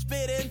don't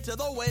spit into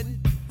the wind.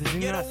 Does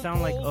he not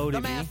sound like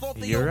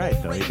ODB? You're right,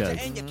 though. He does.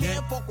 And you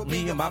can't fuck with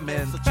me and my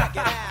man. So check it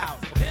out.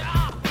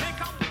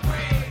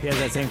 He has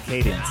that same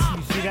cadence.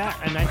 You see that?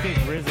 And I think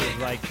Riz is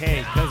like,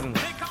 hey, cousin,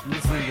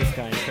 listen to this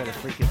guy and try to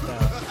freak his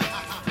out.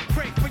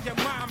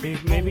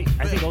 Maybe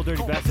I think Old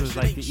Dirty Bastard was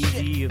like the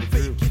ED of the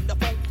group.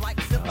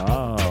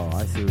 Oh,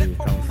 I see where you're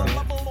coming from.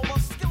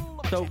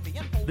 So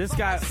this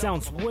guy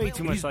Sounds way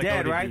too much he's like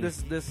dead, ODB. right?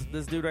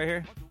 This dude right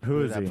here.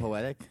 Who is that he?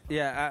 Poetic?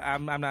 Yeah,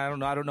 I'm not. I don't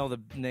know. I don't know the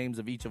names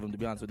of each of them, to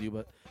be honest with you.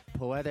 But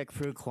Poetic,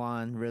 Fruit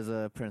Quan,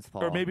 RZA, Prince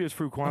Paul. or maybe it was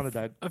Fruit Quan that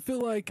died. I feel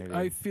like Maybe.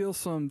 I feel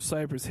some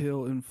Cypress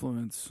Hill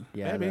influence.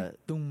 Yeah, maybe.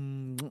 that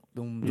doom,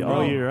 doom, Yeah, doom.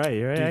 oh, you're right.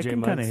 You're right. I DJ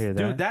can kind of Muggs. hear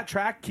that. Dude, that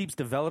track keeps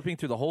developing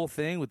through the whole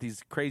thing with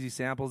these crazy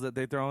samples that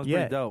they throw in. It's yeah.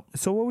 pretty dope.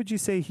 So what would you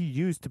say he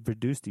used to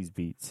produce these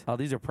beats? Oh,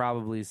 these are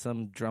probably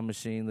some drum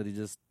machine that he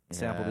just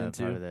sampled Yeah,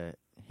 into. part of that.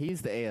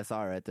 He's the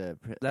ASR, right?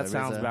 That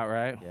sounds RZA. about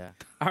right. Yeah.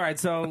 All right,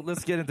 so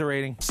let's get into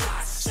rating.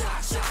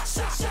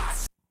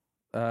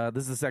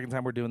 This is the second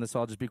time we're doing this, so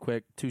I'll just be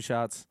quick. 2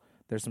 shots.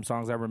 There's some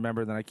songs I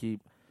remember that I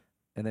keep,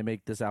 and they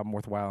make this album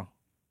worthwhile,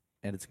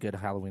 and it's a good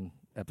Halloween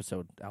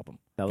episode album.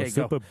 That Okay, was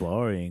go. super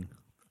boring.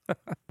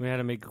 We had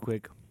to make it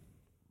quick.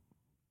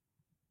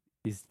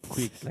 He's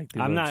quick. Like the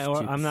I'm roach not.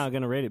 chips. I'm not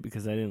gonna rate it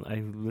because I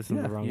listened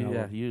to the wrong album.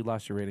 Yeah, you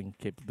lost your rating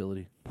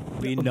capability.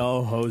 We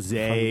know,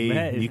 Jose.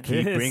 Man, You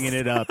keep this- bringing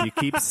it up. You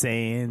keep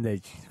saying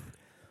that.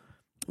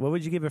 What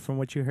would you give it from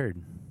what you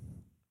heard?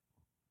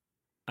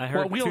 I heard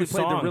Well, we 2 only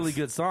played the songs. really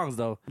good songs,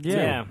 though.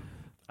 Yeah.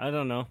 I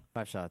don't know.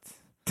 5 shots.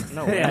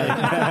 No,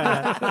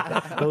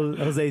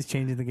 Jose's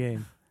changing the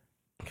game.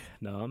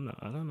 No, I'm not.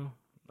 I don't know.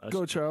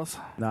 Go, Charles.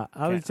 No,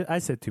 I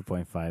said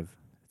 2.5.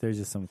 There's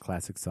just some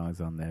classic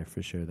songs on there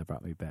for sure that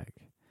brought me back.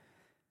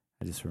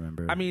 I just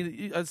remember. I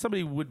mean,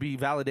 somebody would be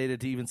validated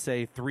to even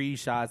say 3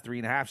 shots,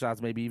 3.5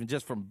 shots, maybe even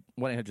just from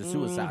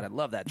 1-800-SUICIDE. I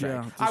love that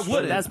track. Yeah, I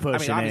wouldn't. That's pushing I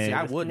mean, obviously, it.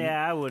 I wouldn't.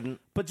 Yeah, I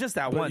wouldn't. But just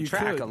that But one you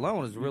track could.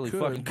 alone is really You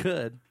could. fucking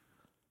good.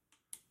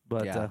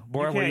 But Yeah.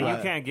 Bora, where You you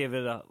at? can't give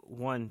it a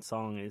one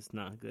song is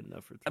not good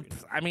enough for 3.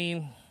 I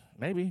mean,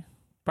 maybe.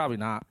 Probably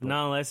not. but-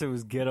 Not unless it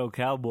was Ghetto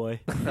Cowboy.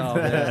 Oh,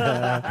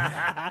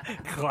 man.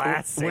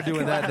 Classic. We're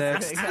doing that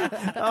next.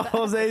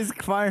 Jose's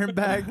firing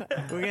back.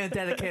 We're gonna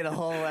dedicate a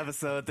whole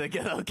episode to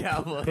Ghetto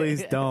Cowboy.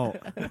 Please don't.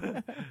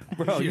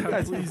 Bro, you Yeah,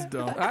 guys, please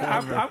don't.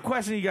 I'm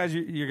questioning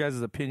your guys'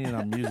 opinion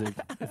on music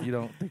if you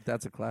don't think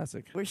that's a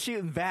classic. We're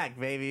shooting back,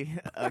 baby.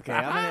 Okay,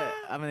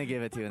 I'm gonna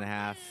give it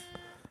 2.5.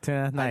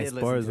 I Nice. did listen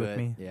Bora's to with it.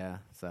 me. Yeah,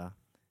 so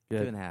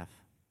Good. 2.5.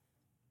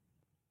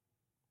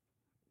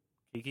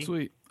 Kiki?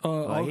 Sweet.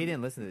 Well, he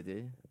didn't listen to it, did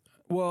he?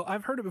 Well,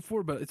 I've heard it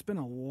before, but it's been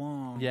a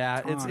long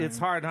Yeah, time. it's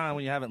hard, huh,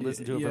 when you haven't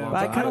listened to it for a Yeah. long But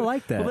I time. kind of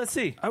like that. Well, let's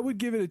see. I would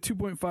give it a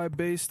 2.5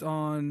 based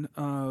on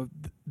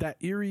the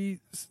eerie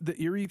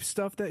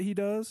stuff that he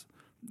does.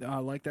 I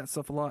like that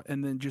stuff a lot,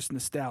 and then just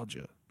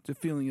nostalgia, the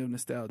feeling of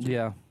nostalgia.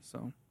 Yeah.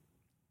 So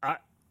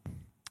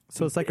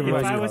So it's like a If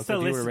really I you, was to Jose? Do you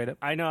wanna listen, rate it?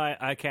 I know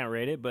I can't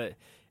rate it, but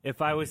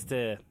if I was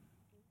to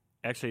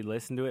actually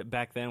listen to it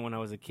back then when I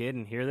was a kid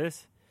and hear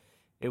this,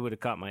 it would have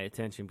caught my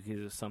attention because it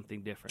was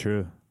something different.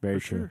 true.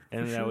 Very For true. sure.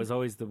 And For that sure. was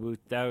always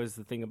that was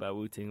the thing about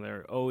Wu-Tang.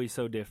 They're always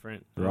so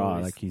different. Raw,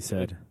 Always like you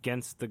said.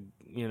 against the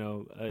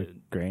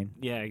Grain.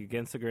 yeah,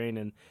 against the grain,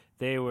 and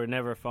they were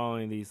never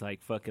following these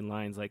like fucking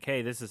lines like,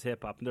 hey, this is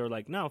hip hop. They were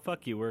like, no,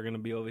 fuck you, we're gonna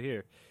be over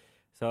here.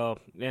 So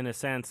in a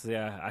sense,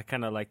 yeah, I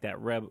kind of like that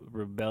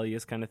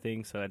rebellious kind of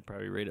thing. So I'd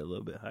probably rate it a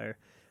little bit higher.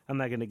 I'm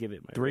not gonna give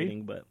it my 3?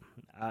 rating, but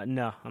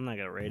no, I'm not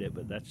gonna rate it.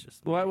 But that's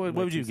just What my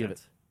would you 2 give it?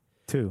 cents.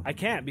 2. I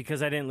can't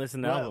because I didn't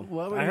listen to the album.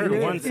 what were I you heard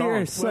gonna one give- song. You're What are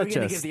we such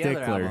gonna a give the other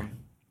stickler. album?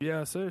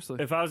 yeah, seriously.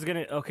 If I was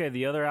gonna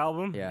the other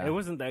album, Yeah. it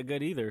wasn't that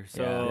good either.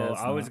 So Yeah,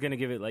 it's I was not. gonna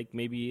give it like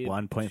maybe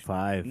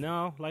 1.5.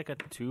 no, like a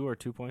 2 or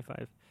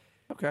 2.5.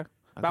 Okay.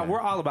 But we're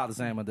all about the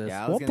same with this.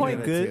 Yeah, I was 1 gonna point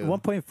give good. it 2.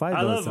 1.5.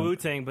 I love though, Wu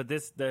Tang, but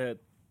those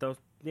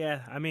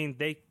yeah, I mean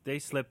they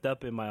slipped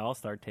up in my All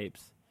Star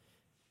tapes.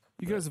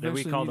 You guys That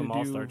we eventually call need them to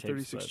All-Star do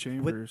tapes, 36 but-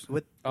 chambers.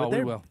 Oh,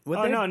 we will.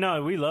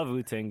 No, we love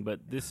Wu Tang, but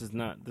this is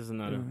not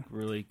a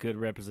really good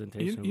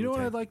representation. You know of what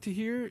Wu-Tang. I'd like to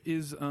hear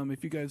is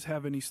if you guys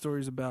have any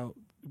stories about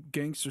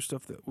gangster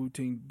stuff that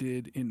Wu-Tang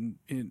did in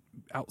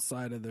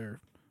outside of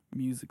their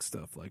music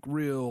stuff, like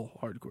real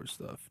hardcore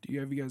stuff.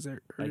 Have you guys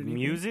heard like anything?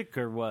 music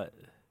or what?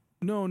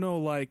 No,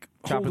 like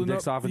Chopping holding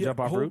dicks up, off and jump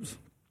off roofs?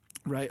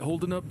 Right,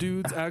 holding up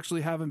dudes,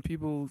 actually having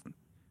people.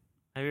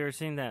 Have you ever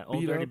seen that Old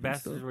Beat Dirty up and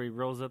Bastards stuff. where he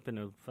rolls up in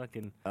a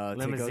fucking To go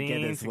limousine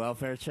get his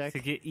welfare check. to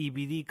get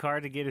EBD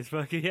card to get his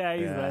fucking he's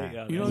Yeah. like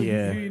oh, You know,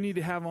 Yeah. who you need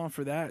to have on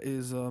for that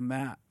is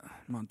Matt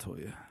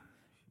Montoya.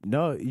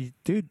 No,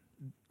 dude.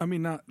 I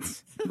mean, not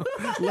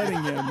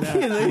letting him. He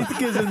Matt.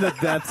 gives him the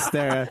death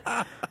stare.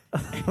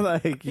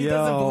 Like, He yo.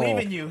 doesn't believe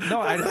in you.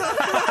 No, I'm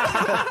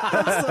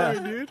sorry,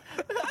 dude.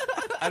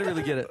 I didn't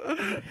really get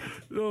it.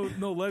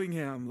 No, letting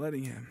him.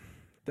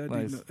 That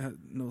Nice. dude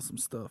knows some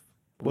stuff.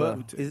 Well,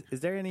 Wu-Tang. is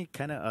there any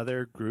kind of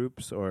other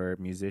groups or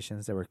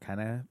musicians that were kind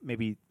of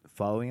maybe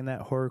following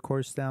that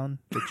horrorcore sound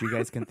that you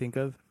guys can think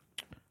of?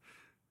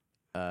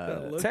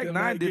 That look Tech at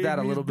Nine Matt did gave that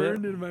a me little bit.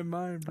 burned in my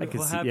mind, bro. I can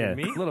what see, happened yeah. to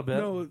me? A little bit.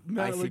 No,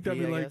 Matt looked at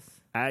me ICP,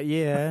 I like,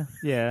 guess.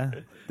 Yeah.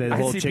 The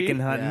whole ICP? chicken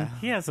hunting. Yeah.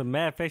 He has some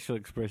mad facial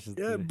expressions.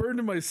 yeah, today. it burned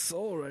in my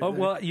soul right Oh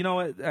there. well, you know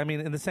what? I mean,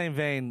 in the same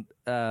vein.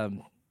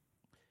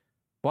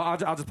 Well, I'll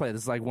just play it.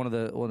 This is like one of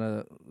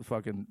the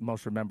fucking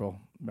most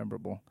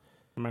memorable.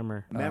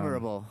 Remember.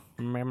 Memorable.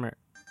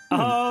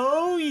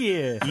 Oh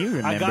yeah, You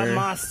remember. I got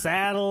my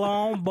saddle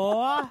on,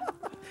 boy.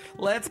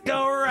 Let's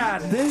go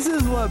riding. This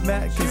is what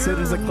Matt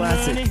considers a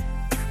classic. Money.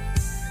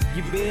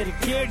 You better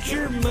catch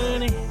your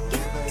money.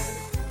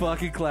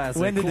 Fucking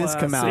classic. When did this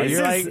come out? This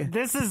You're is, like,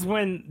 this is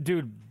when,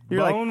 dude,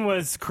 You're like- Bone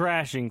was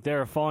crashing. They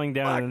were falling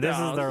down, Fuck and this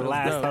no, is their this is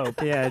last dope.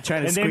 hope. yeah,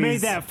 trying to And squeeze. they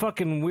made that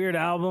fucking weird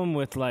album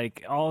with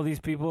like all these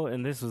people,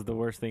 and this was the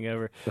worst thing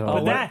ever. But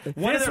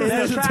one of this their was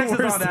best the tracks is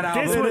worst- on that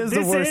album. this It was- is the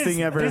this worst is-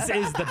 thing ever. This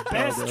is the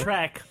best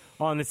track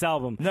on this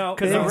album. No,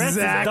 because the rest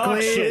is dog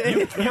exactly.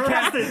 shit. The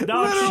rest is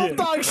dog Literal shit.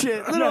 dog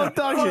shit. Literal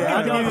dog shit.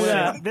 I'll Dog give you shit.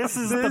 that. This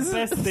is the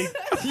best thing.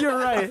 You're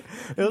right.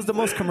 It was the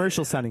most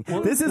commercial sounding.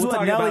 This is We'll what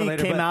talk about it Nelly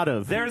later, came but out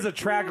of. There's a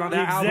track on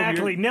that album.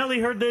 Exactly. Nelly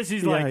heard this.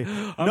 He's like,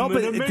 Yeah. I'm No,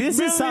 but gonna make this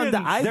is something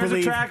that millions. I There's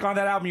believe. a track on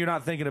that album you're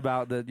not thinking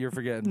about that you're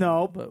forgetting.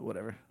 No. but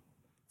whatever.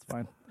 It's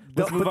fine.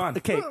 No, Let's move but- on.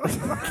 Okay.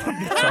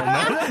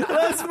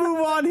 Let's move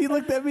on. He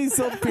looked at me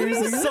so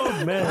piercing. so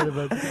mad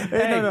about that.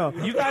 Hey, no.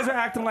 you guys are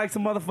acting like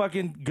some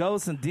motherfucking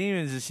ghosts and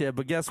demons and shit,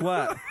 but guess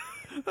what?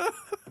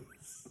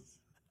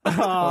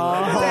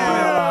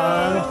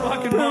 Damn it.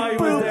 Fucking volume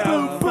was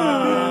down.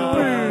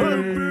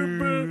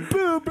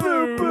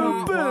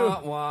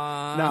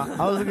 No,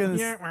 I was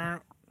gonna.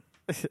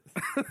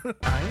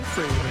 I ain't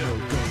afraid of no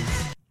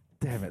ghosts.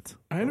 Damn it.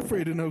 I ain't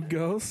afraid of no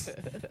ghosts.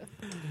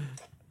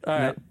 All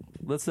right.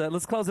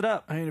 Let's close it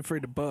up. I ain't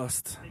afraid to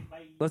bust.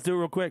 Let's do it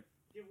real quick.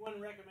 Give one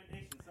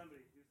recommendation. Somebody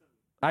do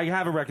I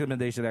have a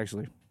recommendation,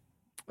 actually.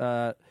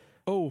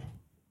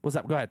 What's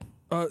up? Go ahead.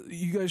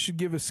 You guys should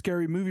give a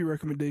scary movie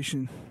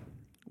recommendation.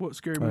 What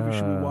scary movie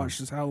should we watch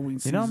this Halloween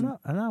season?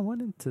 I'm not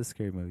into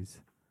scary movies.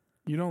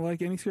 You don't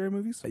like any scary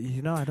movies? I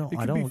don't. It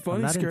could be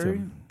funny,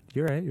 scary.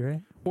 You're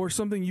right. Or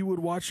something you would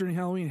watch during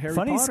Halloween. Harry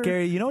Funny, Potter.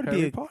 scary. You know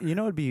Harry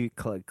what'd be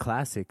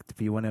classic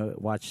if you want to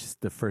watch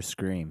the first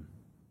Scream.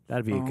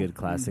 That'd be a good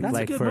classic, That's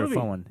like a good for movie. a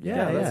fun one.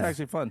 Yeah, that's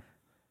actually fun.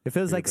 If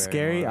it was like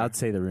scary, I'd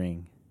say The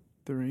Ring.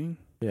 The Ring.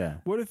 Yeah.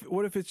 What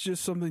if it's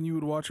just something you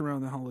would watch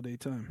around the holiday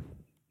time?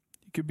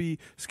 It could be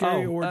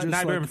scary or just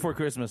Nightmare like, Before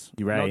Christmas.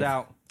 You're right. No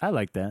doubt. I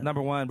like that.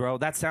 Number one, bro.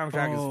 That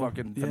soundtrack is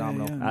fucking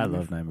phenomenal. Yeah. I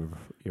love Nightmare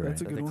Before. You're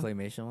That's right. a good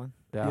claymation one.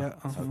 Yeah, Yeah,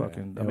 it's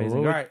fucking Yeah, amazing. what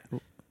All would- right.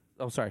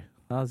 Oh, sorry.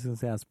 I was gonna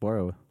say ask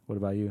Bora. What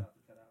about you?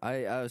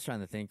 I was trying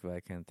to think, but I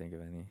can't think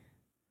of any.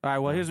 All right.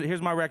 Well,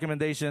 here's my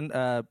recommendation.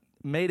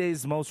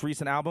 Mayday's most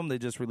recent album they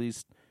just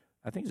released.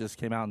 I think it just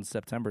came out in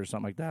September or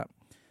something like that.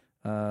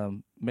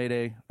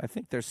 Mayday. I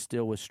think they're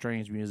still with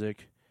Strange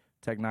Music.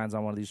 Tech Nine's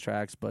on one of these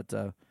tracks, but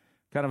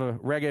kind of a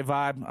reggae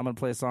vibe. I'm gonna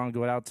play a song,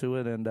 go out to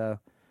it, and I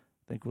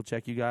think we'll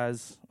check you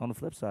guys on the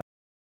flip side.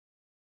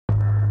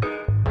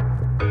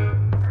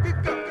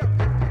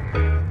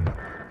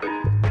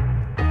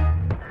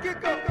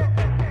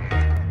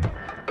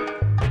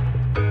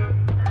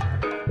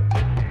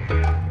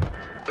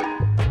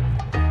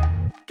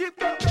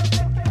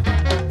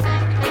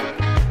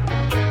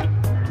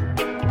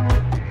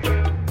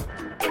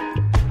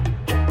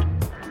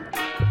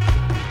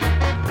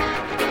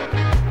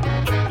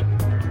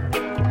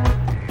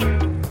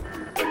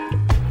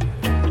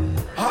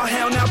 Oh,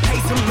 hell, now pay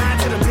some mind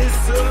to the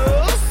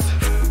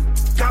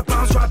missiles. Got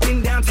bombs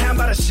dropping downtown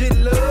by the shit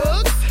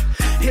looks.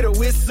 Hit the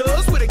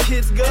whistles where the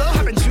kids go.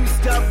 I've been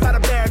juiced up by the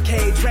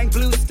barricade. Drank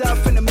blue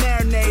stuff in the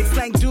marinade.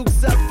 Slang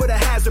dukes up for the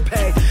hazard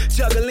pay.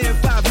 Juggling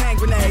 5 hand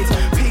grenades.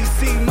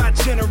 PC, my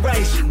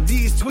generation.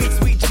 These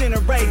tweets we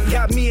generate.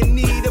 Got me in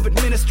need of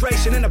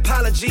administration and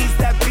apologies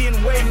that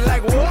been waiting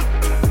like what?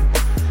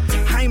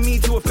 I ain't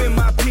mean to offend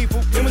my people.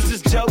 It was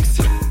just jokes.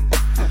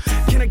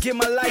 Can I get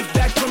my life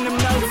back from them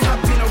notes?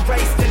 I've been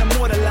erased and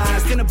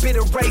immortalized in a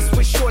bitter race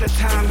with shorter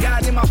time.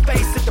 God in my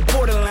face at the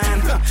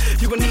borderline.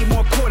 You gon' need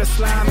more quarter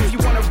slime if you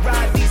wanna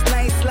ride these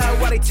lanes slow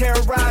while they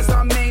terrorize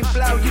our main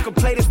flow. You can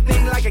play this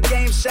thing like a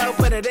game show,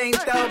 but it ain't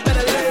though.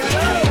 Better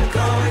let it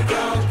go. We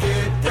gon'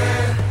 get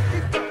there.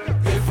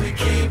 If we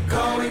keep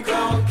going, we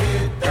gon'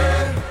 get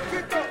there.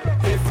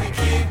 If we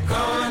keep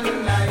going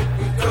tonight,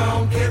 we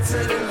gon' get to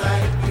the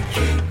light. We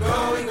keep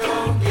going,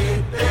 gon'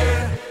 get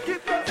there.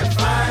 And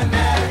find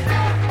that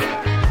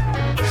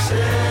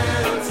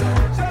shelter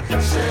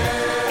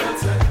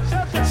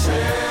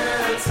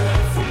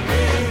for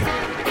me.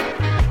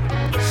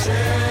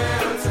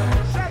 Shelter.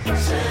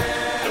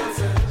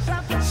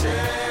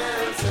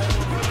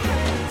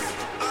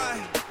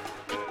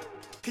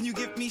 Can you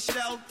give me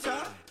shelter?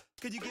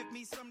 Could you give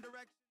me some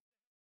direction?